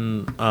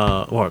Captain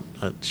or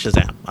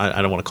Shazam.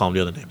 I don't want to call him the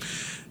other name.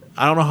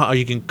 I don't know how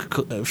you can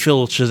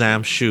fill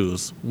Shazam's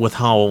shoes with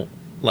how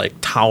like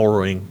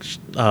towering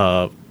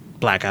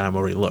Black Adam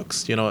already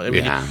looks. You got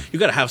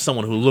to have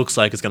someone who looks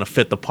like it's gonna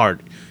fit the part.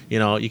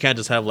 You can't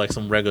just have like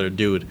some regular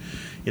dude,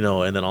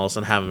 and then all of a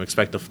sudden have him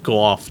expect to go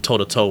off toe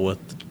to toe with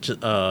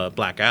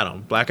Black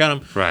Adam. Black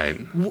Adam, right?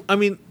 I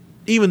mean,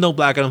 even though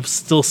Black Adam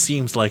still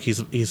seems like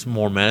he's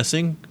more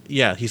menacing,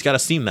 yeah, he's got to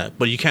seem that.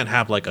 But you can't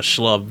have like a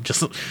schlub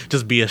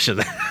just be a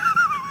Shazam.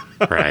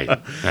 Right.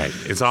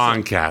 It's all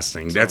on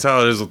casting. That's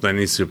how it is with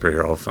any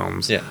superhero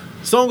films. Yeah.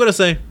 So I'm gonna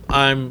say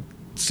I'm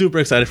super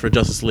excited for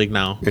Justice League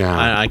now.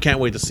 Yeah. I can't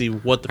wait to see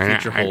what the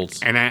future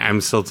holds. I'm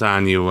still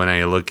telling you, when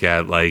I look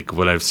at like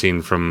what I've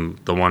seen from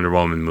the Wonder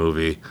Woman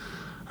movie,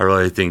 I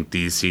really think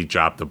DC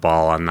dropped the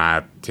ball on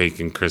not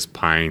taking Chris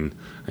Pine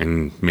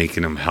and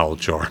making him Hal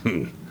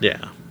Jordan.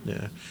 Yeah.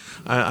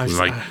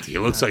 He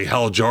looks like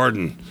Hal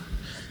Jordan.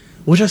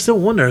 Which I still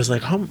wonder is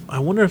like, I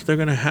wonder if they're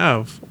gonna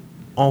have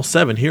all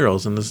 7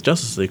 heroes in this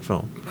Justice League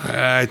film.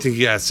 I think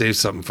you gotta save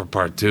something for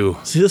part 2.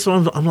 See, this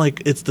one I'm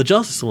like, it's the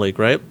Justice League,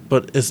 right?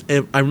 But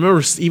I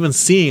remember even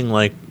seeing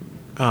like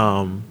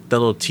that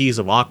little tease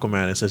of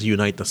Aquaman. It says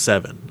unite the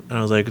 7, and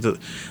I was like,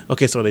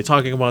 okay, so are they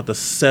talking about the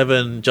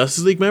 7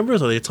 Justice League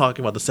members, or are they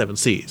talking about the 7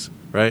 Seas?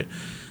 Right?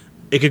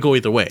 It could go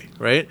either way,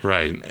 right?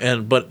 Right.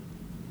 But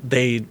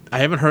I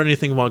haven't heard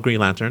anything about Green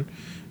Lantern,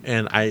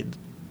 and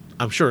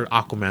I'm sure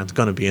Aquaman's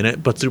gonna be in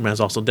it, but Superman's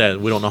also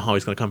dead. We don't know how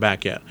he's gonna come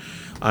back yet.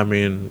 I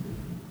mean,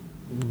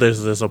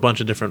 there's a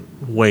bunch of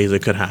different ways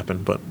it could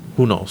happen, but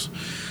who knows?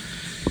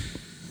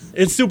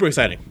 It's super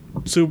exciting.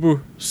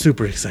 Super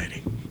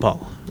exciting,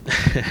 Paul.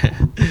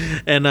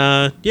 And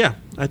I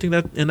think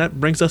that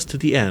brings us to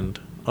the end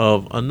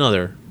of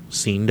another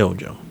Scene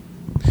Dojo.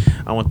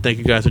 I want to thank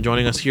you guys for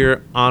joining us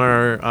here on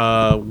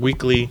our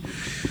weekly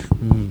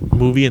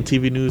movie and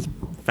TV news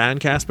fan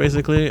cast,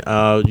 basically.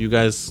 You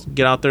guys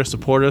get out there,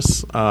 support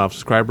us,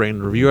 subscribe, rate,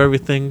 and review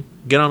everything.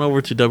 Get on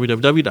over to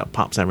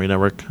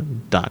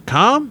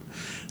www.popsamurainetwork.com.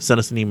 Send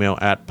us an email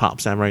at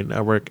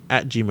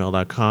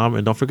popsamurainetwork@gmail.com.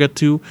 And don't forget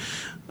to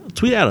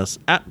tweet at us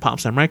at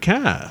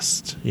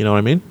popsamuraicast. You know what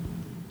I mean?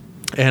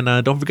 And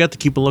don't forget to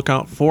keep a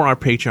lookout for our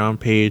Patreon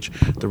page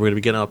that we're going to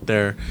be getting up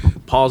there.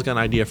 Paul's got an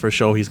idea for a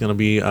show he's going to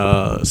be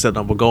setting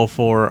up a goal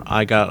for.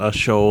 I got a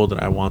show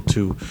that I want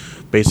to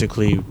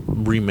basically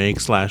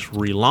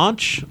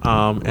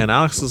remake/relaunch. And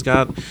Alex has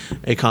got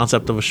a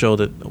concept of a show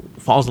that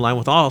falls in line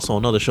with also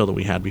another show that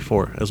we had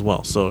before as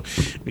well. So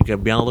you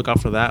can be on the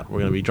lookout for that. We're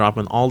going to be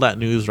dropping all that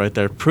news right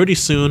there pretty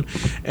soon.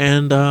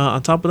 And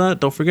on top of that,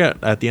 don't forget,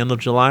 at the end of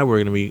July, we're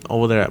going to be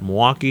over there at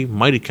Milwaukee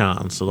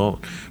MightyCon. So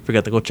don't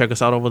forget to go check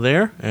us out over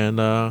there and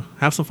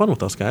have some fun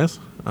with us, guys.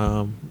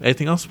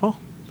 Anything else, Paul?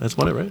 That's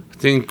about it, right? I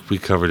think we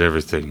covered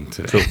everything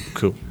today.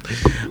 Cool.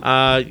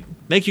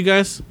 thank you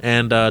guys.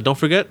 And don't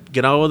forget,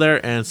 get over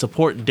there and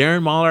support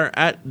Darren Mahler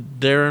at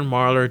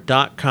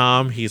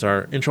darrenmahler.com. He's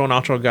our intro and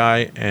outro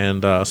guy.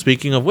 And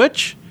speaking of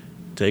which,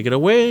 take it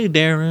away,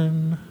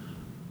 Darren.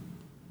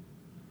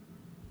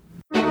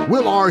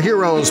 Will Our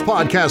Heroes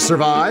podcast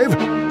survive?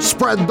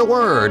 Spread the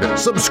word,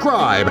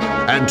 subscribe,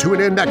 and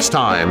tune in next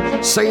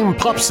time. Same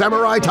Pop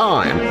Samurai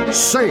time,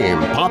 same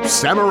Pop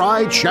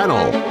Samurai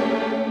channel.